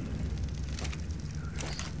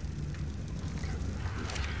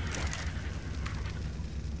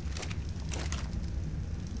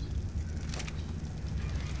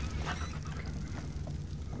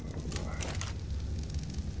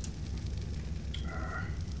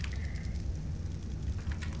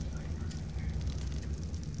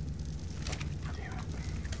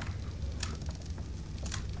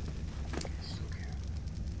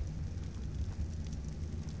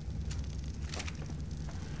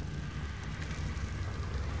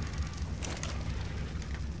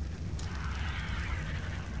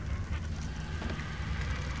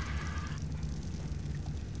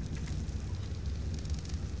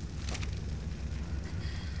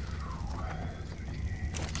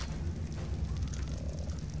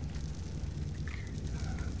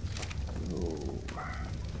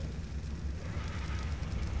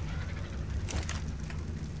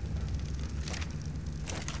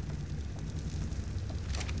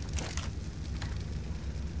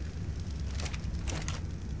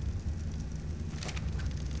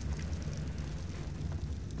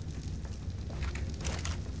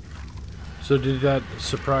 So did that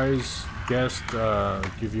surprise guest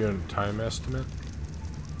give you a time estimate?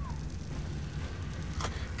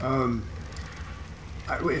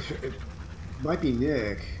 It might be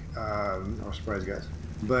Nick, our surprise guest,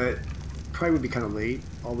 but probably would be kind of late,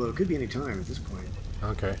 although it could be any time at this point.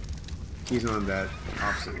 Okay. He's on that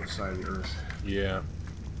opposite side of the Earth. Yeah.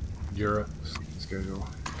 Europe. Schedule.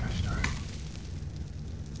 Gosh darn it.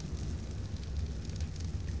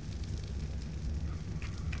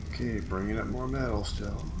 Okay, bringing up more metal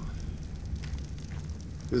still.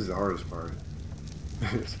 This is the hardest part.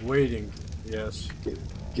 Waiting. Yes.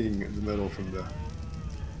 Getting the metal from the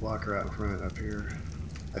locker out in front up here.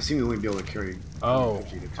 I seem to only be able to carry. Oh,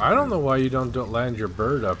 I don't know why you don't land your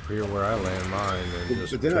bird up here where I land mine and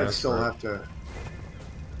just. But then I still have to.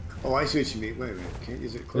 Oh, I see what you mean. Wait a minute.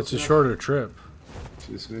 Is it close It's a enough shorter trip.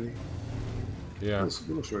 to the smithy? Yeah. It's a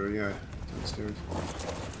little shorter, yeah. Downstairs.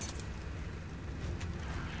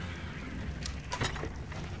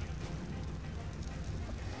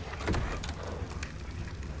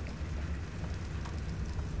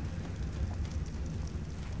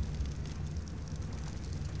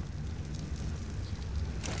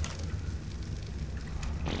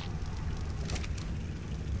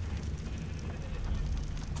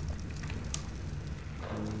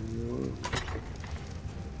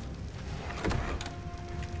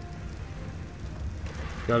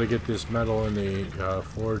 Got to get this metal in the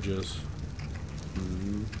forges.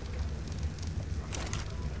 Mm-hmm.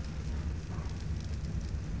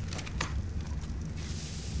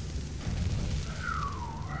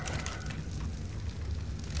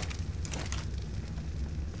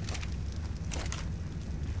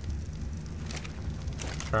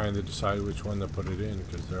 Trying to decide which one to put it in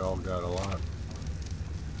because they all got a lot.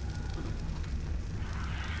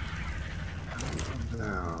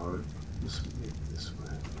 Now, this one.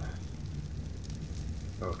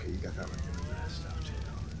 Okay, you got that one doing that stuff too.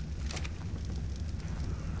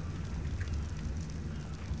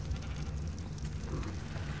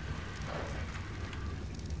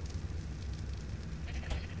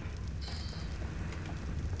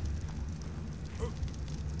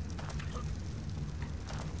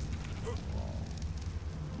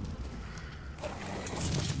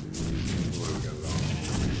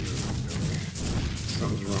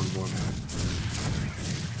 Something's wrong, boy.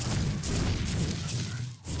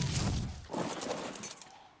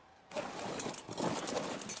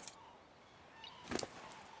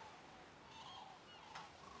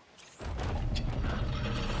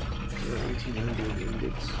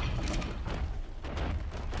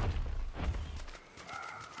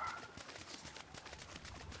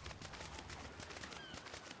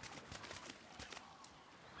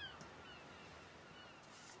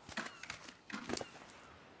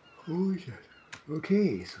 Holy shit.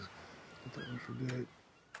 Okay, so put that one for a bit.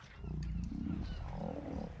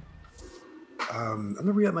 I'm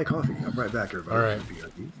gonna re-up my coffee. I'll be right back, everybody. All right.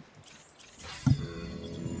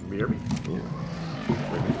 You hear me? Yeah.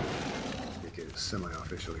 Make it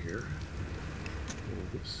semi-official here.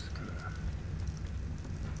 Oops.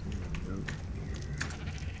 Note here.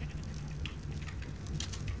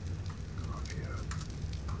 Coffee up.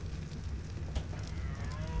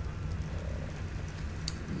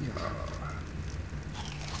 Yeah.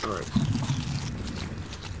 All right.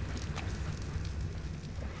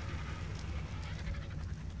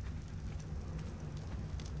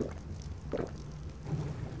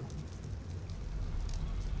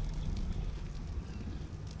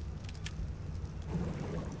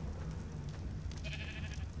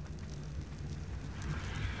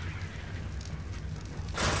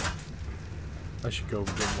 I should go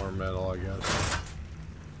get more metal, I guess.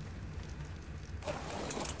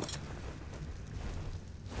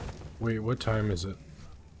 Wait, what time is it?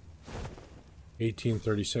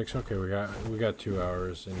 18:36. Okay, we got 2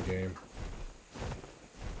 hours in game.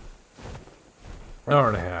 Hour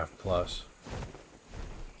and a half plus.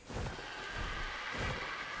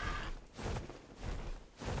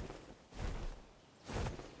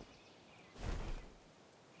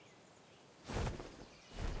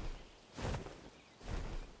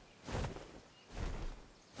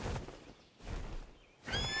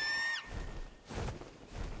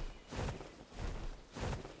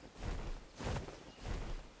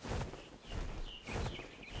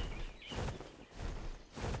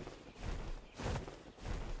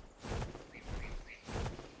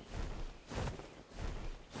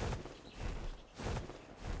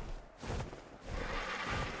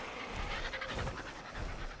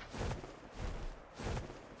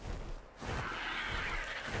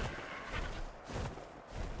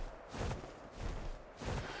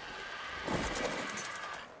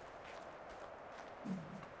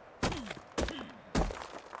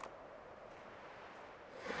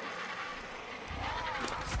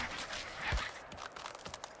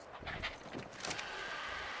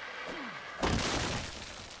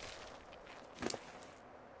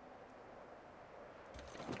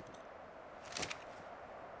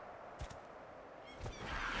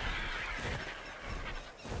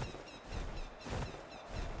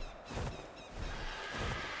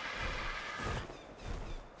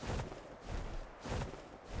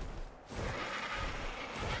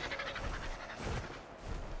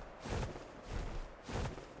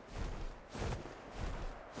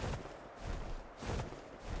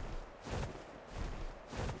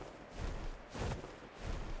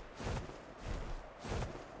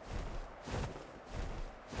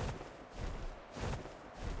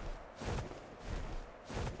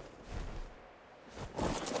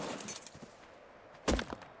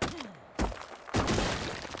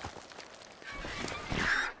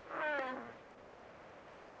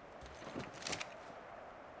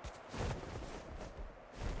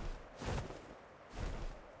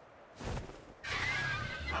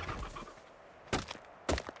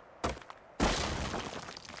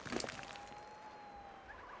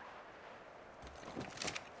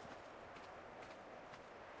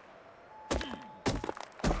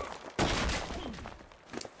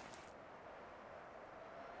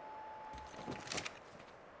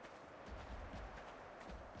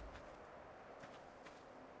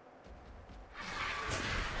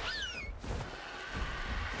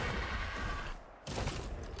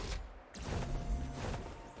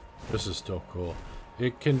 This is still cool.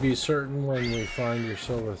 It can be certain when we find your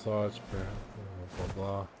silver thoughts, blah, blah,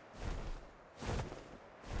 blah.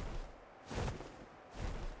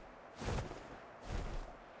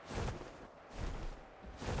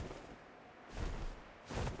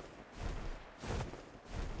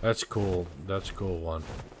 That's cool. That's a cool one.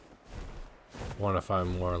 Want to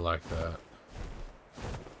find more like that.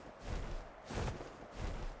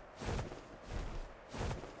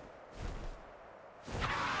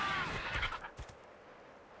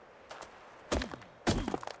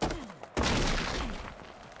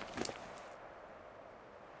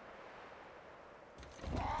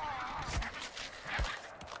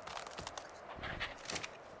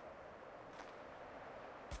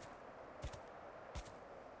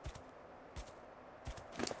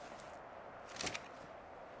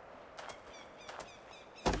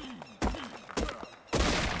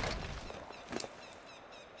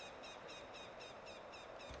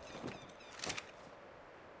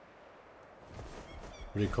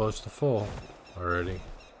 Pretty close to full already.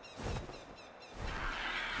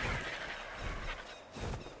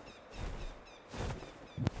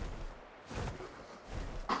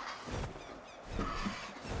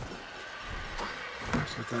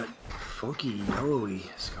 It's got that funky yellowy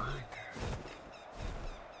sky there.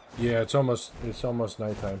 Yeah, it's almost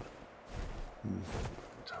nighttime.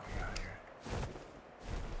 What time we got here?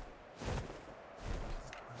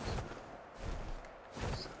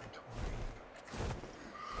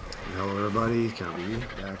 Hello everybody, Count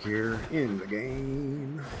BB back here in the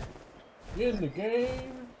game. In the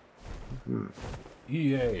game?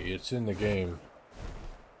 EA, it's in the game.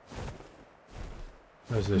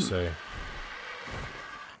 As they say.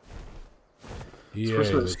 EA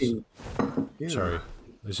is, yeah. sorry,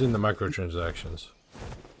 it's in the microtransactions.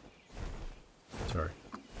 Sorry.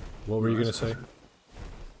 What were you going to say? I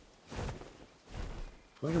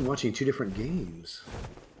feel like I'm watching two different games.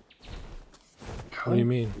 What do you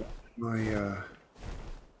mean? My, how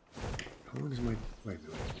long is my, wait,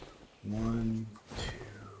 1, 2.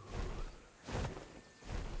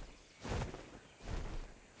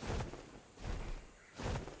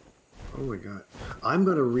 Oh my god. I'm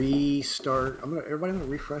going to restart, everybody going to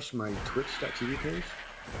refresh my twitch.tv page.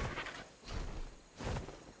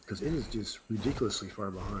 Because it is just ridiculously far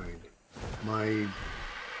behind. I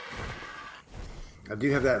do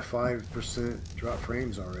have that 5% drop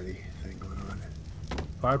frames already thing going on.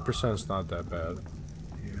 5% is not that bad.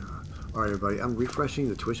 Yeah. All right, everybody. I'm refreshing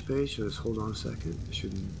the Twitch page, so just hold on a second. It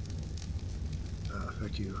shouldn't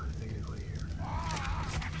affect you negatively here.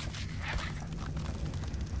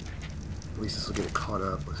 At least this will get it caught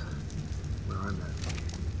up with where I'm at.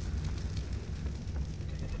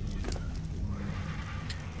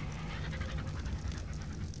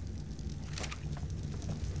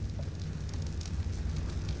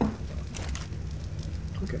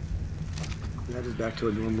 Okay. That is back to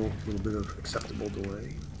a normal little bit of acceptable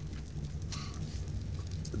delay.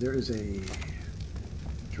 There is a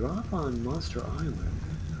drop on Monster Island.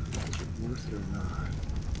 Is it worth it or not?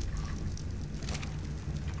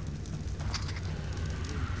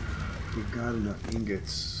 We've got enough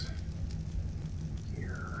ingots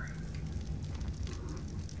here.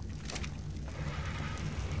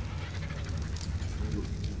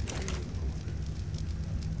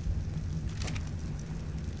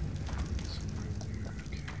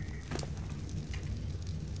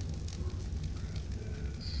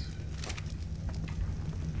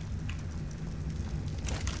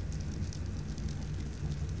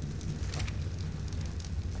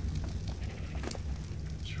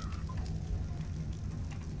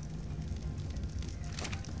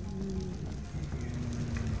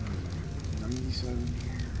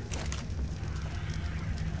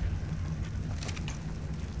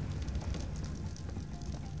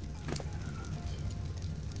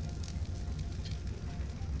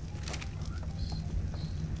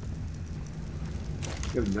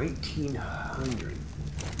 We have 1,900.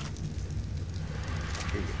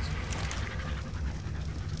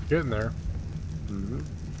 Getting there. Mm-hmm.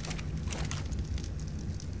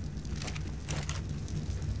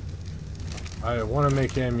 I want to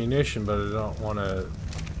make ammunition, but I don't want to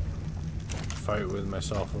fight with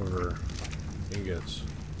myself over ingots.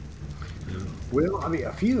 Well, I mean,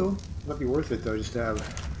 a few might be worth it though, just to have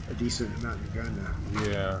a decent amount of gun now.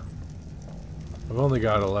 Yeah. I've only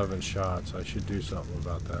got 11 shots. I should do something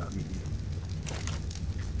about that.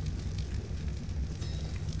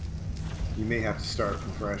 You may have to start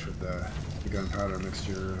from fresh with the gunpowder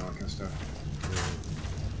mixture and all that kind of stuff.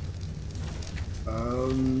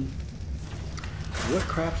 What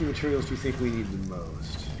crafting materials do you think we need the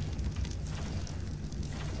most?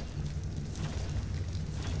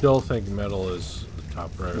 still think metal is the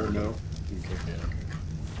top priority. No. Okay. Yeah.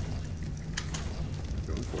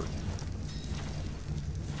 Going for it.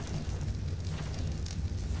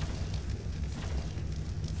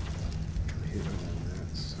 Hit on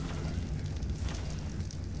that side.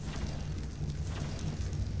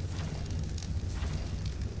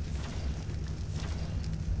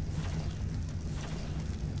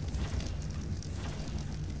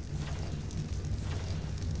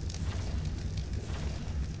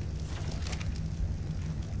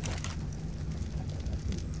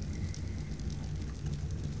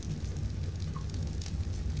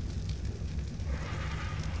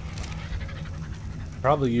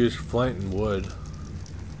 Probably use flint and wood.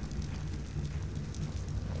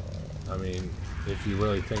 I mean, if you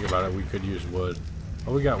really think about it, we could use wood.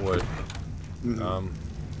 Oh, we got wood.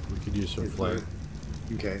 Mm-hmm. We could use some flint.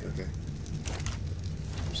 Okay, okay.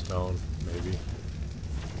 Some stone, maybe.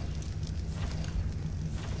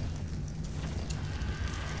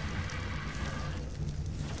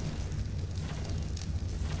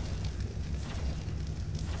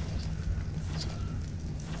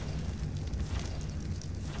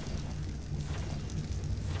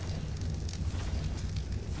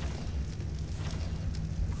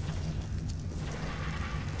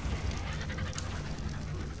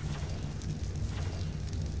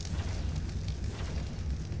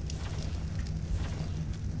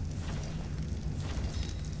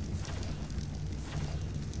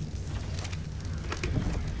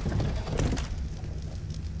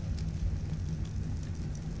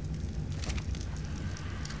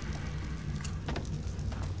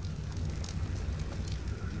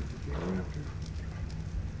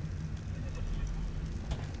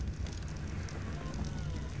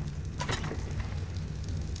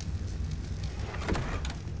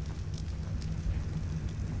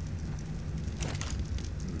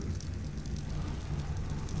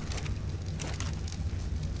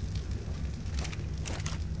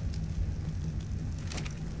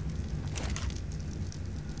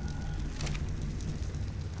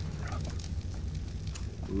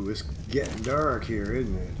 Ooh, it's getting dark here,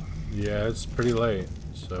 isn't it? Yeah, it's pretty late,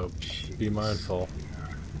 so be Jeez. mindful.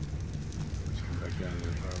 Let's come back down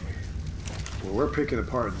here, probably. Well, we're picking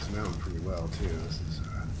apart this mountain pretty well, too. This is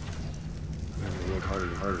having to look harder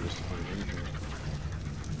and harder just to find anything.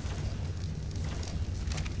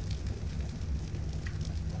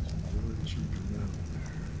 One chunk of metal there.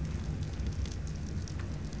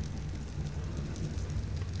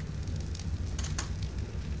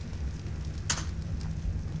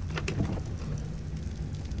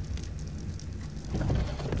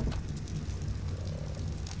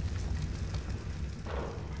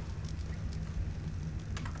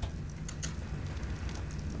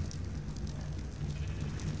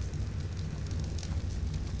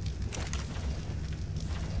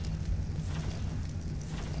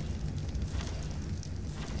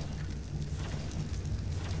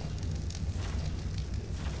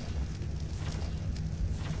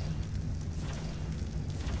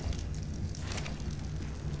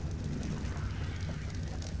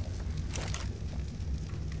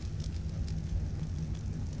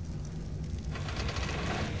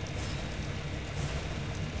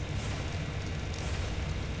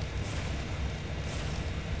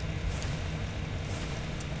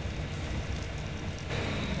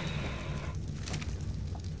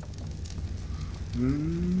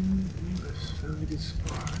 That's a fairly good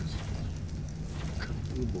spot.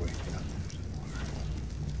 Oh boy, get up there to the water.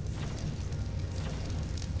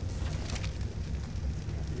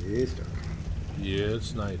 It's dark. Yeah,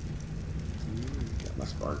 it's night. Got my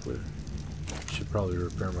sparkler. Should probably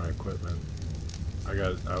repair my equipment. I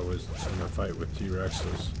was in a fight with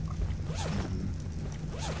T-Rexes.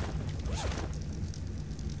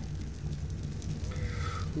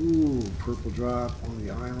 Ooh, purple drop on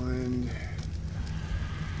the island.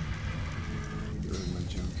 Go to my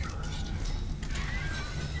junk first.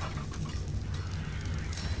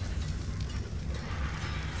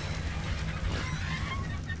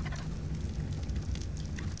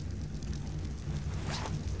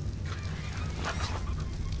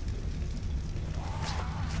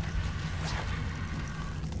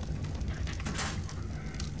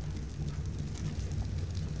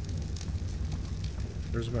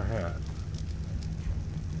 Where's my hat?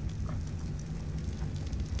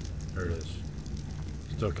 There it is.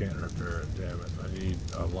 Still can't repair it, damn it. I need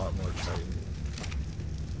a lot more chitin.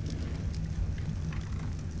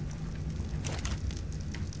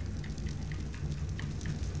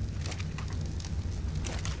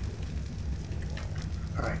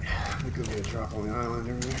 Alright, I'm gonna go get a drop on the island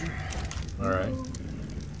over there. Alright.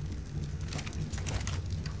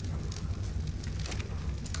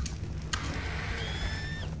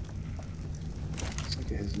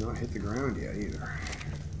 It has not hit the ground yet either.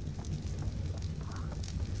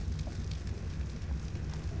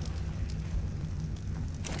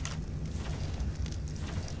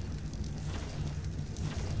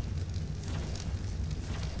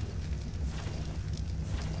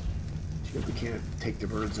 Too bad we can't take the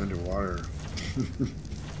birds underwater.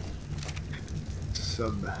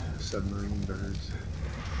 Submarine birds.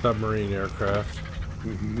 Submarine aircraft.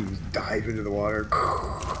 Dive into the water.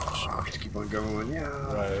 Just keep on going. Yeah.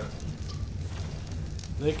 Right.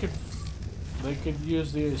 They could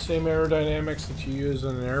use the same aerodynamics that you use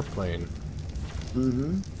in an airplane.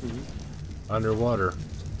 Underwater.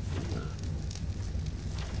 Yeah.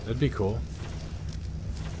 That'd be cool.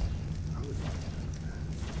 I would like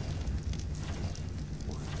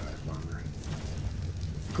that. Dive bomber.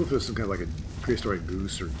 Cool if it was some kind of like a prehistoric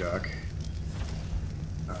goose or duck.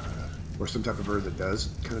 Or some type of bird that does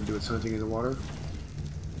kind of do its hunting in the water. You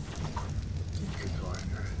could find.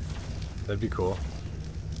 That'd be cool.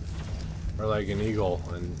 Or like an eagle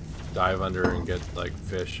and dive under and get like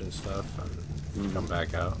fish and stuff and come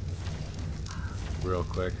back out real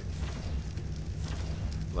quick.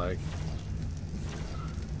 Like.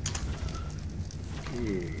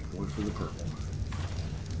 Okay, going for the purple.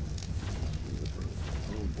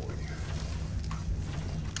 Oh boy.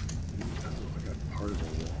 I got part of a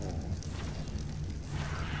wall.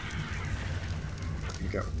 You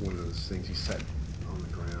got one of those things you set on the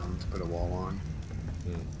ground to put a wall on.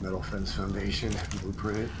 Metal fence foundation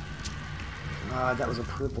blueprint. Ah, that was a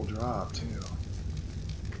purple drop too.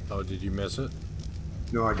 Oh, did you miss it?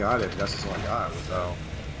 No, I got it. That's just all I got. Was the wall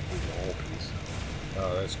piece.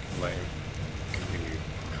 Oh, that's lame. Continue.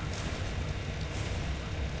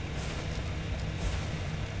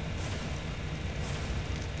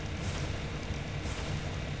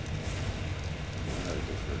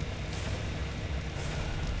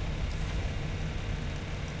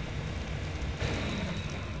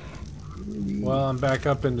 Well, I'm back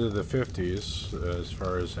up into the 50s as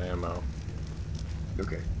far as ammo,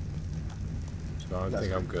 Okay. so I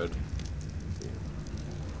think I'm good.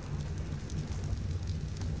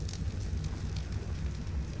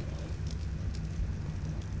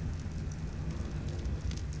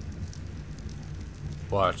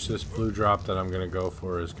 Watch, this blue drop that I'm gonna go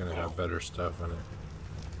for is gonna have better stuff in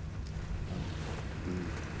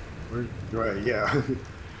it. Right, yeah.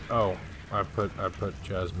 Oh, I put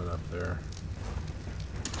Jasmine up there.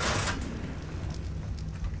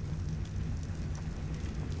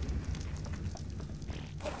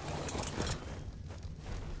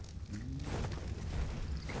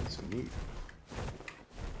 That's neat.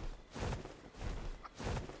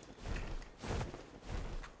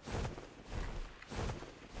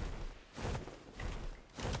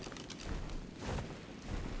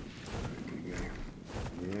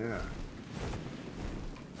 Yeah.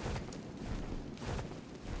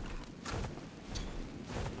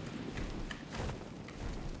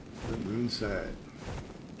 The moonset.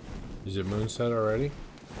 Is it moonset already?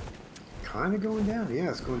 Kind of going down. Yeah,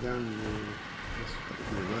 it's going down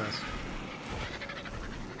to the west.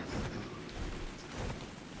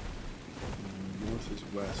 North is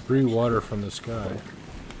west. Free water from the sky.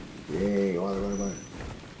 Yay, water, water, water.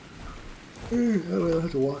 I'll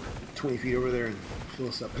have to walk 20 feet over there and fill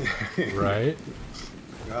us up. Right?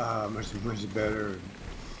 Ah, much better.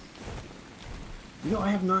 You know, I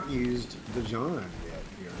have not used the John yet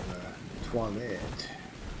here, the toilet.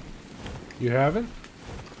 You haven't?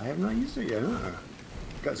 I have not used it yet, huh?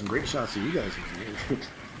 Got some great shots of you guys in here.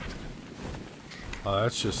 Oh,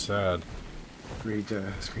 that's just sad. Great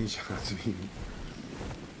screenshots of you.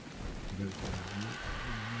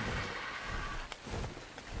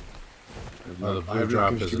 Oh, the blue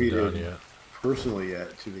drop isn't done yet. Personally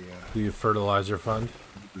yet to the fertilizer fund?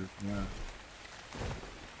 yeah.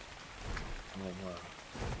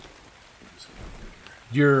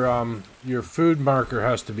 Your food marker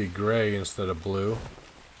has to be gray instead of blue.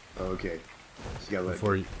 Okay. So you gotta let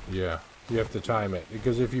Before you, yeah, you have to time it,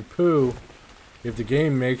 because if you poo, if the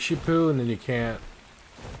game makes you poo, and then you can't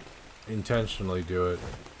intentionally do it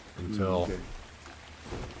until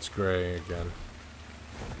it's gray again.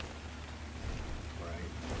 Right.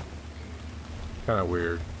 Kind of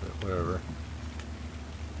weird, but whatever.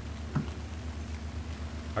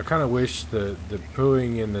 I kind of wish the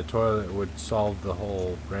pooing in the toilet would solve the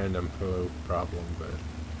whole random poo problem, but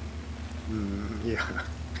Yeah.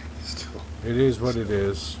 Still. it is what it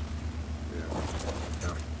is. Yeah.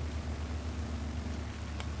 Yeah.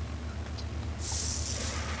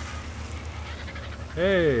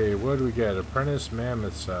 Hey, what do we get? Apprentice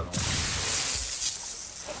Mammoth Saddle. It's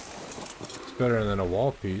better than a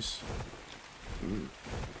wall piece.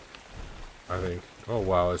 I think. Oh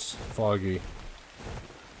wow, it's foggy.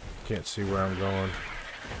 Can't see where I'm going.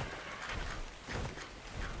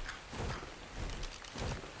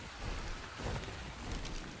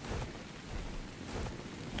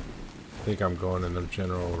 I think I'm going in the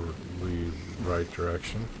generally right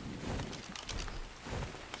direction.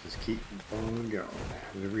 Just keep on going.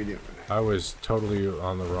 Whatever you're doing. I was totally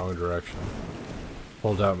on the wrong direction.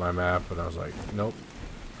 Pulled out my map and I was like, nope.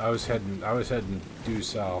 I was heading due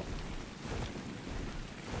south.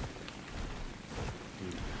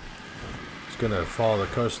 It's gonna follow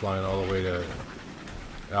the coastline all the way to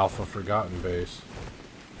Alpha Forgotten Base.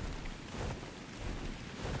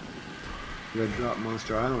 Red drop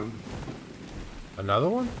Monster Island. Another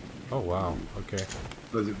one? Oh wow. Okay.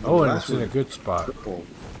 But the Oh, and last it's in a one, good spot. purple.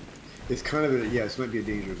 It's kind of a, yeah. This might be a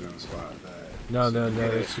danger zone spot. No,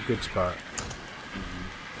 it's a good spot.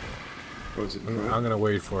 Oh, is it? I'm gonna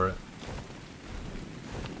wait for it.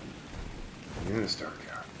 And it's dark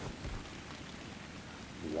out.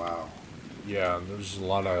 Wow. Yeah, there's a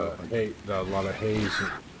lot of haze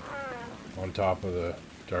on top of the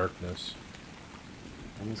darkness.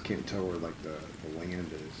 I almost can't tell where like the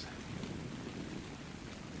land is.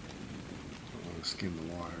 I want to skim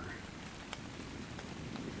the water.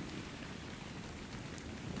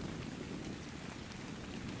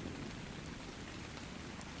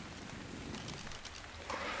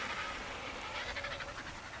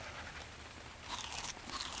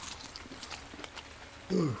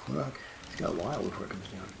 Oh, fuck. It's got a while before it comes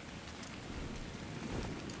down.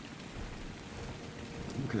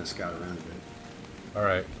 I'm gonna scout around a bit.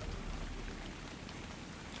 Alright.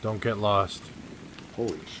 Don't get lost.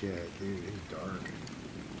 Holy shit, dude, it's dark.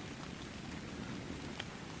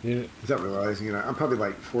 You, Without realizing it, I'm probably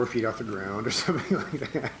like 4 feet off the ground or something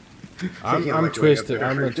like that. I'm twisted.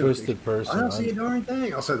 I'm a twisted person. I don't see a darn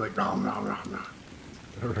thing. Also, like, no.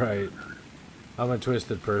 Right. I'm a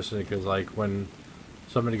twisted person because, like, when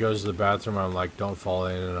somebody goes to the bathroom, I'm like, don't fall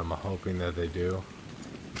in, and I'm hoping that they do.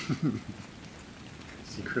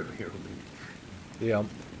 Secretly hoping. Yeah.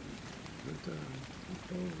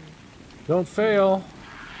 Don't fail.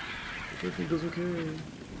 Everything goes okay.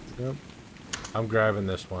 Yep. I'm grabbing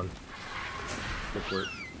this one. Go for it.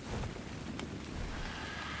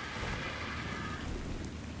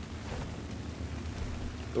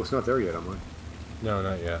 Oh, it's not there yet, am I? No,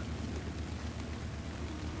 not yet.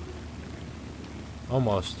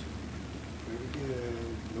 Almost. Yeah,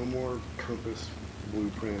 no more compass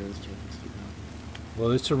blueprints.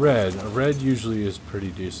 Well, it's a red. A red usually is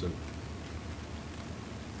pretty decent.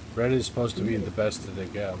 Red is supposed to be the best that they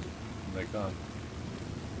get. They come.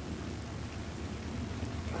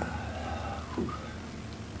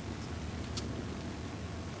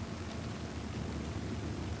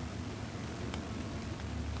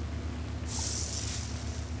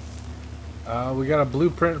 We got a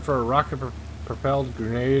blueprint for a rocket-propelled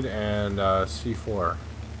grenade and C4.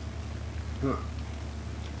 Huh.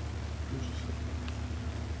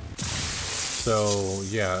 So,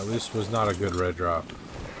 yeah, this was not a good red drop.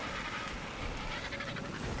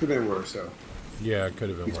 Could have been worse, though. Yeah, it could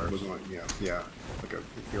have been worse. Yeah, like a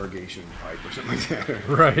irrigation pipe or something like that.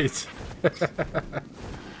 Right. A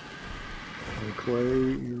clay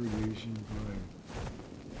irrigation pipe.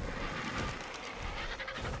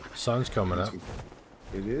 Sun's coming up.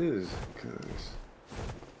 It is. Kind of nice.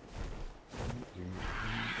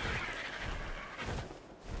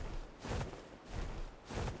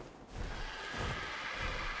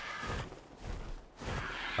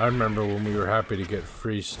 I remember when we were happy to get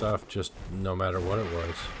free stuff just no matter what it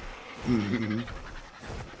was. Mm-hmm.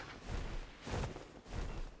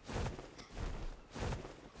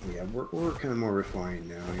 Yeah, we're kind of more refined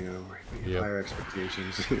now, you know. We have higher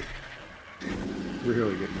expectations. We're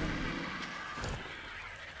really getting there.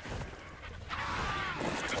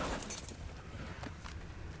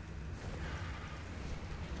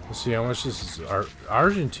 Let's see how much this is.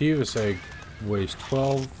 Argentina say weighs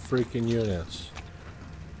 12 freaking units.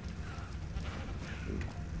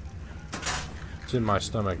 It's in my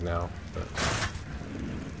stomach now, but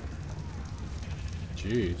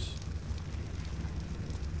jeez.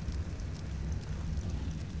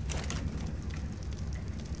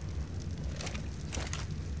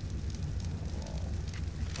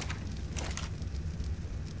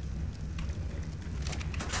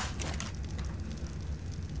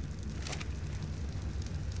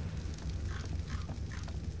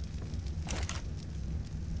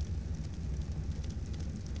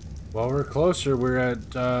 Well, we're closer. We're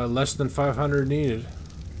at less than 500 needed.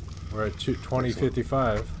 We're at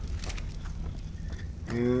 2055.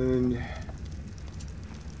 And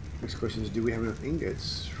next question is, do we have enough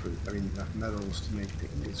ingots for? I mean, enough metals to make the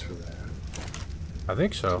ingots for that? I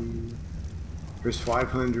think so. There's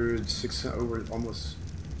 500, 600, over almost.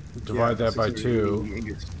 Divide that by 2.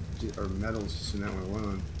 Ingots or metals just in that one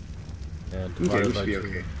alone. And Okay, divide we it by should be 2.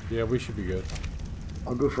 okay. Yeah, we should be good.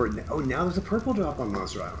 I'll go for it now. Oh, now there's a purple drop on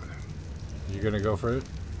Monster Island. You gonna go for it?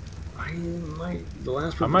 I might. The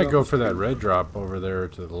last I purple might drop go was for that pretty- red drop over there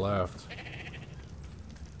to the left.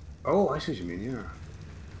 Oh, I see what you mean. Yeah.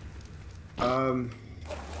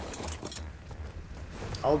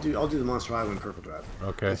 I'll do the Monster Island purple drop.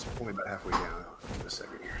 Okay. It's only about halfway down. Give it a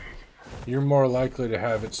second here. You're more likely to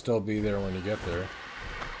have it still be there when you get there.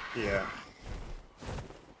 Yeah.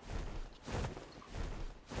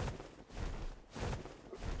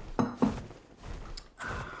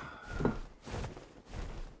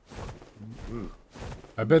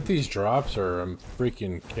 I bet these drops are a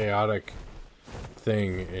freaking chaotic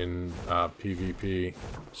thing in PvP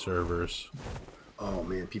servers. Oh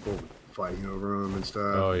man, people fighting over them and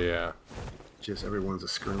stuff. Oh yeah. Just everyone's a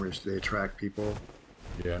skirmish. They attract people.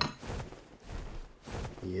 Yeah.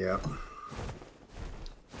 Yep.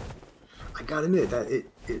 I gotta admit that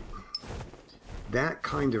that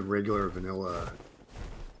kind of regular vanilla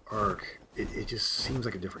ARK, it just seems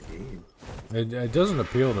like a different game. It doesn't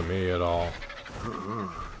appeal to me at all. And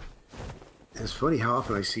it's funny how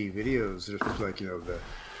often I see videos that are supposed to be like,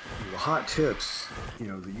 the hot tips, that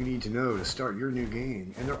you need to know to start your new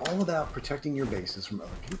game, and they're all about protecting your bases from other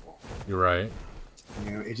people. You're right.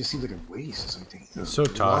 It just seems like a waste. It's like, It's so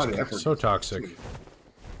toxic. So toxic.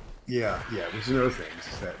 Yeah, which is another thing.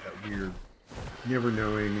 It's that weird, never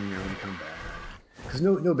knowing, when you come back. Because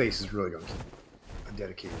no base is really going to keep a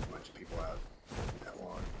dedicated bunch of people out that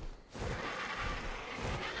long.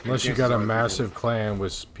 Unless you got a massive clan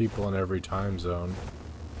with people in every time zone.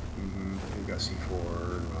 You've got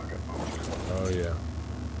C4 and Oh yeah.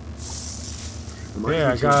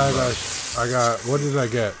 Yeah, I got. What did I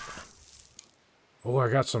get? Oh, I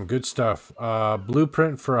got some good stuff.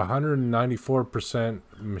 Blueprint for 194%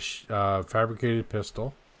 fabricated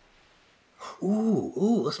pistol.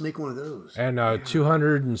 Ooh, let's make one of those. And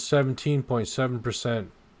 217.7%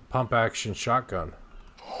 pump action shotgun.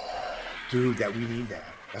 Dude, we need that.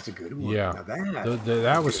 That's a good one. Yeah. Now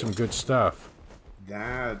that was some good stuff.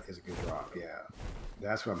 That is a good drop, yeah.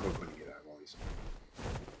 That's what I'm hoping to get out of all these.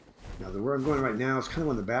 Now, where I'm going right now is kind of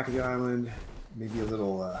on the back of the island. Maybe a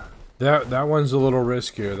little... That one's a little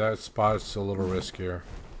riskier. That spot's a little riskier.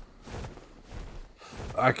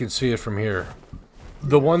 I can see it from here.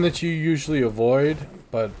 The one that you usually avoid,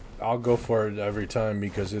 but I'll go for it every time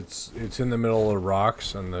because it's in the middle of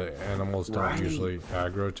rocks and the animals don't usually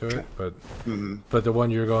aggro to it. But but the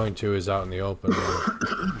one you're going to is out in the open.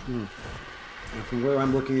 And from where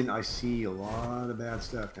I'm looking, I see a lot of bad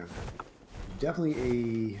stuff down there.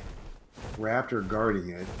 Definitely a raptor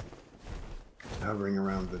guarding it, hovering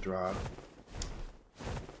around the drop.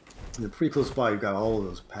 And pretty close by, you've got all of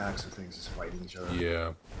those packs of things just fighting each other.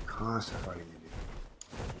 Yeah. Constant fighting.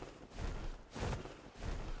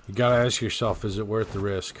 You gotta ask yourself, is it worth the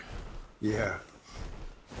risk? Yeah.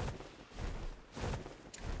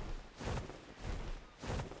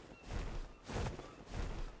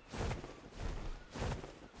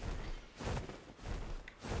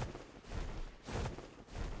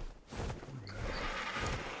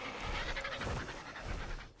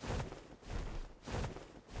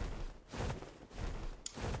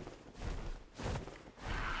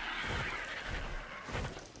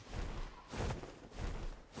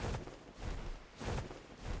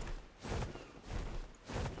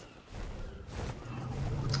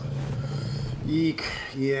 Eek.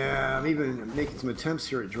 Yeah, I'm even making some attempts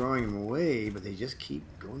here at drawing them away, but they just keep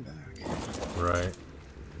going back. Right.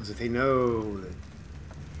 Because if they know that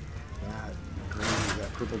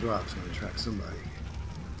that purple drop's going to attract somebody,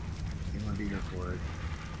 they want to be here for it.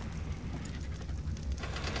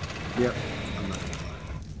 Yep. I'm not gonna lie.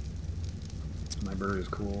 My bird is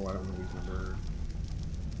cool. I don't want to lose my bird.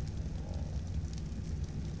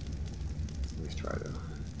 At least try to.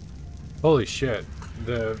 Holy shit.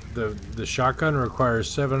 The shotgun requires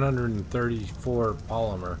 734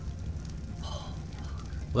 polymer.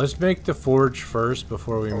 Let's make the forge first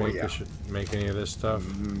before we make any of this stuff.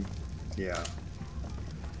 Yeah.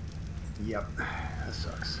 Yep. That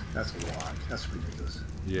sucks. That's a lot. That's ridiculous.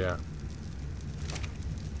 Yeah.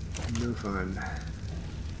 No fun.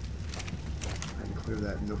 I can clear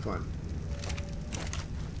that. No fun.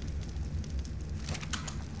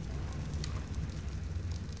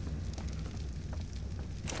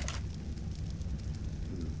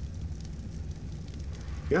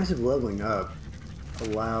 The idea of leveling up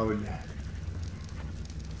allowed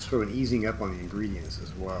sort of an easing up on the ingredients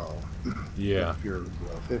as well. Yeah. If you're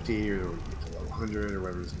level 50 or you get to level 100 or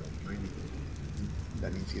whatever it is, level 90.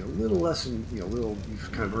 that means you get a little less than, you know, little,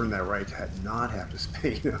 you've kind of earned that right to not have to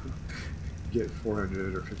spend, you know, get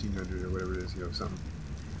 400 or 1500 or whatever it is, you know, something.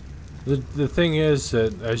 The thing is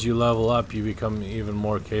that as you level up, you become even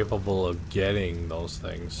more capable of getting those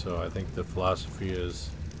things. So I think the philosophy is,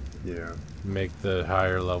 yeah, make the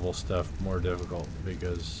higher level stuff more difficult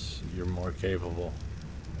because you're more capable.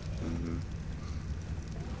 mm-hmm.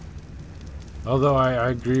 Although I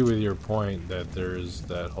agree with your point that there's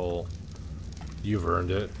that whole you've earned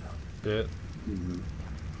it bit. Mm-hmm.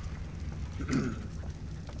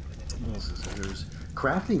 What else is there? There's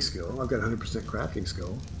crafting skill. I've got 100% crafting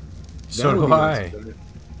skill. So That would do be nice. I.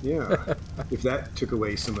 Yeah, if that took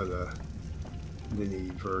away some of the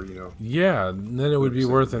need for, you know. Yeah, then it would be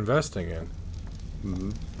worth investing in. Mm-hmm.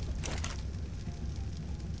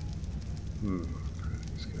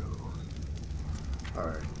 Crafting skill. All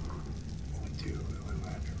right. What am I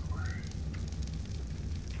after for?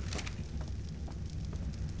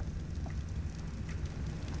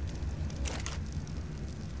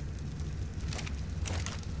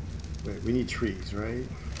 Wait, we need trees, right?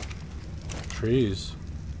 Trees.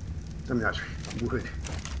 I'm not trees. Wood.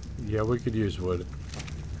 Yeah, we could use wood.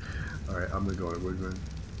 All right, I'm gonna go on woodman.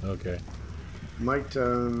 Okay. Might yeah.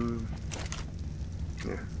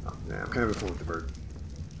 I'm kind of a fool with the bird.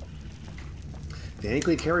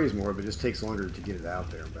 Technically carries more, but it just takes longer to get it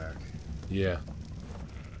out there and back. Yeah.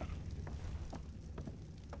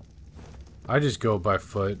 I just go by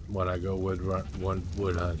foot when I go wood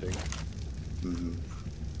hunting. Mm-hmm.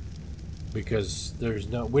 Because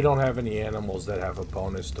we don't have any animals that have a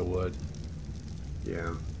bonus to wood.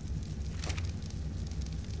 Yeah.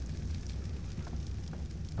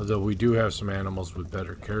 Although we do have some animals with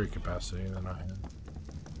better carry capacity than I have.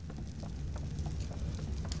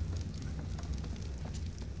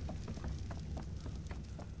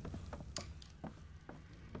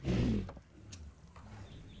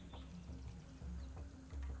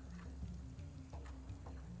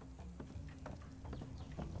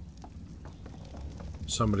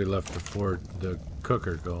 Somebody left the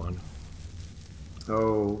cooker going.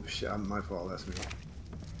 Oh, shit, my fault. That's me.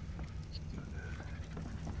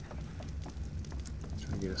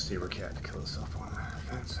 Trying to get a saber cat to kill itself on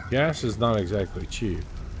the fence. Gas is not exactly cheap.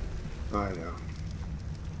 I know.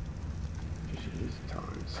 These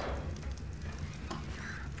times.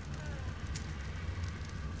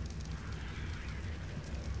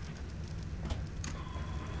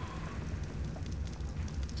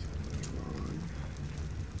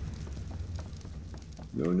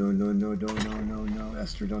 No.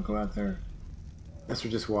 Esther, don't go out there. Esther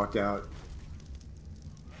just walked out.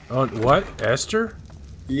 Oh, what? Esther?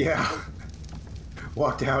 Yeah.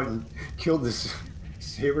 Walked out and killed this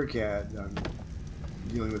saber cat I'm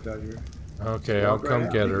dealing with out here. Okay, I'll come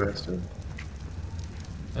get her. Esther.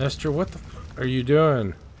 Esther, what the f are you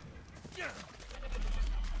doing?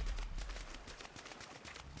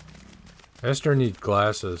 Esther needs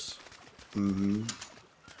glasses. Mm-hmm.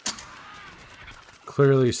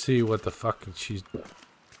 Clearly see what the fuck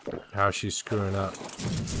how she's screwing up. What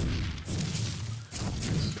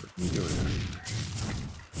are you doing there?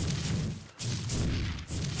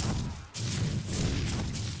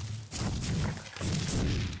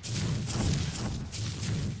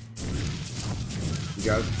 You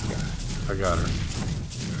got it? Yeah. I got her.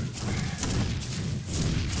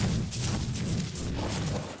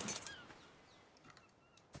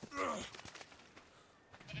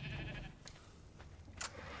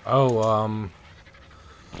 Oh,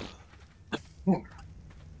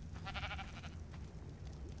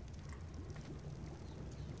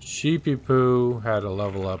 Sheepy Poo had a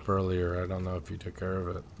level up earlier. I don't know if you took care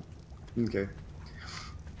of it. Okay.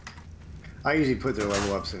 I usually put their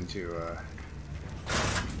level ups into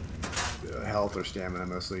health or stamina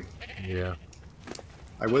mostly. Yeah.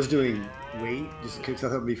 I was doing weight just because I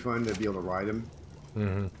thought it would be fun to be able to ride them.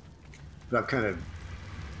 Mm-hmm. But I've kind of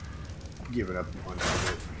given up on that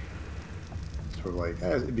a bit. Sort of like,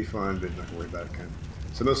 it'd be fun, but not to worry about it kind of.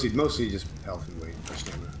 So mostly just health and weight or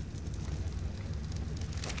stamina.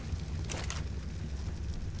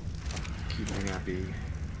 Keep me happy.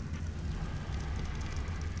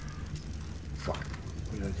 Fuck.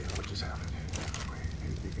 What did I do? What just happened? Wait,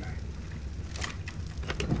 hey, big guy.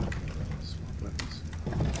 Swap weapons.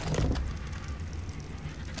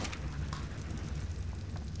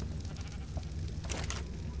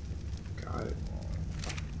 Got it.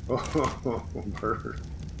 Oh, bird.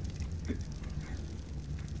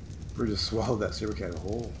 Bird just swallowed that saber cat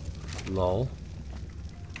whole. Lol.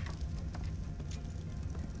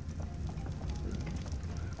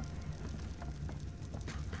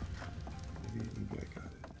 Maybe I got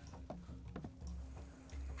it.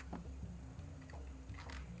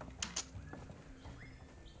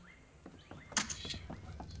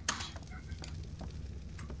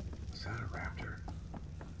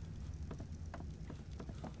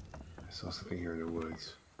 saw something here in the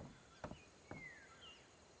woods.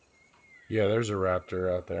 Yeah, there's a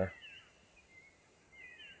raptor out there.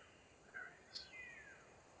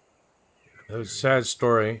 It was a sad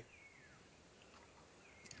story.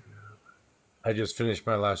 I just finished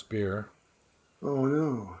my last beer. Oh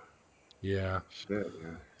no. Yeah. Shit,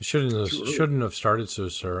 yeah. It Too early. shouldn't have started so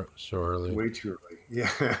early. Way too early.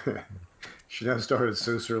 Yeah. Should have started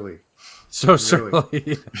so early. So Really. early.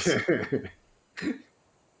 Yes.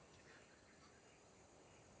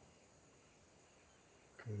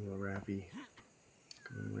 Come on, little rappy.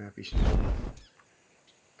 Come on, rappy shit.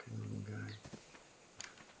 Come on, little guy.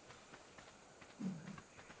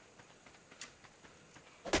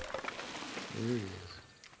 There he is.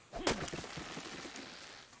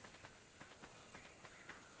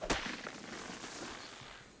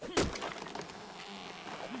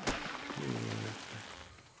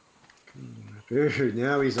 There,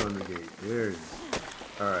 now he's on the gate. There he is.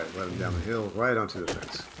 Alright, let him down the hill, right onto the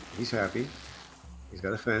fence. He's happy. He's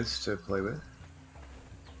got a fence to play with.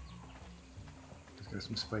 He's got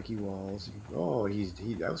some spiky walls. Oh,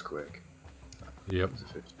 that was quick. Yep. That was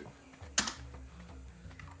efficient.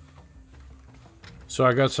 So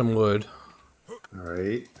I got some wood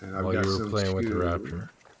Alright, and I've while got you were some playing with the too. raptor.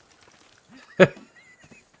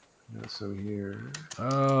 Got some here.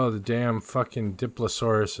 Oh, the damn fucking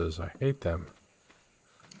Diplosauruses. I hate them.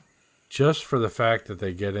 Just for the fact that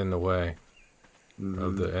they get in the way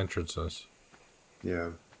of the entrances.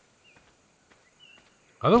 Yeah.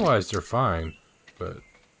 Otherwise, they're fine, but...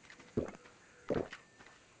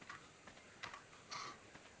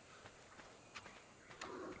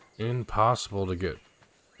 Impossible to get...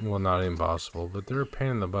 Well, not impossible, but they're a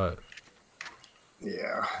pain in the butt.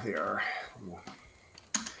 Yeah, they are.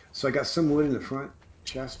 So I got some wood in the front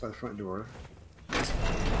chest by the front door. Back at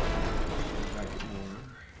more.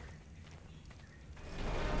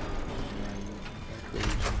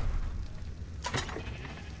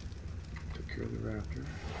 Took care of the raptor.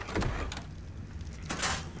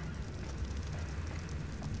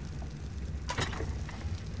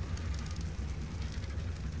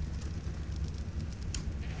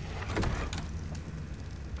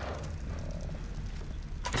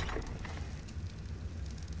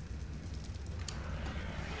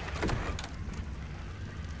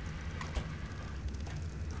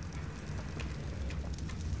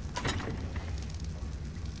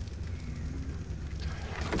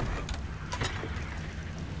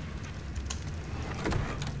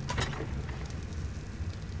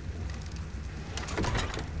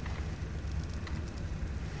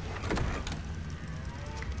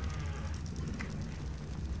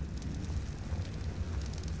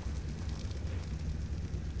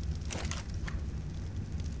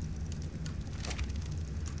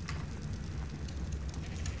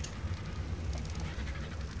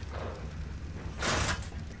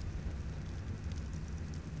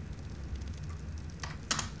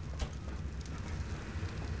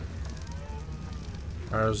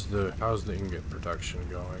 How's the ingot production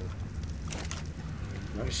going?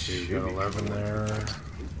 Let's see, we got 11 there,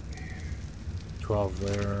 12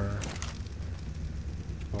 there,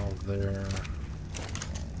 12 there,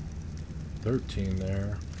 13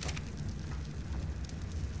 there.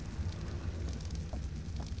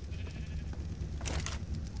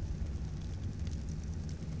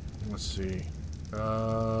 Let's see.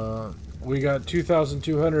 We got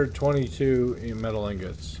 2,222 in metal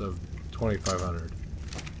ingots of 2,500.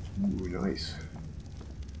 Ooh, nice.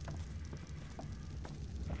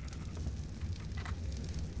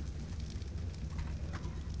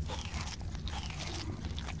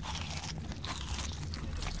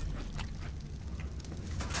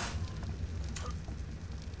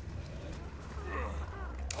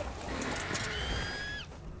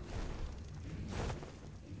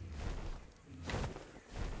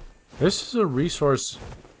 This is a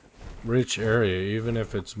resource-rich area, even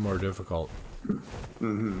if it's more difficult.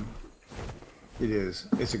 Mm-hmm. It is.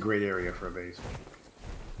 It's a great area for a base.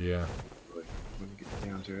 Yeah. But when you get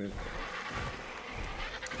down to it.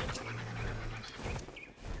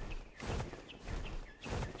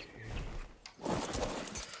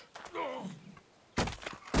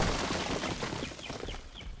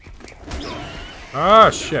 Ah,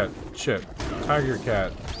 shit. Shit. Tiger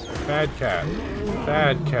cat. Bad cat.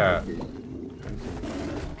 Bad cat.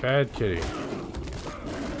 Bad kitty.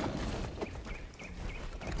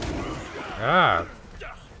 Ah.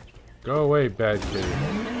 Go away, bad kitty.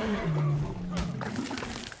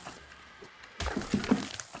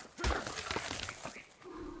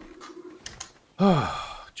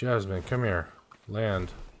 Oh, Jasmine, come here.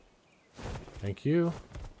 Land. Thank you.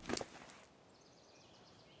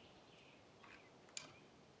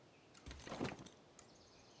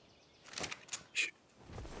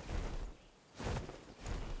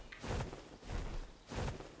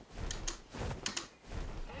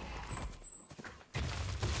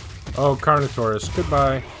 Oh, Carnotaurus.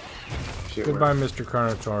 Goodbye. Shit, Goodbye, where? Mr.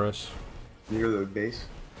 Carnotaurus. Near the base?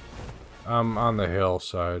 I'm on the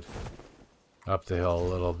hillside. Up the hill a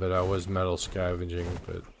little bit. I was metal scavenging,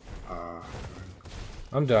 but Uh,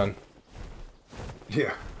 I'm done.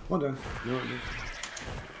 yeah. Well done. No, no.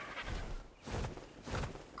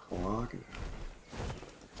 Clock it.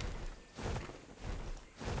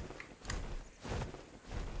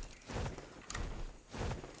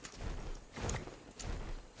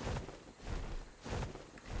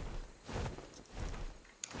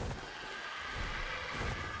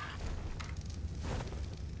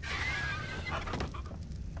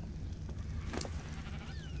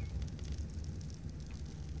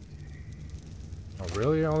 Oh,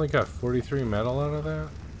 really? I only got 43 metal out of that?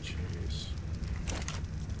 Jeez.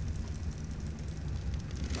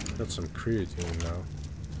 Got some creatine, though.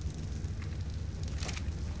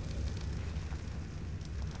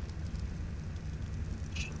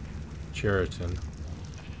 Cheriton.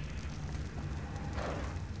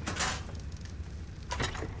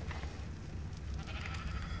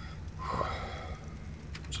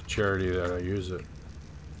 It's a charity that I use it.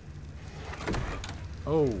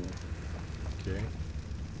 Oh. Okay.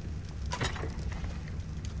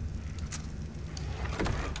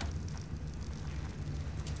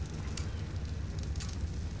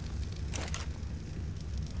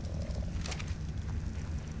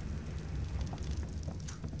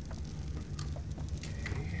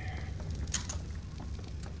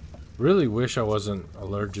 Really wish I wasn't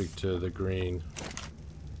allergic to the green.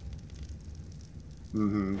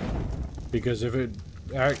 Mm-hmm. Because if it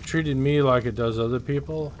treated me like it does other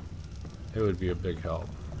people, it would be a big help.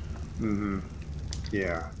 Mm-hmm.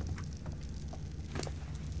 Yeah.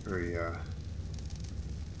 Very,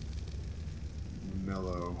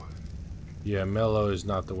 mellow. Yeah, mellow is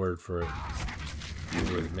not the word for it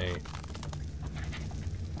with me.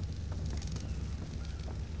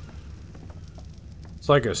 It's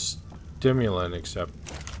like a stimulant, except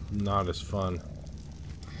not as fun.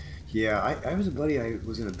 Yeah, I was a buddy I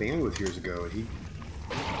was in a band with years ago, and he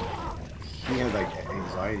had, like,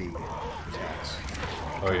 anxiety attacks.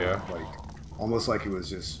 Oh yeah? Like, almost like it was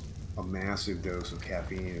just a massive dose of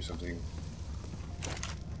caffeine or something.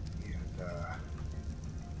 And,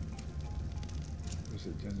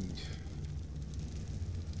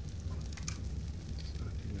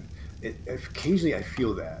 it doesn't... Occasionally I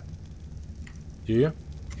feel that. Do you?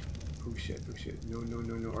 Oh shit, oh shit. No, no,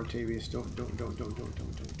 no, no, Artavius, don't.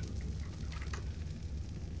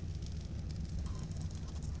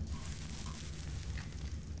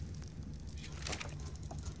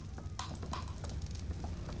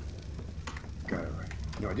 Got it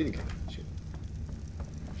right. No, I didn't get it. Shit.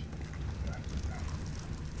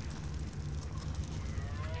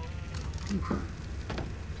 Oof.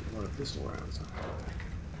 A lot of pistol rounds.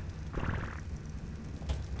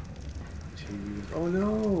 Oh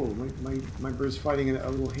no! My bird's fighting a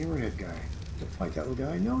little hammerhead guy. Don't fight that little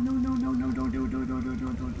guy. No, no, no, no, no, don't do it, don't.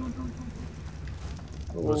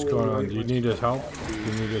 What's going on? Do you need his help? Do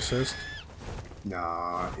you need assist?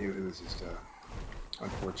 Nah, it was just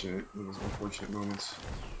unfortunate. It was unfortunate moments.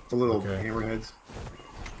 The little hammerheads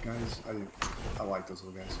guys. I like those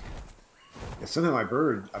little guys. Yeah, something my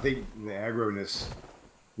bird. I think the aggro-ness.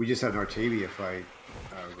 We just had an Artavia fight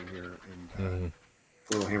over here, and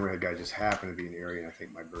the little hammerhead guy just happened to be in the area, and I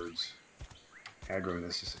think my bird's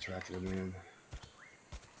aggro-ness just attracted him in.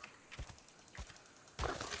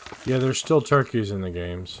 Yeah, there's still turkeys in the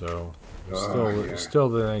game, so it's still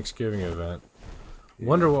the Thanksgiving event. Yeah.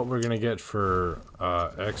 Wonder what we're gonna get for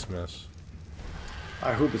Xmas.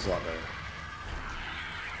 I hope it's a lot better.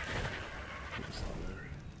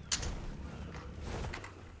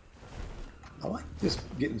 I like this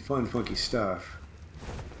getting fun, funky stuff.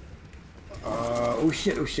 Oh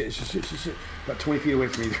shit! About 20 feet away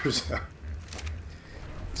from me, there's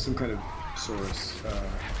some kind of source.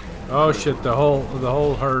 Oh shit! The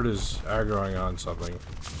whole herd is aggroing on something.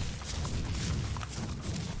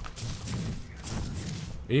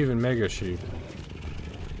 Even mega sheep.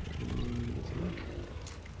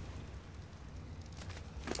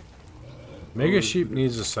 Mega sheep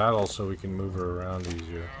needs a saddle so we can move her around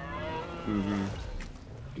easier.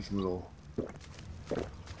 These little.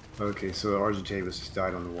 Okay, so Argentavis just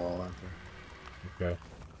died on the wall out there. Okay.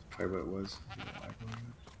 Probably what it was.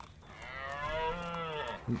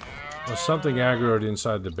 Well, something aggroed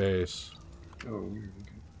inside the base. Oh, weird.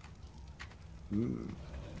 Okay.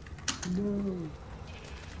 No.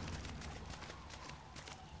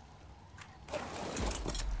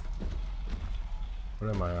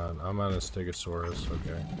 What am I on? I'm on a Stegosaurus,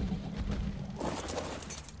 okay.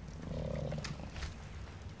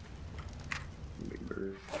 Big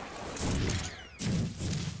bird.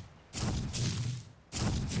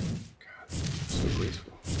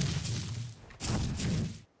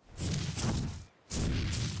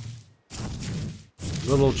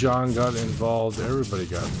 Little John got involved. Everybody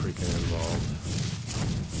got freaking involved.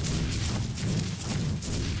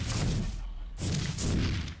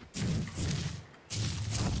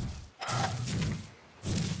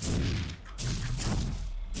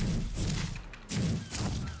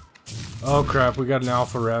 Oh crap, we got an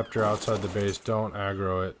alpha raptor outside the base. Don't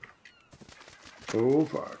aggro it. Oh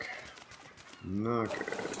fuck. Not good.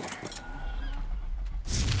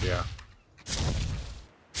 Yeah.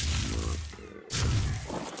 Not good.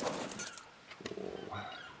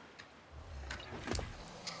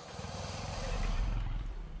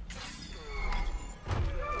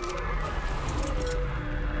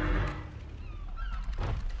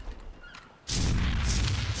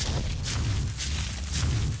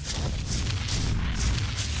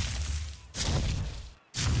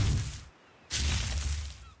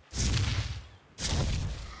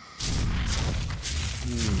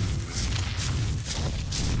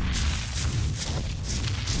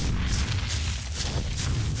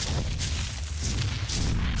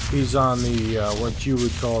 He's on the, what you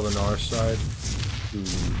would call the north side.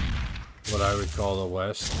 What I would call the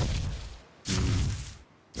west.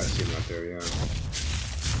 I see him right there, yeah.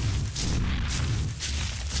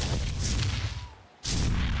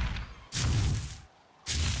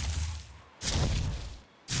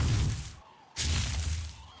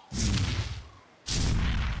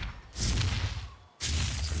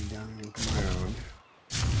 Come down and look around.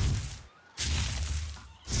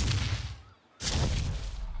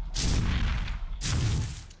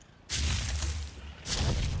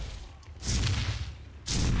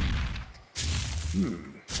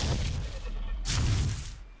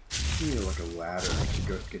 We need like a ladder to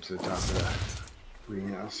go get to the top of that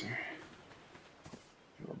greenhouse here.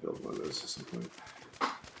 I'll build one of those at some point.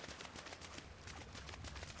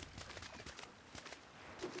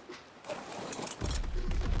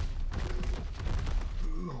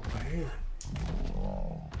 Oh man.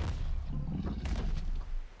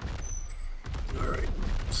 Alright,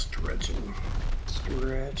 stretching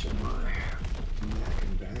my neck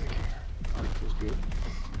and back here. That feels good.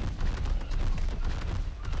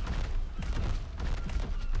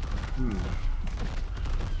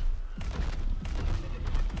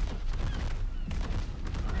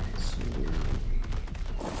 Alright, so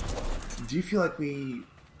do you feel like we,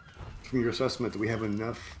 from your assessment, that we have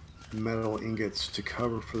enough metal ingots to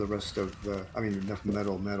cover for the rest of the, I mean, enough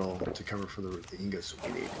metal to cover for the ingots that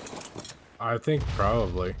we need? I think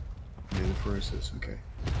probably. And the furnaces, okay.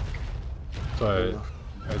 But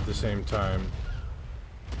at the same time,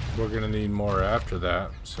 we're going to need more after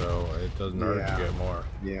that, so it doesn't hurt to get more.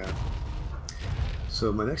 Yeah.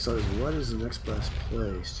 So my next thought is, what is the next best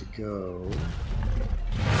place to go?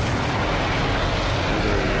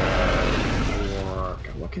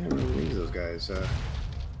 What can I really leave those guys? What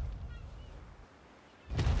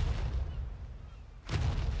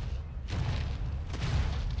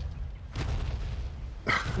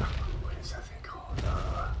is that thing called?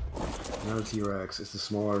 Not a T-Rex. It's the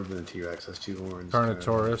smaller than a T-Rex. Has two horns.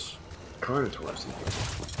 Carnotaurus. Carnotaurus.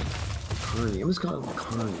 Carny. I always call them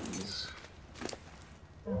carnies.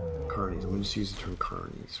 Carnies. I'm going to just use the term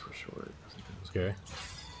carnies for short. Okay.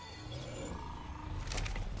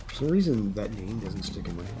 For some reason, that name doesn't stick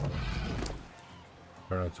in my head.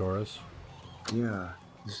 Carnotaurus. Yeah.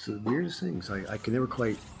 It's the weirdest things. I can never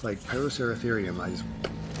quite, like Paraceratherium, I just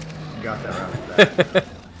got that right off the bat.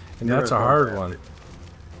 And that's a hard one.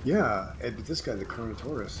 Yeah, but this guy, the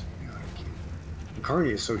Carnotaurus, yeah, I can't. The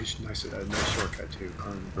Carny is so nice, a nice shortcut too.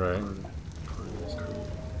 Right. Carnies.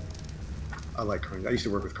 I like carnies. I used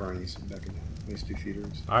to work with carnies back in. I used to do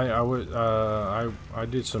feeders. I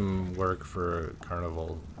did some work for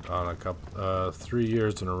Carnival on a couple 3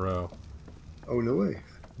 years in a row. Oh no way.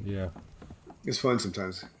 Yeah. It's fun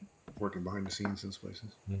sometimes working behind the scenes in those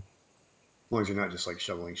places. As long as you're not just like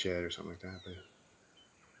shoveling shed or something like that.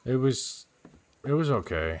 But It was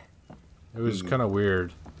okay. It was kind of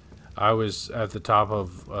weird. I was at the top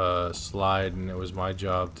of a slide, and it was my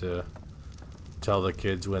job to tell the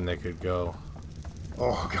kids when they could go.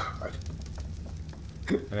 oh god.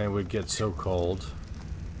 And it would get so cold.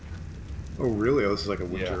 Oh really? Oh, this is like a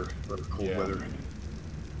winter or cold weather. It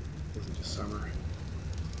wasn't just summer.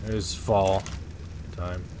 It was fall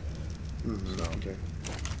time. So. Okay.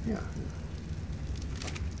 Yeah.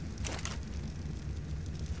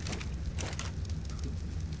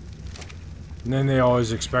 And then they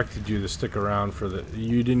always expected you to stick around for the...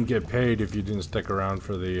 You didn't get paid if you didn't stick around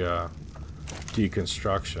for the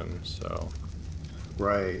deconstruction, so...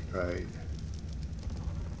 Right. The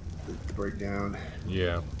breakdown.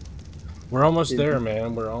 Yeah. We're almost there,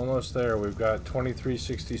 man. We're almost there. We've got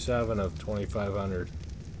 2367 of 2500.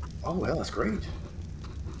 Oh, well, that's great.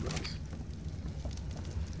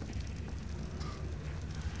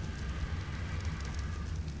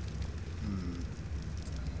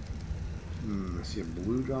 see a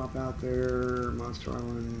blue drop out there, Monster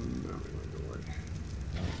Island. No,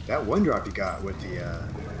 that one drop you got with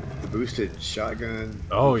the boosted shotgun.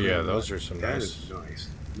 Oh yeah, those are some that nice. Is nice.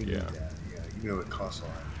 We need that. Yeah, even though it costs a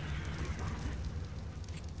lot.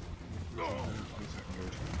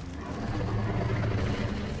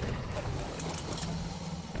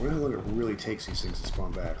 I wonder how long it really takes these things to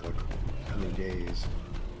spawn back. Like how many days?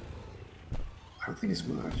 I don't think it's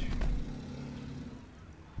much.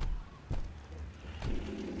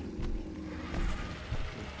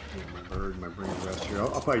 My brain rest here.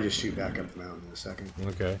 I'll probably just shoot back up the mountain in a second.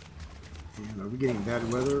 Okay. And are we getting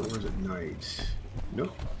bad weather or is it night?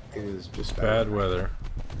 Nope. It is just bad weather.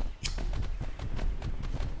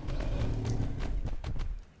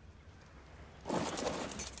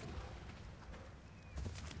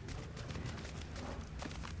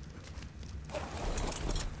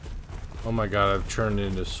 Oh my god, I've turned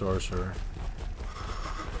into sorcerer.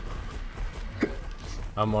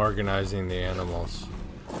 I'm organizing the animals.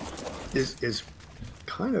 It's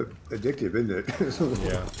kind of addictive, isn't it?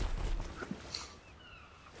 Yeah.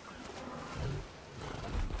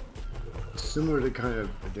 Similar to kind of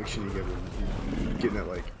addiction you get when you get in that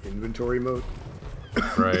like inventory mode.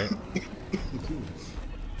 Right. You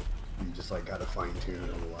just like gotta fine tune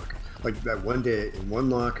a locker. Like that one day in one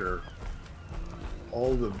locker,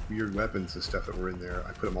 all the weird weapons and stuff that were in there,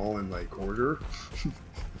 I put them all in like order.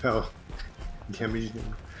 How damage.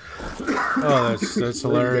 Oh, that's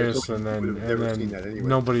hilarious, and then anyway.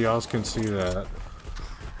 Nobody else can see that.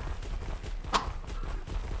 I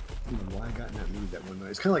don't know why I got in that mood that one night.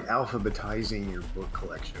 It's kind of like alphabetizing your book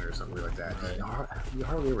collection or something like that. Right. You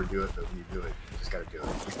hardly ever do it, but when you do it, you just got to do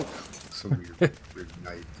it. Some weird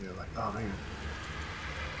night, you know, like, oh man.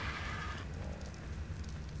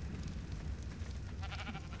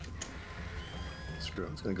 Screw it,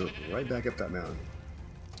 I'm just going to go right back up that mountain.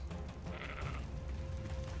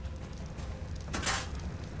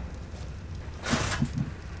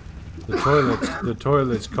 The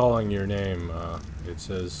toilet's calling your name. It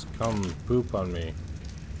says, "Come poop on me."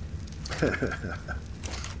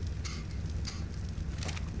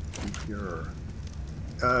 You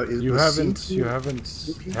haven't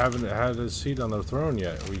had a seat on the throne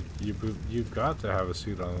yet. You've got to have a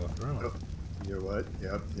seat on the throne. Oh, you know what?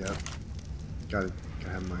 Yep. Gotta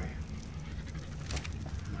have my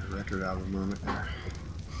record album moment there.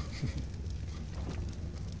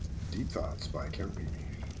 Deep Thoughts by Count Baby.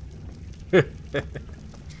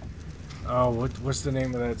 Oh, what's the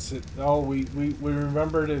name of that? Oh, we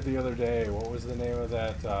remembered it the other day. What was the name of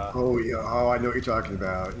that? Oh yeah. Oh, I know what you're talking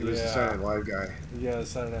about. He was the Saturday Night Live guy. Yeah,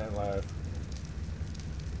 Saturday Night Live.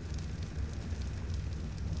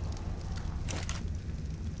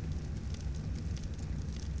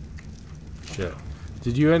 Shit.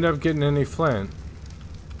 Did you end up getting any flint?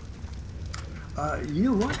 You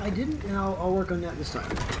know what? I didn't, and I'll work on that this time.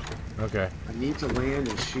 Okay. I need to land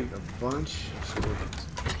and shoot a bunch of scorpions.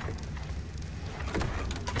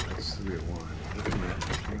 That's 3 at 1. Looking at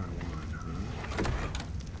 3 on 1, huh?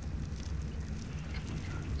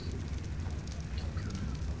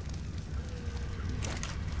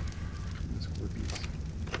 Scorpions.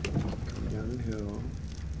 Coming down the hill.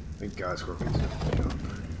 Thank God scorpions don't jump.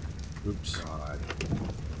 Oops. God.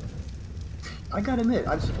 I gotta admit,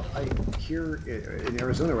 I here in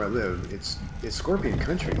Arizona where I live, it's scorpion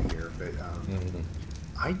country here, but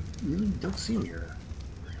I really don't see them here.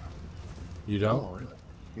 You don't? Oh, really?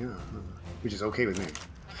 Yeah, which is okay with me.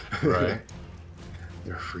 Right.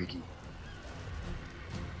 They're freaky.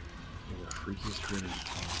 They're the freakiest critters.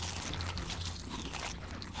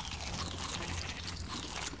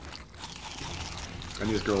 I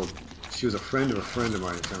knew this girl. She was a friend of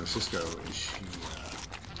mine in San Francisco, and she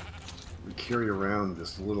would carry around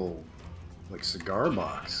this little, like, cigar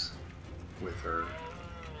box with her,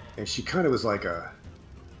 and she kind of was like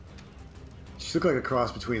she looked like a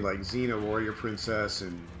cross between like Xena Warrior Princess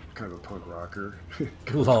and kind of a punk rocker.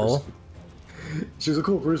 Lol. She was a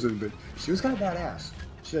cool person, but she was kind of badass.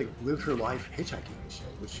 She like lived her life hitchhiking and shit,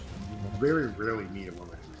 which you very rarely meet a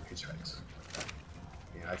woman who hitchhikes.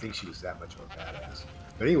 And I think she was that much of a badass.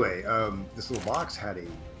 But anyway, this little box had a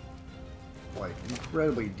like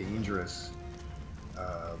incredibly dangerous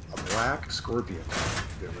a black scorpion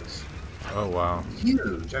that was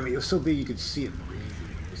huge. I mean, it was so big you could see it breathing.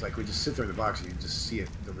 It was like we just sit there in the box and you just see it,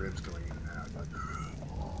 the ribs going in and out. Like,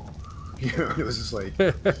 you know, it was just like,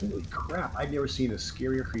 holy crap! I'd never seen a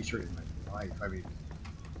scarier creature in my life. I mean,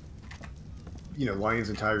 you know, lions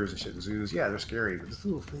and tigers and shit in zoos, yeah, they're scary, but this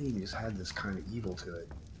little thing just had this kind of evil to it.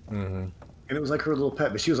 Mm-hmm. And it was like her little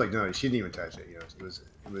pet, but she was like, no, she didn't even touch it. You know, it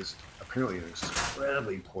was apparently an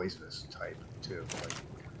incredibly poisonous type too. Like,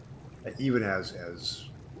 even as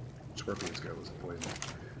scorpions go, was a poison.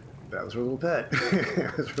 That was her little pet.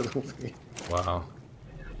 That was her little thing. Wow.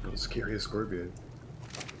 The scariest scorpion.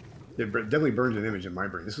 It definitely burned an image in my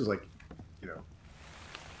brain. This was like, you know,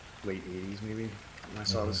 late 80s maybe when I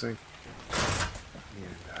saw this thing.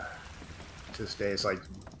 And to this day, it's like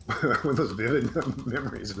one of those vivid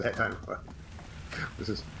memories of that time.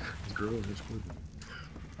 This girl and her scorpion.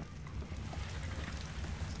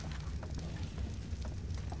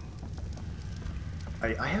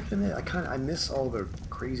 I have to admit, I miss all the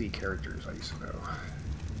crazy characters I used to know.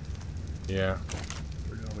 Yeah.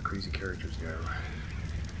 Where did all the crazy characters go?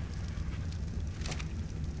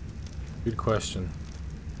 Good question.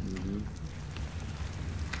 Mm-hmm.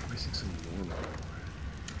 Missing some normal.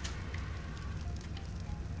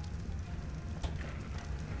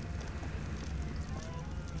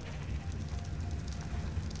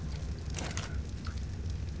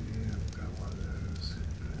 Yeah, I've got one of those.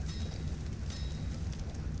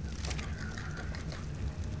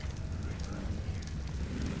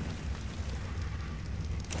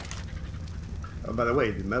 Oh, by the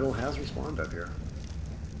way, the metal has respawned up here.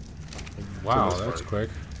 Wow, that's quick.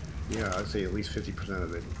 Yeah, I'd say at least 50%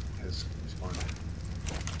 of it has responded.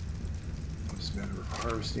 Just a matter of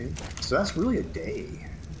harvesting. So that's really a day.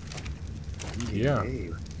 Yeah. Day.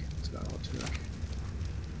 That's about all it took.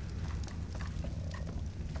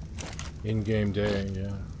 In-game day,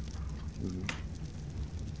 yeah. Mm-hmm.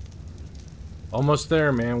 Almost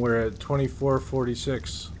there, man. We're at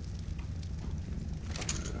 24:46.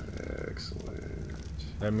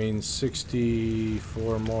 Excellent. That means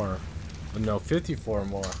 64 more. No, 54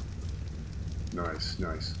 more. Nice,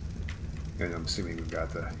 nice. And I'm assuming we've got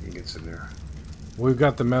the ingots in there. We've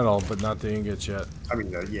got the metal, but not the ingots yet. I mean,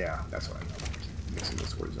 yeah, that's what I know. Keep mixing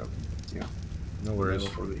those words up. Yeah. No worries.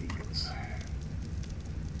 Metal for the ingots.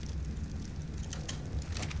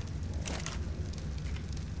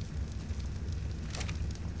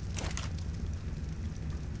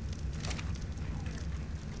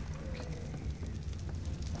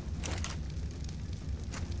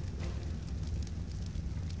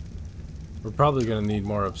 We're probably going to need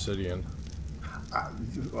more obsidian.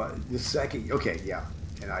 The second, okay, yeah,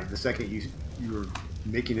 and the second you were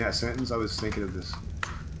making that sentence, I was thinking of this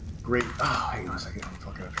great. Oh, hang on a second, I'm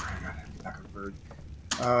fucking up here. Hang on, back of the bird.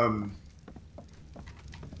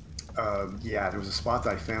 Yeah, there was a spot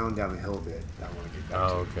that I found down the hill a bit that I want to get back to.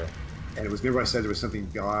 Oh, okay. And it was near where I said there was something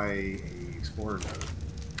a explorer node.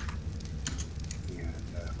 And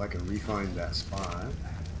if I can refine that spot.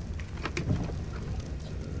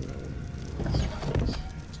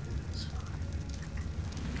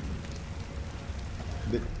 A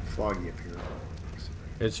bit foggy up here.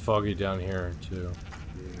 It's foggy down here, too.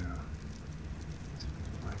 Yeah.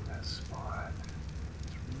 Find that spot.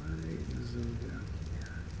 It's right in the zone down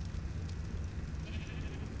here.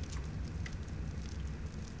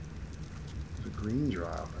 There's a green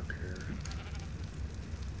drop up here.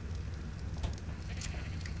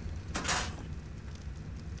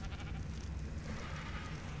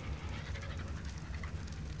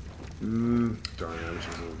 Darn it, I wish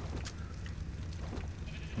there was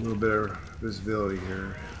a little bit of visibility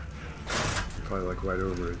here. Probably like right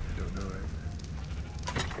over it, I don't know it.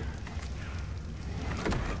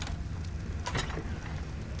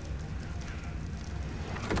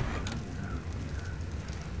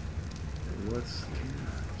 What's the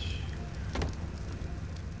catch?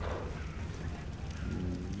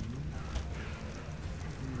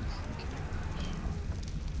 What's the catch?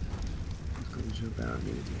 Let's go jump out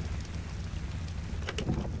maybe.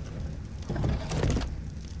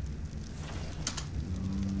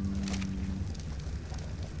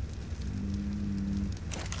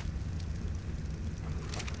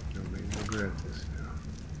 Don't make me regret this now.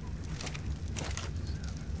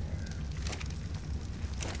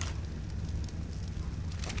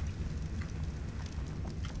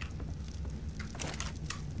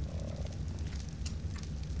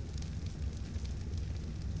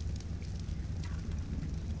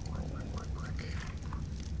 Quick.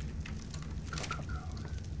 Go.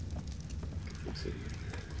 Get this idiot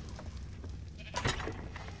here.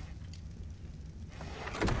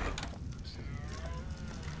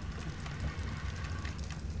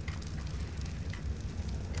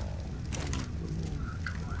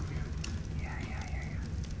 Come on, man. Yeah.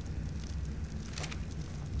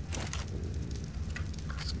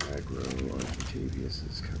 Some aggro Argentavius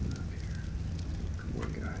is coming up here. Come on,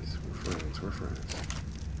 guys. We're friends.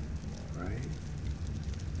 Right?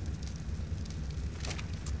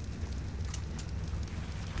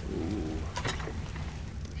 Ooh.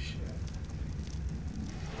 Shit.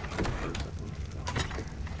 Where's that one?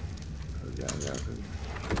 Oh, yeah,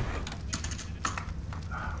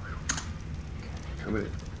 coming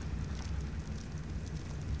in.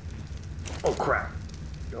 Oh crap!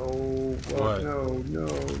 Oh, What? no!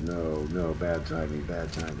 Bad timing,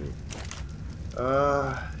 bad timing.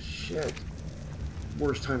 Shit.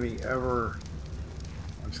 Worst timing ever.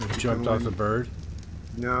 I'm just gonna keep Jumped off going. the bird?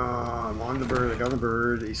 No, I'm on the bird. I got on the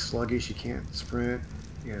bird. He's sluggish. He can't sprint.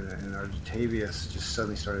 And our Argentavius just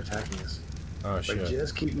suddenly started attacking us. Oh, If I shit.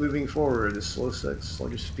 just keep moving forward at a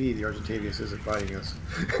sluggish speed, the Argentavius isn't biting us.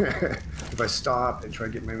 If I stop and try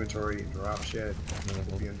to get my inventory and drop shit,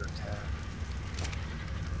 we'll be under attack.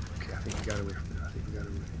 Okay, I think we got away from it. I think we got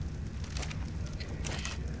away. Okay,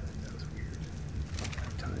 shit. That was weird.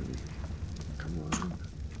 Bad timing. Come on.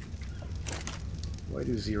 Why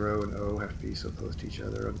do 0 and O have to be so close to each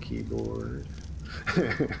other on the keyboard?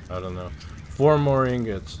 I don't know. 4 more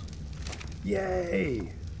ingots.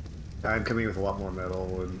 Yay! I'm coming with a lot more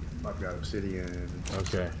metal, and I've got obsidian. And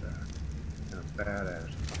Okay. I'm bad at it.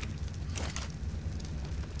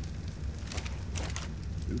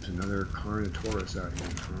 Oops, another Carnotaurus out here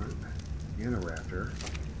in front. And a raptor.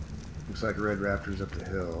 Looks like a red raptor's up the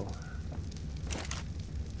hill.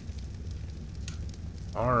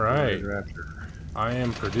 Alright. Red raptor. I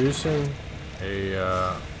am producing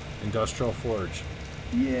a industrial forge.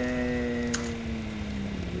 Yay! It's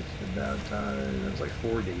about time. It was like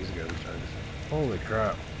 4 days ago we started this. Holy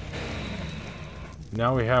crap.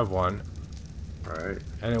 Now we have one. Alright.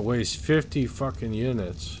 And it weighs 50 fucking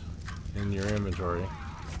units in your inventory.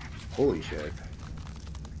 Holy shit.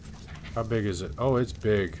 How big is it? Oh, it's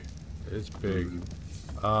big. It's big. Needs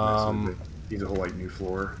a whole like new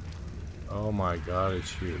floor. Oh my god,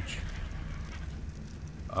 it's huge.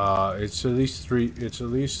 It's at least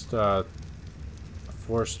 4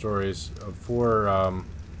 stories, 4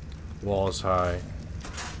 walls high.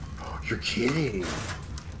 Oh, you're kidding.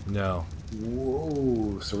 No.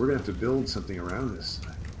 Whoa, so we're gonna have to build something around this.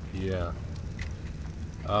 Yeah.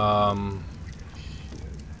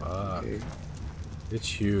 Okay. It's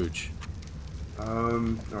huge.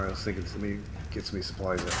 Alright, let's think of, let me get some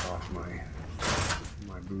supplies off my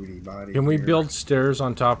booty body. Can we here. build stairs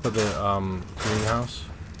on top of the greenhouse?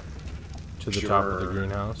 To the top of the Sure.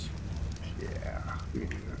 greenhouse? Yeah, we can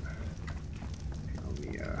do that. Let me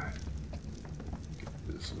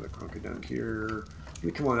get some of the crocodile here. Let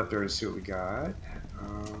me come on up there and see what we got.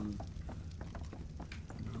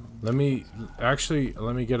 Let me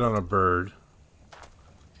get on a bird.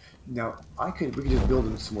 Now we could just build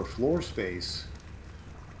in some more floor space.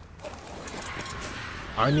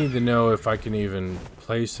 I need to know if I can even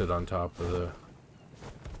place it on top of the...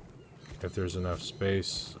 If there's enough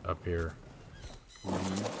space up here.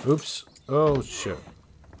 Oops. Oh, shit.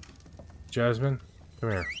 Jasmine,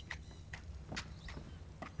 come here.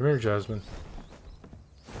 Come here, Jasmine.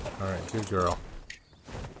 Alright, good girl.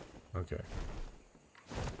 Okay.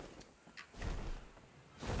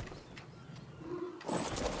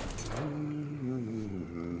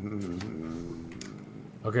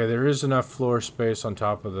 Okay, there is enough floor space on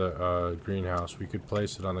top of the greenhouse. We could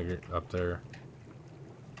place it on the up there.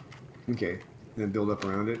 Okay, then build up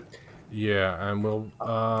around it. Yeah, and we'll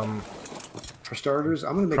For starters,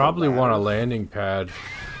 I'm gonna make probably want a ladder. landing pad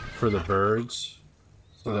for the birds,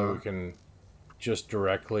 so that we can just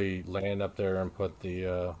directly land up there and put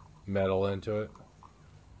the metal into it.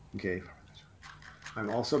 Okay. I'm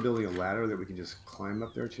also building a ladder that we can just climb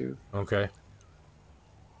up there to. Okay.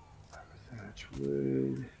 Thatch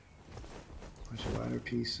wood. Bunch of ladder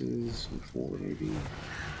pieces. 4 maybe.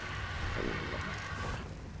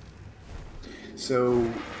 So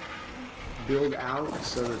build out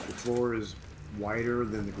so that the floor is wider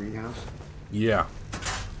than the greenhouse. Yeah.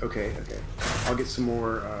 Okay. I'll get some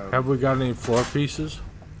more. Have we got any floor pieces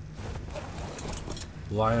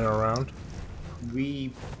lying around?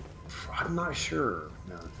 I'm not sure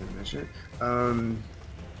now that I mention it.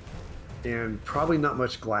 And probably not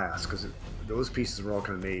much glass because those pieces were all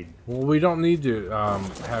kind of made. Well, we don't need to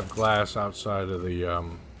have glass outside of the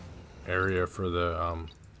area for the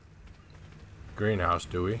greenhouse,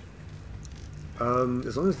 do we?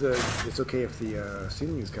 As long as it's okay if the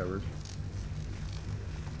ceiling is covered.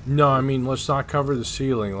 No, I mean, let's not cover the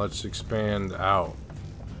ceiling. Let's expand out.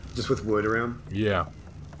 Just with wood around? Yeah.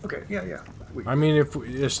 Okay, yeah. I mean,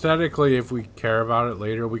 aesthetically, if we care about it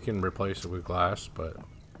later, we can replace it with glass, but...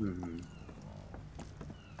 And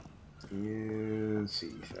let's see,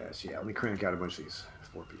 Thatch. Yeah, let me crank out a bunch of these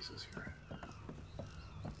 4 pieces here.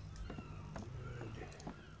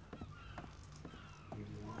 Need a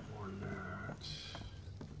lot more than that.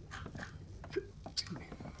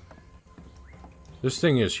 This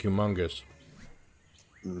thing is humongous.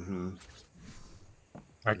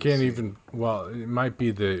 I can't even... Well, it might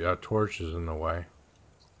be the torches in the way.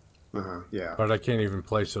 Yeah. But I can't even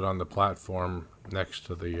place it on the platform next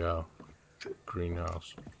to the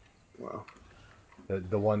greenhouse. Well.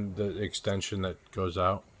 The extension that goes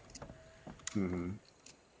out. Mm-hmm.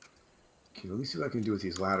 Okay, let me see what I can do with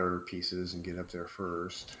these ladder pieces and get up there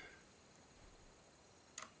first.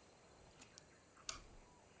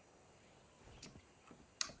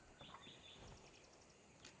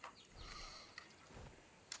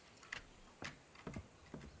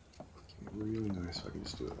 Okay, really nice if I can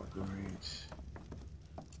just do it like right.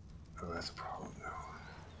 Oh, that's a problem now.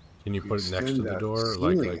 Can you If we put it next to extend the that door,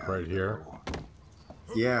 ceiling like out, right here? though.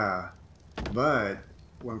 Yeah, but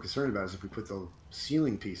what I'm concerned about is if we put the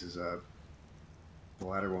ceiling pieces up, the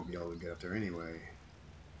ladder won't be able to get up there anyway.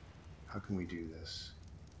 How can we do this?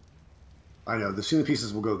 I know the ceiling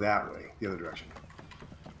pieces will go that way, the other direction.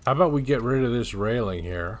 How about we get rid of this railing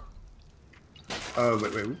here Oh,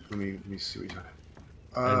 wait. Let me see what you're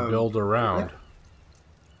and talking. build around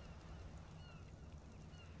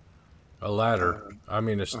a ladder? I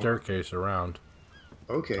mean, a Uh, staircase around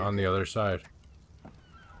okay. on the other side.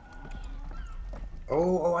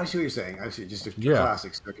 Oh, I see what you're saying. I see. Just a Yeah.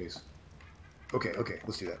 classic staircase. Okay,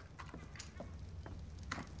 let's do that.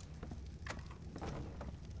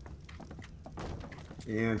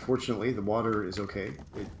 And fortunately, the water is okay.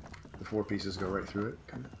 The four pieces go right through it.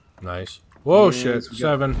 Kind of. Nice. Whoa, And shit. so we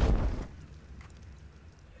got 7.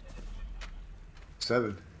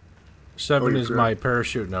 7. Oh, 7 you're is my correct.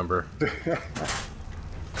 parachute number.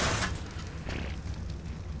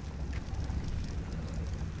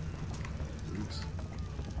 Oops.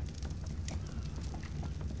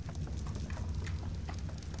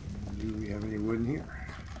 Do we have any wood in here?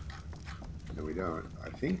 No, we don't. I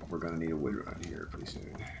think we're going to need a wood around here pretty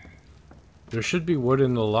soon. There should be wood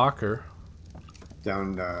in the locker.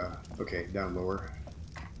 Down, okay, down lower.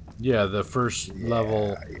 Yeah, the first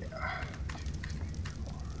level. Yeah.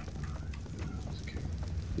 Okay.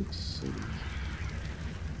 Oops.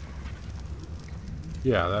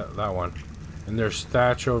 Yeah, that one. And there's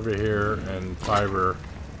thatch over here and fiber.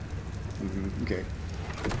 Okay.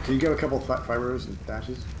 Can you get a couple of fibers and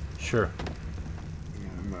thatches? Sure.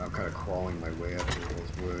 Yeah, I'm kind of crawling my way up here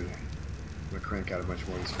with wood. I'm going to crank out a bunch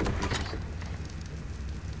more of these floor pieces.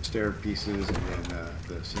 Stair pieces and then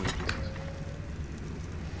the ceiling pieces.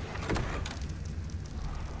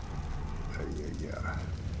 Yeah.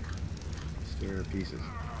 Stair pieces.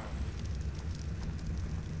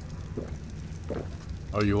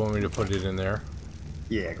 Oh, you want me to put it in there?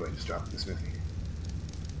 Yeah, go ahead and just drop it in the smithy.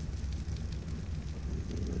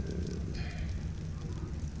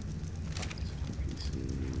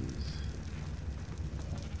 Pieces.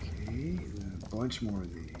 Okay, then a bunch more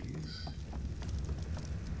of these.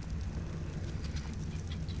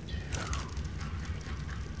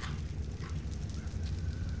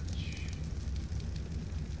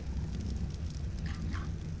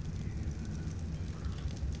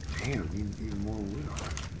 Damn, even more wood on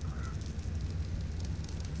it.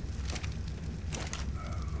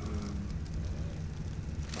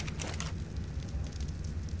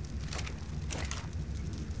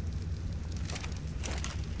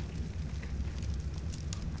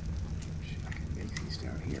 I can make these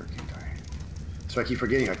down here, can't I? So I keep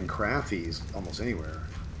forgetting I can craft these almost anywhere.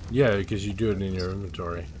 Yeah, because you do it in your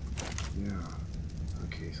inventory. Yeah.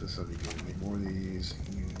 Okay, so this will be good. Make more of these,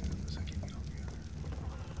 and let's keep it all together.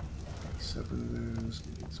 7 of those.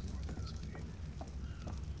 Get some more of those.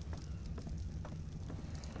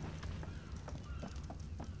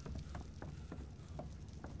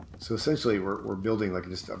 So essentially, we're building like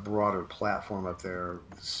just a broader platform up there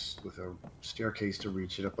with a staircase to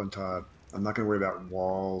reach it up on top. I'm not going to worry about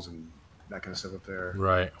walls and that kind of stuff up there.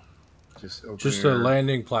 Right. Just open Just a air.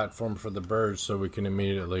 landing platform for the birds so we can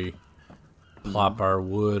immediately plop our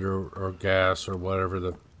wood or gas or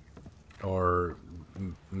whatever or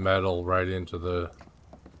metal right into the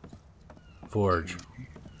forge. Okay.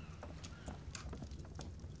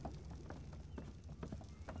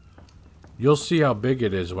 You'll see how big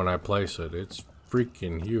it is when I place it. It's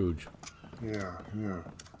freaking huge. Yeah.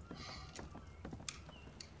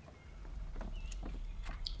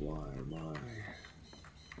 Why?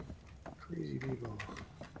 Crazy people.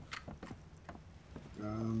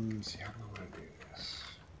 Let's see, how do I want to do this?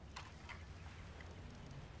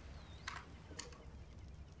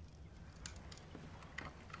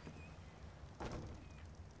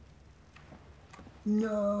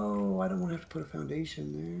 No, I don't want to have to put a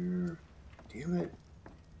foundation there. Damn it.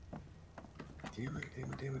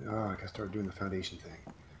 Oh, I gotta start doing the foundation thing.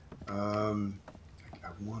 I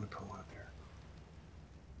want to put one up there.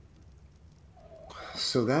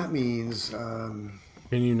 So that means, Can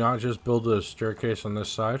you not just build a staircase on this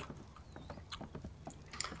side?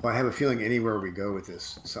 Well, I have a feeling anywhere we go with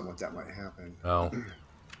this, something like that might happen. Oh.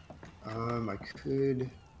 I could.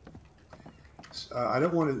 I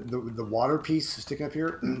don't want the water piece sticking up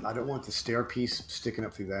here. I don't want the stair piece sticking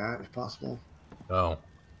up through that, if possible. Oh,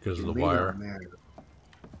 because of It the may not wire. matter,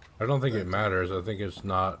 I don't think it but matters. I think it's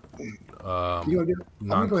not you know, I'm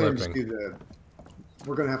gonna go ahead and just non-clipping. do the.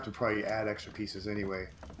 We're gonna have to probably add extra pieces anyway,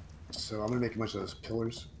 so I'm gonna make a bunch of those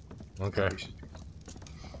pillars. Okay. We should.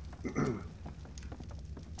 And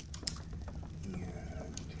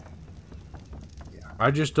yeah.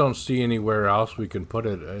 I just don't see anywhere else we can put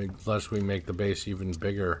it unless we make the base even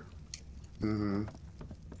bigger. Mm-hmm.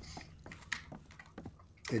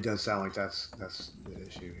 It does sound like that's the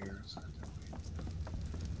issue here. So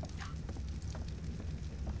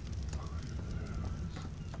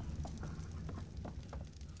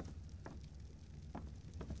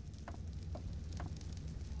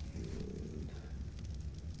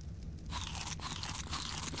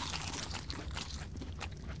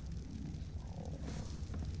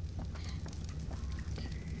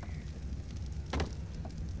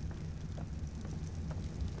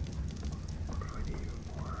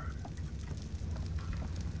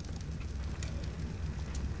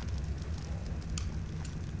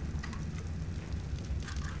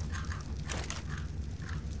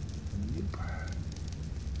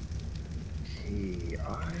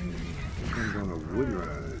I'm going to wood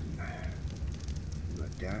run. I'm going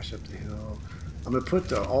to dash up the hill. I'm going to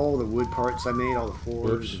put all the wood parts I made, all the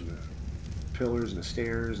floors and the pillars and the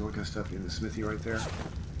stairs and all that kind of stuff in the smithy right there.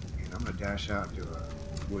 And I'm going to dash out and do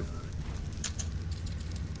a wood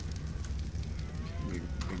run.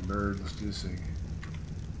 Big bird, let's do this thing.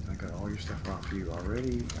 I got all your stuff off for you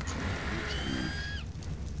already.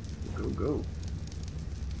 Go, go.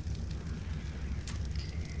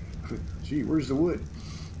 Gee, where's the wood?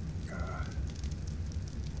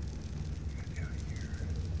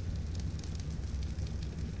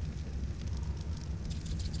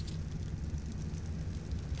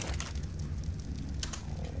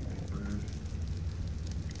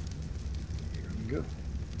 Go.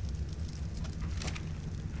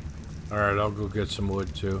 All right, I'll go get some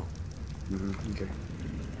wood too. Okay.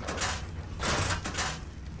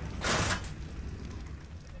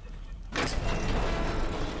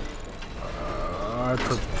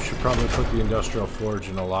 Should probably put the industrial forge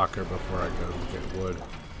in a locker before I go get wood.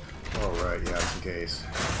 All right, yeah, just in case.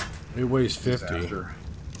 It weighs 50. Disaster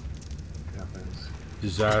happens.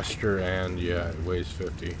 Disaster, and yeah, it weighs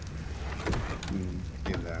 50.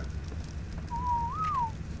 In that.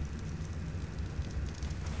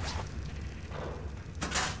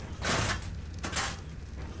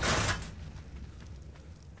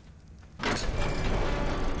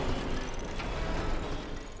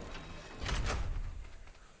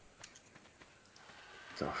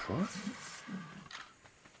 The fuck?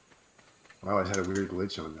 Wow, I just had a weird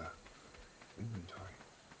glitch on the inventory.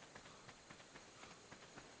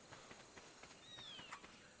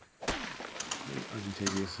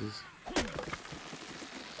 Argentinius.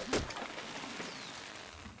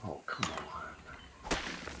 Oh, come on.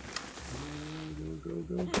 Go, go,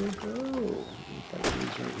 go, go, go. Fight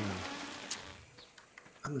these right now.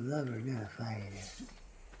 I'm a lover, not a fighter.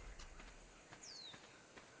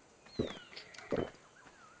 Okay.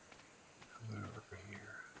 I'm over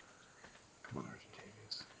here. Come on,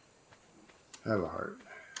 Argentinius. Have a heart.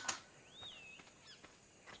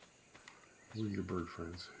 Where are your bird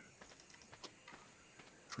friends?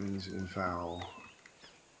 Friends and foul.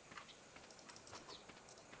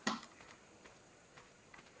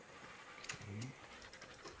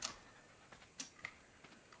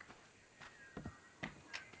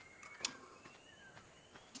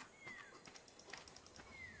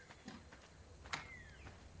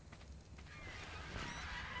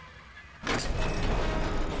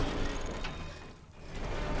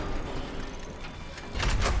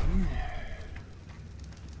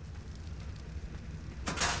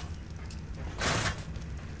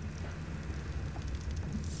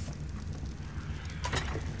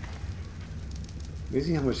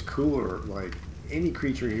 Amazing how much cooler, like, any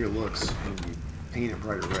creature here looks when you paint it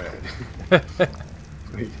bright red.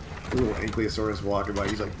 Like, a little Ankylosaurus walking by,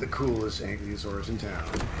 he's like the coolest Ankylosaurus in town.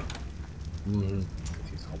 Mm-hmm.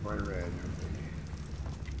 He's all bright red and everything.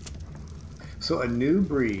 So a new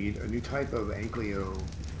breed, a new type of Ankylo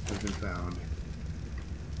has been found.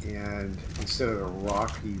 And instead of a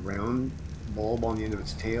rocky round bulb on the end of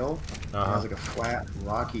its tail, it has like a flat,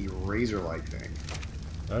 rocky, razor-like thing.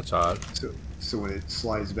 That's odd. So when it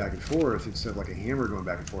slides back and forth, instead of like a hammer going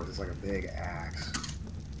back and forth, it's like a big axe.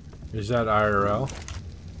 Is that IRL?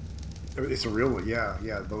 It's a real one, yeah.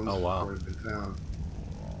 Bones oh, wow. have been found.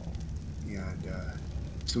 And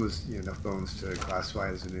some of enough bones to classify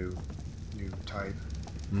as a new type.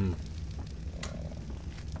 Hmm.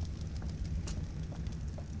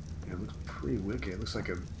 Yeah, it looks pretty wicked. It looks like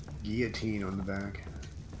a guillotine on the back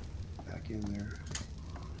in there.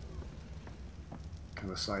 Kind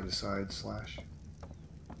of a side to side slash.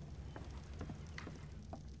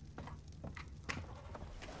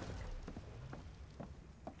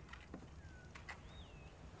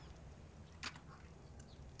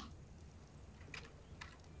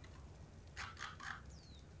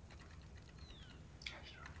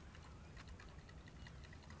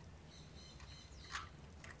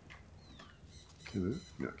 Can you move?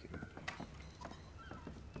 No, I can't.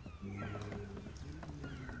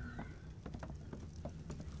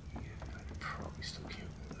 Yeah, I probably still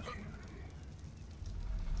can't move. Okay.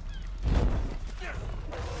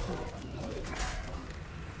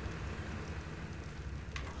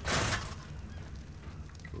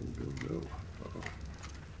 Go. Uh-oh.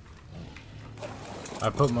 I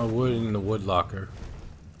put my wood in the wood locker.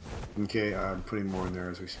 Okay, I'm putting more in there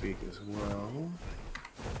as we speak as well.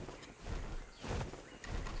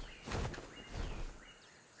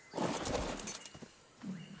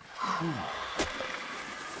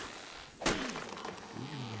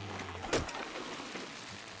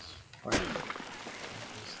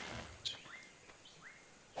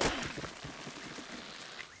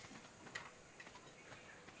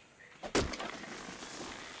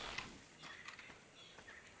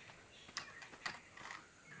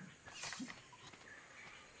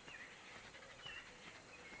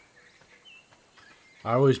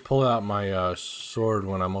 I always pull out my sword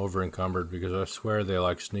when I'm over encumbered because I swear they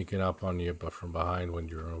like sneaking up on you but from behind when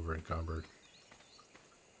you're over encumbered.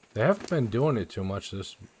 They haven't been doing it too much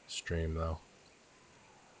this stream though.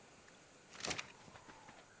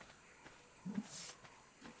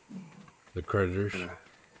 The creditors.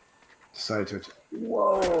 Decided to.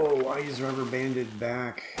 Whoa! I used rubber banded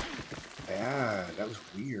back. Bad. That was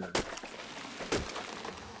weird.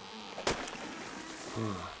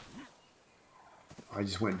 I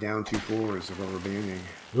just went down 2 floors of rubber banding.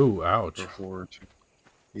 Ooh, ouch. Or floor 2.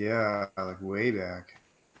 Yeah, like way back.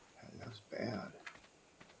 That was bad.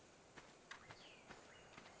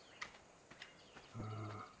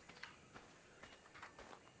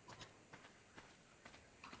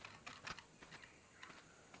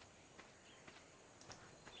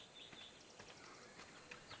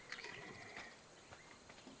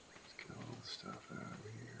 Stuff out of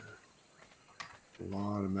here. A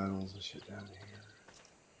lot of metals and shit down here.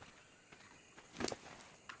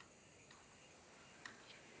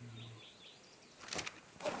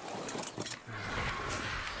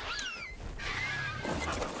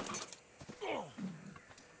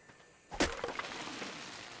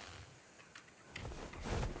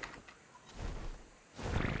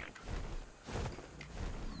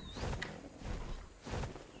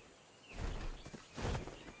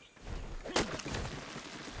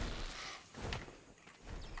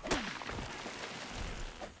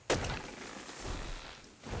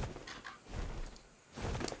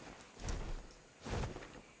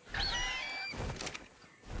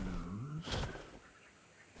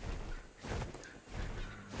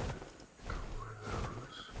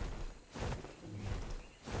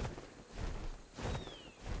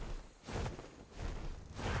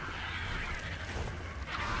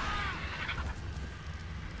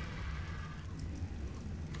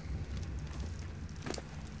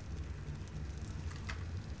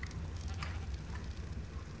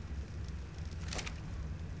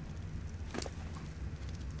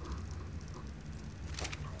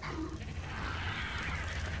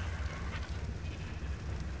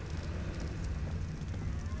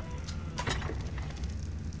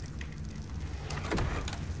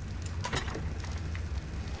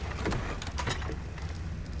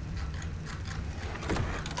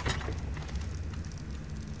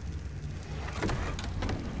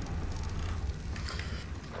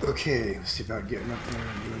 Okay, let's see about getting up there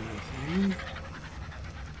and doing that thing.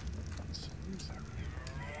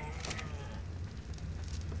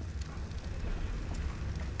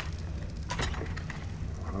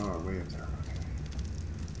 Oh, way up there.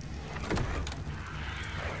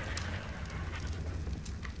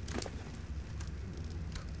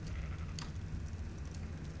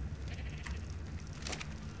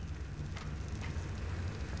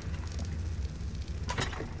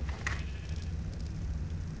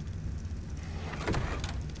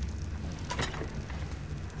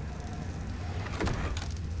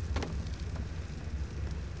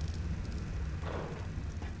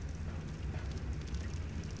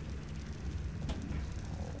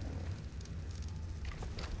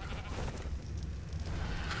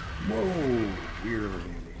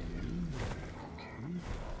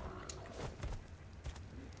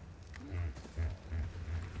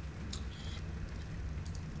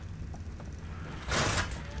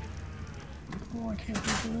 I can't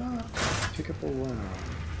pick it up. Pick up a ladder.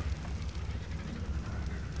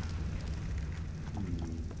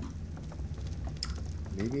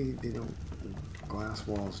 Maybe they don't. Glass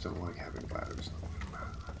walls don't like having ladders. I'm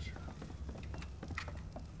not sure.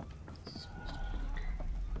 This is supposed to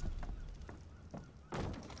work.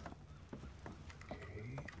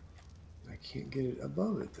 Okay. I can't get it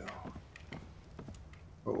above it though.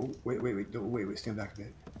 Oh, wait. Wait. Stand back a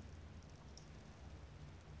bit.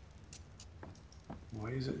 Why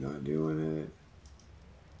is it not doing it?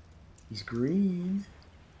 It's green.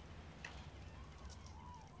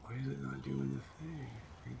 Why is it not doing the thing?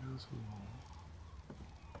 Greenhouse wall.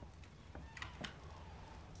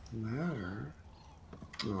 Ladder.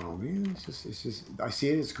 Oh man, it's just. I see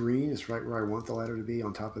it. It's green. It's right where I want the ladder to be,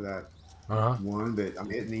 on top of that one. But I'm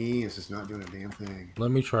hitting E. It's just not doing a damn thing.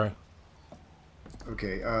 Let me try.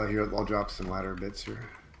 Okay. Here, I'll drop some ladder bits here.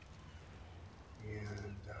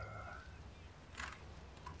 And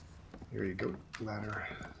here you go. Ladder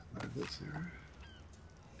bits there.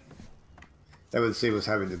 That would save us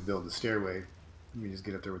having to build the stairway. Let me just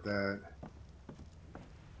get up there with that.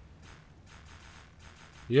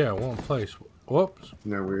 Yeah, one place. Whoops.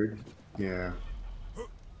 Isn't that weird? Yeah.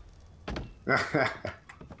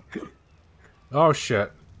 Oh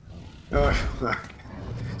shit. Oh,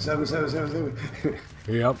 7.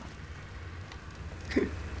 Yep.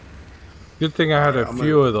 Good thing I had a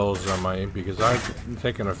few of those on my, because I've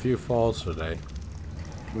taken a few falls today.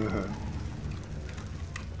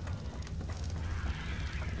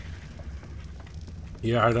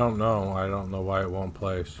 Yeah, I don't know. I don't know why it won't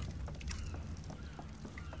place.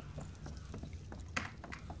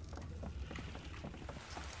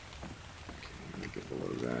 Let me get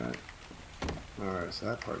below that. Alright, so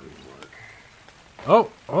that part didn't work.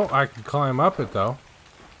 Oh, I can climb up it though.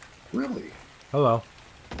 Really? Hello.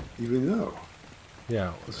 Even though?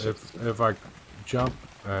 Yeah, if I jump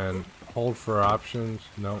and hold for options,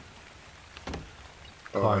 nope.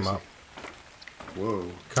 Climb up.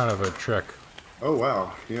 Whoa. Kind of a trick. Oh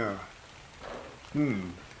wow, yeah.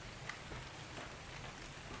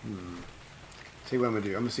 See what I'm gonna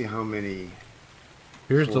do. I'm gonna see how many.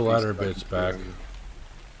 Here's the ladder bits back.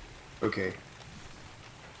 Okay.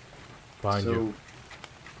 Behind you.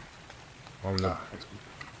 On the. Okay.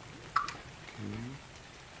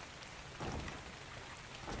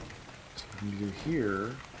 So I'm gonna do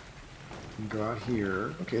here. And go out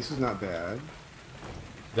here. Okay, this is not bad.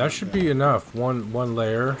 That should be enough. One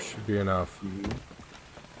layer should be enough.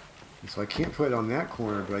 So I can't put it on that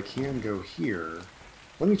corner, but I can go here.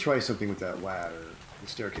 Let me try something with that ladder. The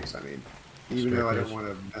staircase, I mean. Even though I don't want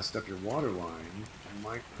to mess up your water line, I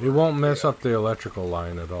might... It won't mess up the electrical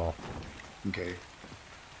line at all. Okay.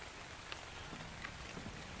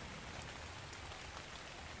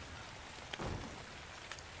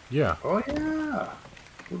 Yeah. Oh yeah.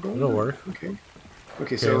 We're going. It'll work. Okay.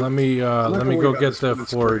 Okay. So let me go get the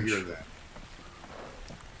forge.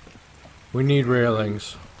 We need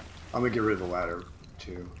railings. I'm gonna get rid of the ladder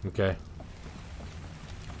too. Okay.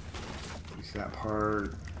 Use that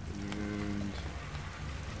part, and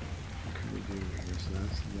what can we do here? So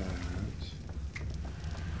that's that.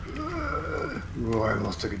 Oh, I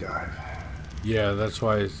almost took a dive. Yeah, that's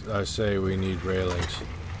why I say we need railings.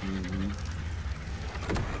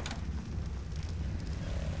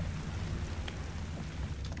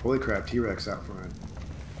 Holy crap, T-Rex out front.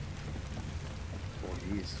 Boy,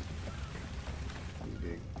 he's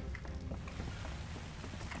big.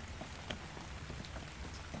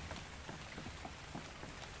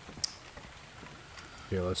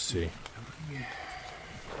 Yeah, let's see.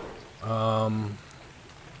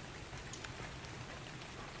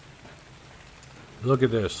 Look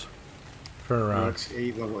at this. Turn around. Rex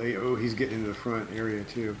 8, level 8. Oh, he's getting into the front area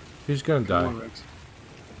too. He's gonna die. On, Rex.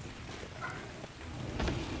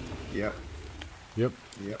 Yep. Yep.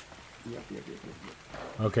 Yep.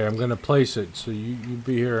 Okay, I'm gonna place it, so you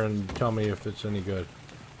be here and tell me if it's any good.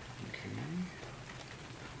 Okay.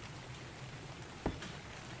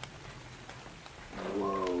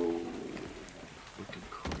 Whoa. Looking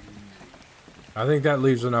crazy. I think that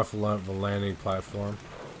leaves enough of a landing platform.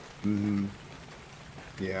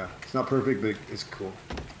 Yeah, it's not perfect, but it's cool.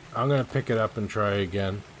 I'm gonna pick it up and try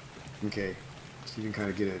again. Okay. So you can kind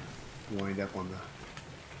of get it lined up on the...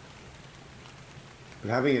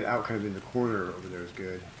 But having it out kind of in the corner over there is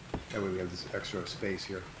good. That way we have this extra space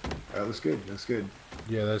here. That looks good. That's good.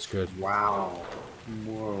 Yeah, that's good. Wow.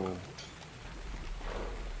 Whoa.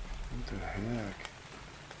 What the heck?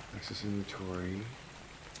 Access inventory.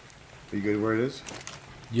 Are you good where it is?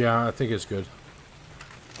 Yeah, I think it's good.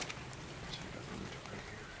 Check out the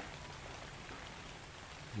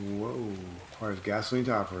inventory here. Whoa. Requires gasoline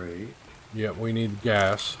to operate. Yep, we need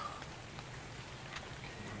gas.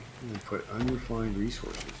 And put unrefined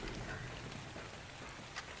resources in there.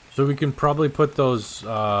 So we can probably put those,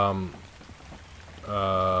 the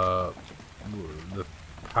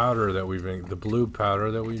powder that the blue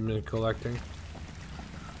powder that we've been collecting.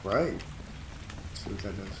 Right. See what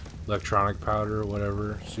that does. Electronic powder or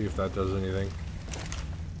whatever. See if that does anything.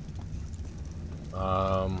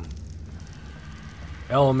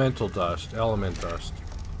 Elemental dust. Element dust.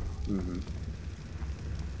 Mm-hmm.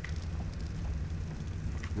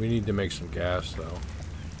 We need to make some gas, though.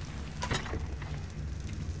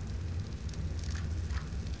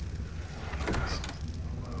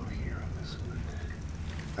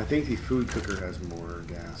 I think the food cooker has more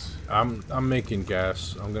gas. I'm making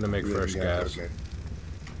gas. I'm gonna make fresh gas. Okay.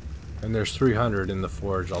 And there's 300 in the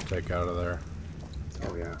forge I'll take out of there.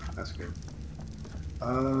 Oh yeah, that's good.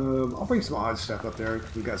 I'll bring some odd stuff up there.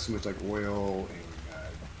 We've got so much like oil and.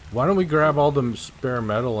 Why don't we grab all the spare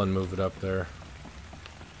metal and move it up there?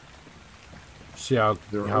 See how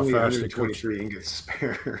only fast it cooks. 123 ingots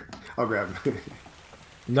spare. I'll grab them.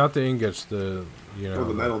 Not the ingots, the Oh,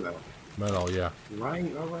 the metal now. Metal, yeah.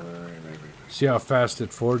 Right. Oh, right. See how fast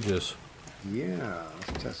it forges. Yeah,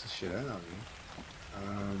 let's test this shit out, man.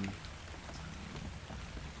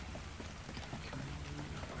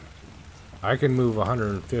 I can move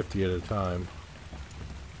 150 at a time.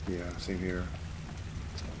 Yeah, same here.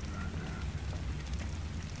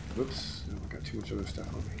 Whoops, no, I got too much other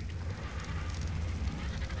stuff on me.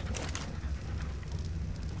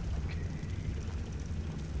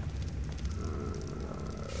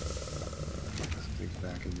 Something's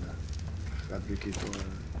back in the fabricator.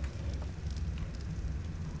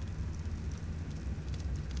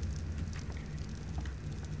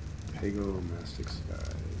 Pago mastic sky.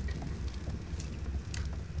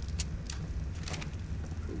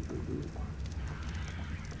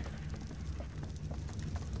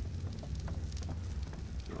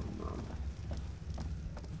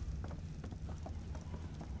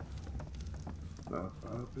 Up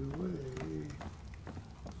and away.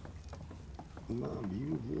 My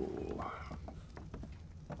beautiful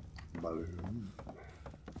balloon.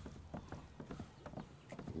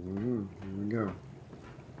 Here we go.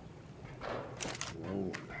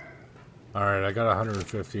 Whoa. Alright, I got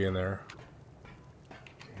 150 in there.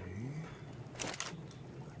 Okay. I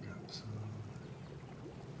got some.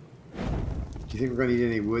 Do you think we're going to need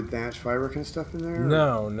any wood, thatch, fiber kind of stuff in there?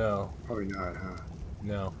 No. Probably not, huh?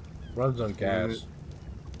 No. Runs on gas.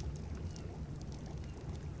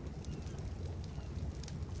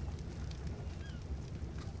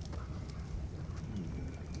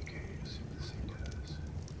 Okay, let's see what this thing does.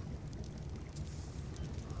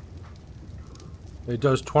 It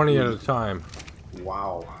does 20 at a time.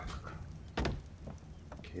 Wow.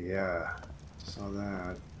 Okay, yeah. Saw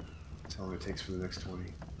that. That's how long it takes for the next 20.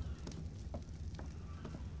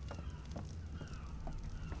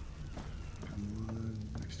 Come on,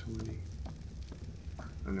 next 20.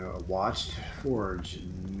 I know, a watched forge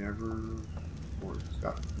never forged.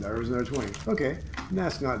 Oh, there was another 20. Okay,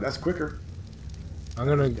 that's quicker. I'm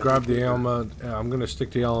gonna grab the element. I'm gonna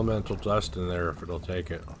stick the elemental dust in there if it'll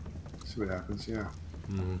take it. See what happens, yeah.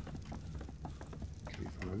 Mm-hmm. Could be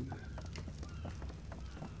fun.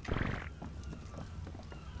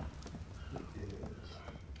 It is.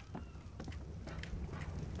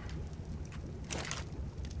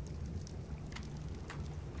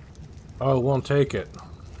 Oh, it won't take it.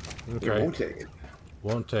 Okay. It won't take it.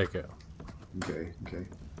 Won't take it. Okay.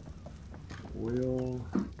 Oil.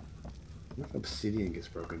 What if obsidian gets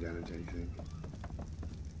broken down into anything?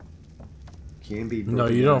 Can be broken No,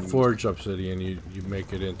 you down don't forge obsidian. You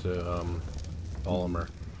make it into polymer.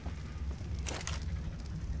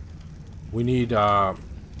 We need, by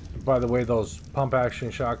the way, those pump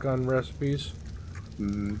action shotgun recipes.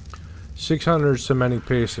 600 cementing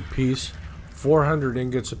paste a piece, 400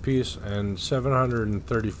 ingots a piece, and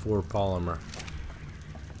 734 polymer.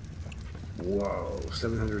 Whoa,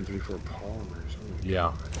 734 polymers. Oh my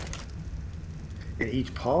Yeah. God. And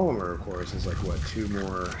each polymer, of course, is like what,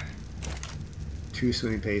 two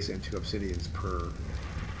cementing paste and 2 obsidians per.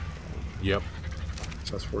 Yep.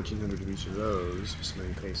 So that's 1,400 of each of those,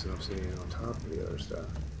 cementing paste and obsidian on top of the other stuff.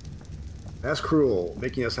 That's cruel,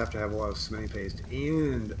 making us have to have a lot of cementing paste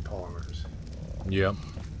and polymers. Yep.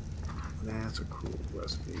 That's a cool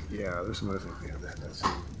recipe. Yeah, there's some other things we have that.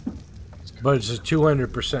 But it's a 200%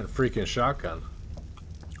 freaking shotgun.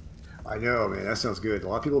 I know, man. That sounds good. A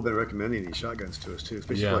lot of people have been recommending these shotguns to us too,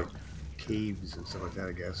 especially Yeah. for, like caves and stuff like that.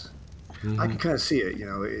 I guess Mm-hmm. I can kind of see it. You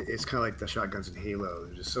know, it's kind of like the shotguns in Halo.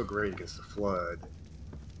 They're just so great against the flood.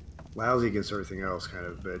 lousy against everything else, kind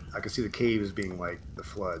of. But I can see the caves being like the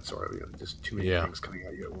flood, sort of. You know, just too many Yeah. things coming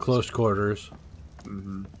at you at once. Close quarters.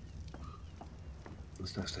 Mm-hmm.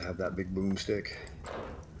 It's nice to have that big boomstick.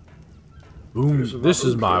 Boom. This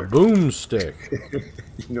is my boomstick.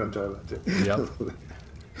 You know what I'm talking about. Yep.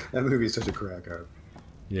 That movie is such a crack up.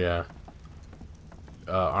 Yeah.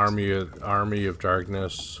 Army of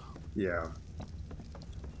Darkness. Yeah.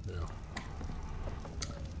 Yeah.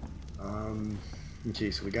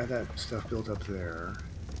 Okay, so we got that stuff built up there.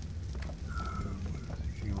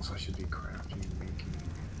 Anything else I should be crafting, making?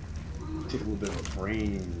 Take a little bit of a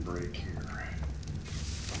brain break here.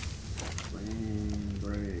 Brain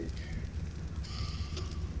break.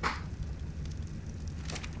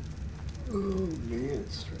 Oh man,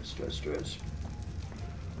 stretch.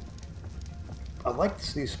 I like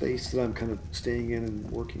this new space that I'm kind of staying in and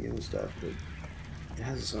working in and stuff, but it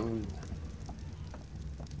has its own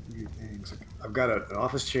weird things. I've got an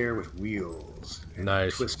office chair with wheels and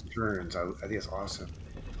Nice. twists and turns. I think it's awesome.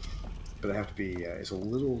 But I have to be, it's a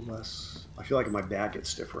little less, I feel like my back gets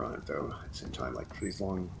stiffer on it though, at the same time, like for these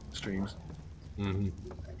long streams. Mm-hmm.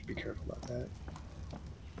 I have to be careful about that.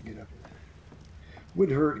 Get up.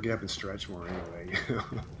 Wouldn't hurt to get up and stretch more anyway.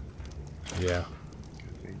 Yeah.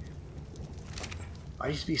 I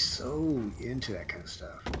used to be so into that kind of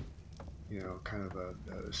stuff. You know, kind of a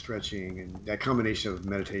stretching and that combination of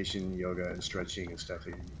meditation, yoga, and stretching and stuff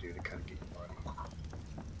that you do to kind of get your body.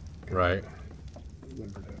 Right.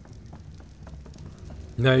 Remember to.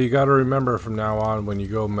 Now you got to remember from now on when you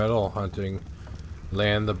go metal hunting,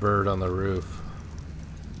 land the bird on the roof.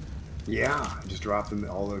 Yeah, just drop them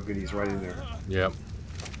all the goodies right in there. Yep.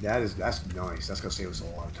 That's nice. That's gonna save us a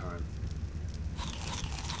lot of time.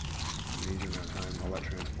 Major amount of time, all that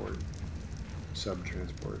transport,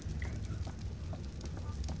 sub-transport.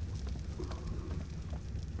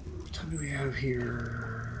 What time do we have here?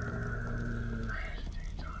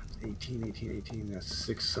 18. That's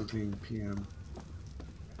 6 something p.m.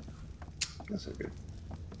 That's not good.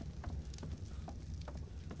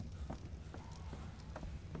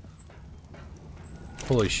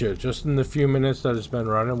 Holy shit, just in the few minutes that it's been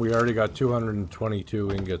running, we already got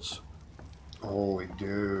 222 ingots. Holy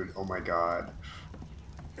dude, oh my god.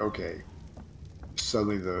 Okay.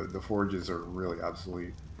 Suddenly the forges are really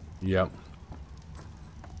obsolete. Yep.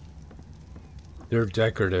 They're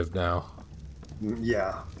decorative now.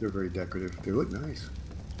 Yeah, they're very decorative. They look nice.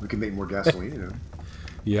 We can make more gasoline, you know.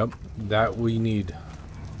 Yep, that we need.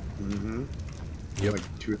 Mm-hmm. Yep.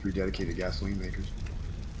 Like 2 or 3 dedicated gasoline makers.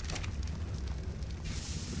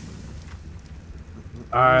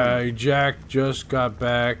 Jack just got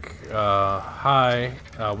back. Hi.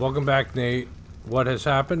 Welcome back, Nate. What has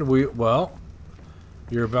happened? Well,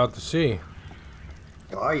 you're about to see.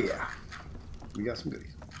 Oh yeah. We got some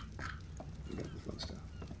goodies. We got the fun stuff.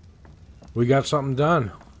 We got something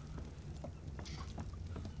done.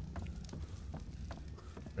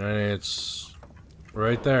 And it's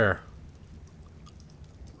right there.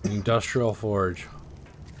 Industrial Forge.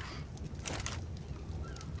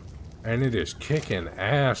 And it is kicking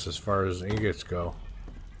ass as far as ingots go.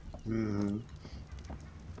 Mm-hmm.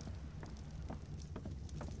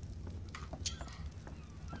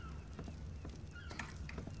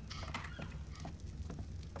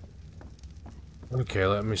 Okay,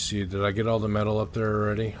 let me see. Did I get all the metal up there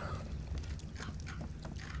already?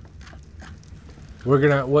 We're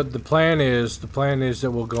gonna, what the plan is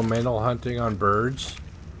that we'll go metal hunting on birds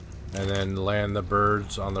and then land the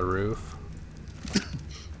birds on the roof.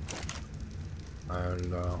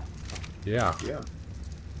 And, yeah. Yeah.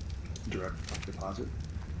 Direct deposit.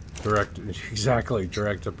 Exactly,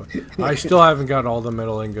 direct deposit. I still haven't got all the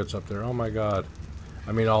metal ingots up there. Oh my god.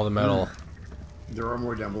 I mean, all the metal. There are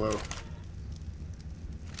more down below.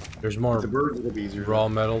 There's more The birds will be easier. raw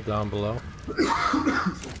metal down below.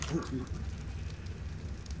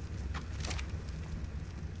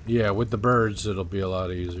 Yeah, with the birds, it'll be a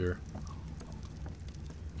lot easier.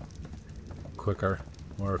 Quicker,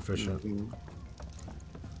 more efficient. Mm-hmm.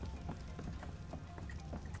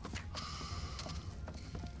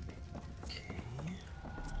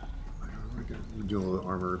 We're doing a little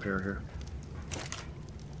armor repair here.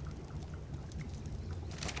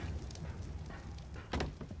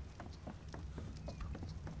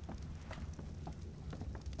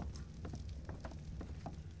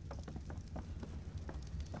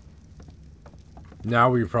 Now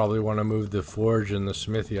we probably want to move the forge and the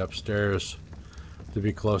smithy upstairs to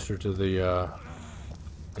be closer to the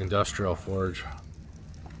industrial forge.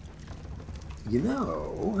 You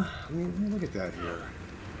know, I mean, let me look at that here.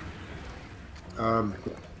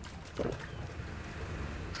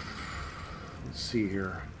 Let's see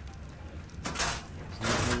here. Isn't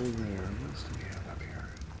that level there. What else do we have up here?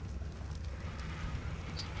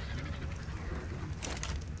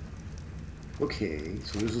 Okay,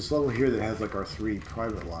 so there's this level here that has like our 3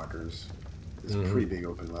 private lockers. It's a pretty big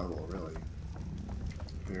open level, really.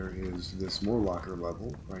 There is this more locker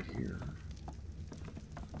level right here.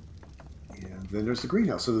 And then there's the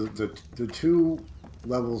greenhouse. So the 2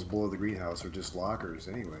 levels below the greenhouse are just lockers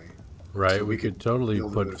anyway. Right, So we could totally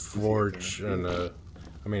put forge and a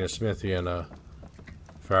smithy and a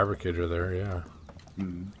fabricator there, yeah.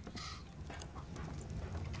 Mm-hmm.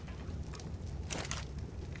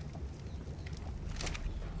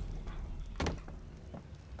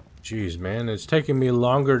 Jeez, man, it's taking me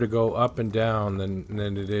longer to go up and down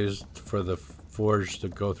than it is for the forge to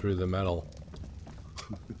go through the metal.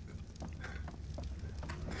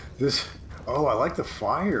 This, oh, I like the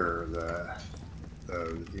fire, the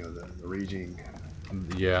raging,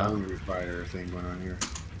 hungry fire thing going on here.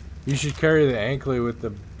 You should carry the anklet with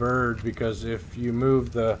the bird, because if you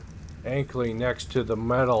move the anklet next to the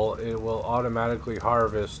metal, it will automatically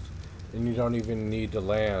harvest, and you don't even need to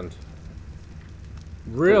land.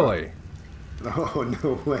 Really? Oh,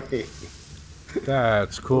 no way.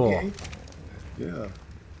 That's cool. Okay. Yeah.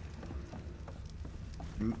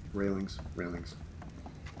 Railings.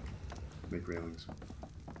 Make railings.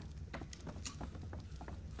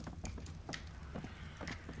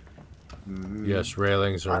 Yes,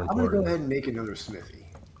 railings are important. I'm going to go ahead and make another smithy.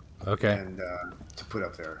 Okay. And to put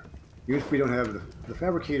up there. Even if we don't have the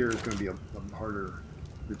fabricator is going to be a harder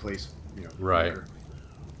replace, Right. Maker.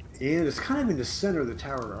 And it's kind of in the center of the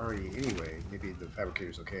tower already anyway. Maybe the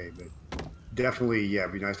fabricator's okay, but definitely, yeah,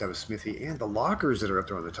 it'd be nice to have a smithy. And the lockers that are up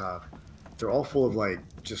there on the top, they're all full of, like,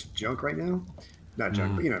 just junk right now. Not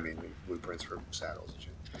junk, but you know what I mean, blueprints for saddles and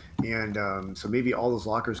shit. And so maybe all those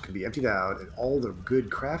lockers could be emptied out and all the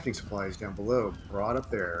good crafting supplies down below brought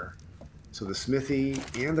up there. So the smithy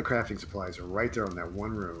and the crafting supplies are right there in that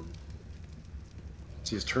one room.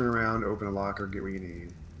 So you just turn around, open a locker, get what you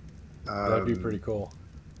need. That'd be pretty cool.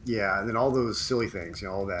 Yeah, and then all those silly things,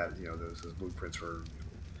 all that, those blueprints for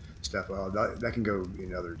stuff, that can go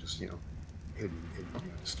in other just, hidden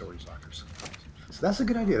storage lockers. So that's a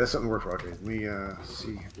good idea. That's something to work for. Okay, let me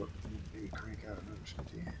see what, maybe crank out another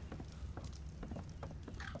smithy.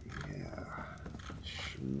 Yeah,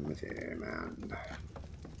 smithy, man.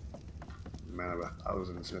 Man of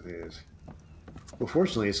 1,000 smithies. Well,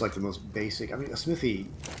 fortunately, it's like the most basic. I mean, a smithy,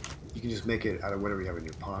 you can just make it out of whatever you have in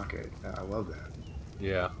your pocket. I love that.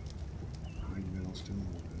 Yeah. Metal stone,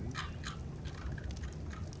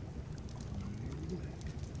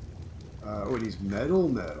 oh, it needs metal.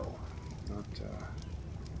 Not, yeah,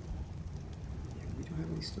 we don't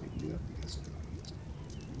have any stone to do that because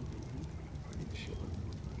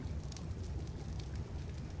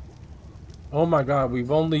Oh my god,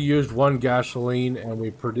 we've only used 1 gasoline and we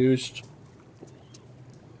produced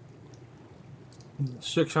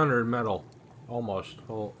 600 metal. Almost.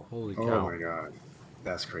 Holy cow. Oh my god.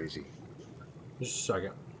 That's crazy. Just a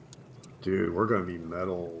second. Dude, we're going to be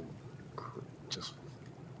metal. Just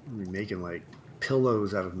making like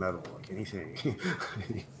pillows out of metal, like anything.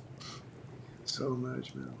 So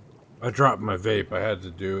much metal. I dropped my vape. I had to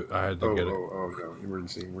get it. Oh no.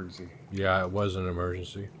 Emergency. Yeah, it was an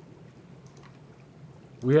emergency.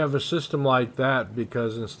 We have a system like that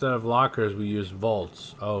because instead of lockers, we use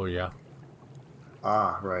vaults. Oh, yeah.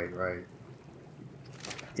 Ah, right.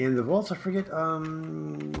 And the vaults, I forget,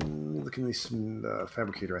 looking at this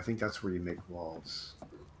fabricator, I think that's where you make vaults.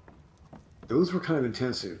 Those were kind of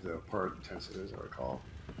intensive, though, part intensive, as I recall.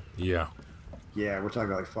 Yeah. Yeah, we're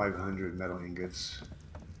talking about like 500 metal ingots.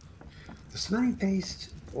 The cementing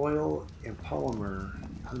paste, oil, and polymer,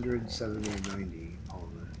 170 and 90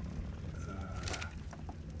 polymer.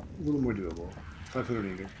 A little more doable. 500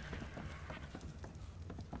 ingot.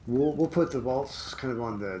 We'll put the vaults kind of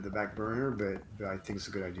on the back burner, but I think it's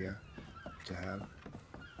a good idea to have.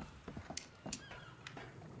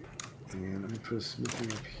 And let me put a smithy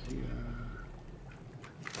up here.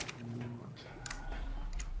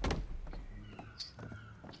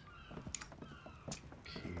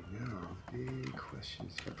 Okay, now big question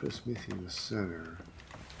is, I put a smithy in the center.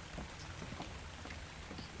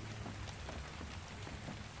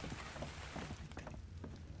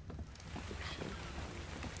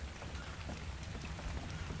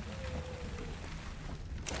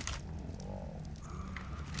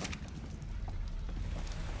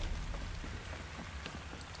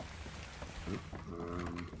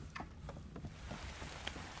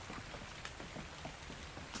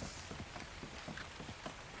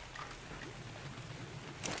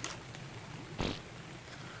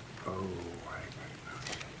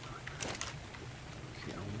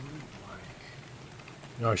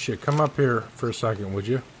 Oh shit, come up here for a second, would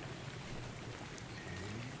you?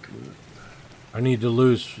 Come on. I need to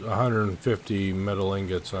lose 150 metal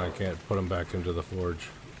ingots and I can't put them back into the forge.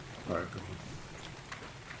 Alright, go on.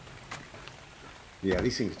 Yeah,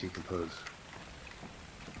 these things decompose.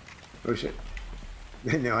 Oh shit.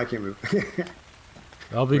 No, I can't move.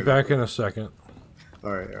 I'll be back in a second.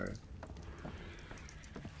 Alright, alright.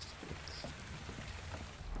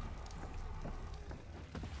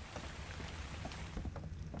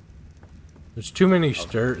 There's too many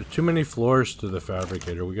floors to the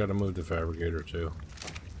fabricator. We got to move the fabricator too.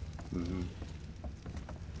 Mm-hmm.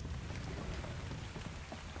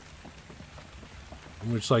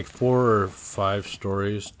 It's like 4 or 5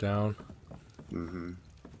 stories down. Mm-hmm.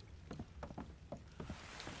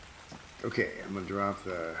 Okay, I'm gonna drop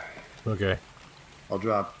the. Okay. I'll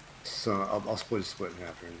drop some. I'll split in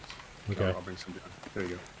half here. Okay. I'll bring some down. There you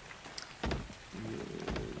go.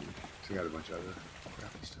 So I got a bunch of other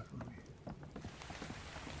crappy stuff on me.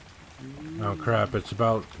 Oh crap! It's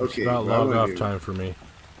about Okay, log off time for me.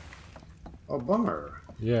 Oh bummer.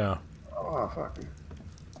 Yeah. Oh fuck.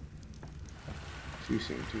 Too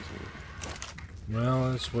soon. Too soon.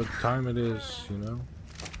 Well, that's what time it is, you know.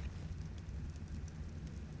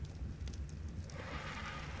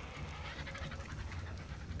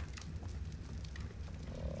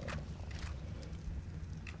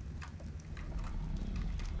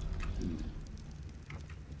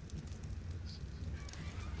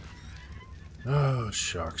 Oh,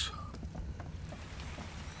 shucks.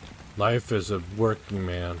 Life as a working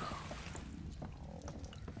man.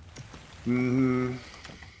 Mm-hmm.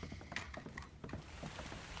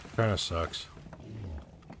 Kind of sucks.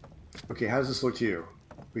 Okay, how does this look to you?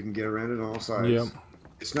 We can get around it on all sides. Yep.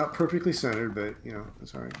 It's not perfectly centered, but you know,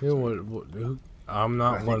 it's all right. You know I'm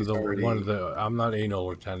not I'm not anal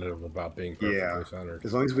or tentative about being perfectly centered.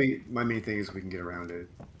 As long as my main thing is we can get around it,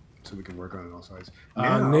 so we can work on it on all sides.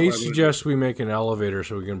 Nate suggests we make an elevator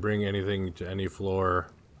so we can bring anything to any floor.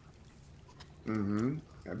 Mm-hmm.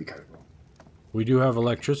 That'd be kind of cool. We do have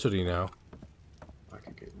electricity now. I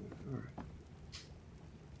could get that. All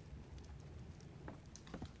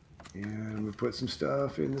right. And we put some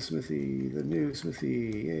stuff in the smithy, the new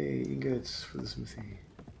smithy. Yay, ingots for the smithy.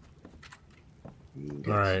 Ingots.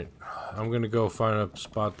 All right, I'm gonna go find a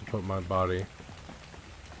spot to put my body.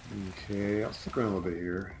 Okay, I'll stick around a little bit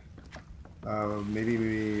here. Maybe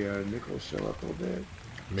Nick will show up a little bit.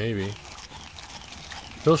 Maybe.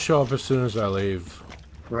 He'll show up as soon as I leave.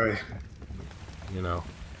 Right. You know.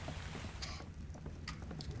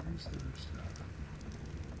 Where's the other stuff?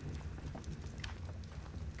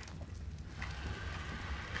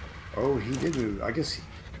 Oh, he did move. I guess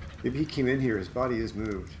maybe he came in here. His body is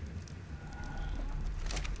moved.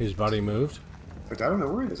 His body moved? But I don't know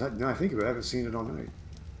where it is. Now I think of it, I haven't seen it all night.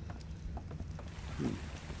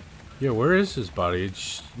 Yeah, where is his body?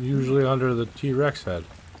 It's usually under the T-Rex head.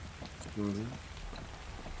 Mm-hmm.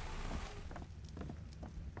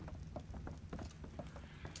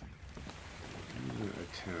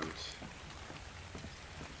 Attempt.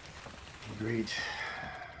 Great.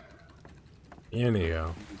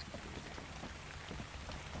 Anyhow.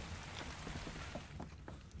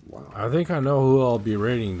 Wow. I think I know who I'll be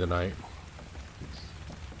raiding tonight.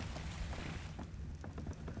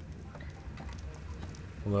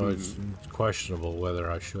 Although it's questionable whether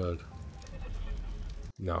I should.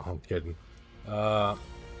 No, I'm kidding.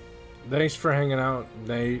 Thanks for hanging out,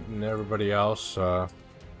 Nate and everybody else. It's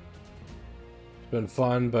been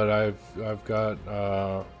fun, but I've got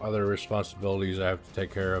other responsibilities I have to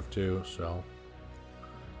take care of too. So,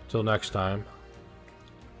 till next time.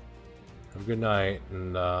 Have a good night,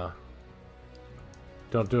 and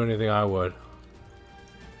don't do anything I would.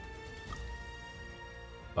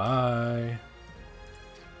 Bye.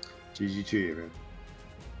 GG to you, man.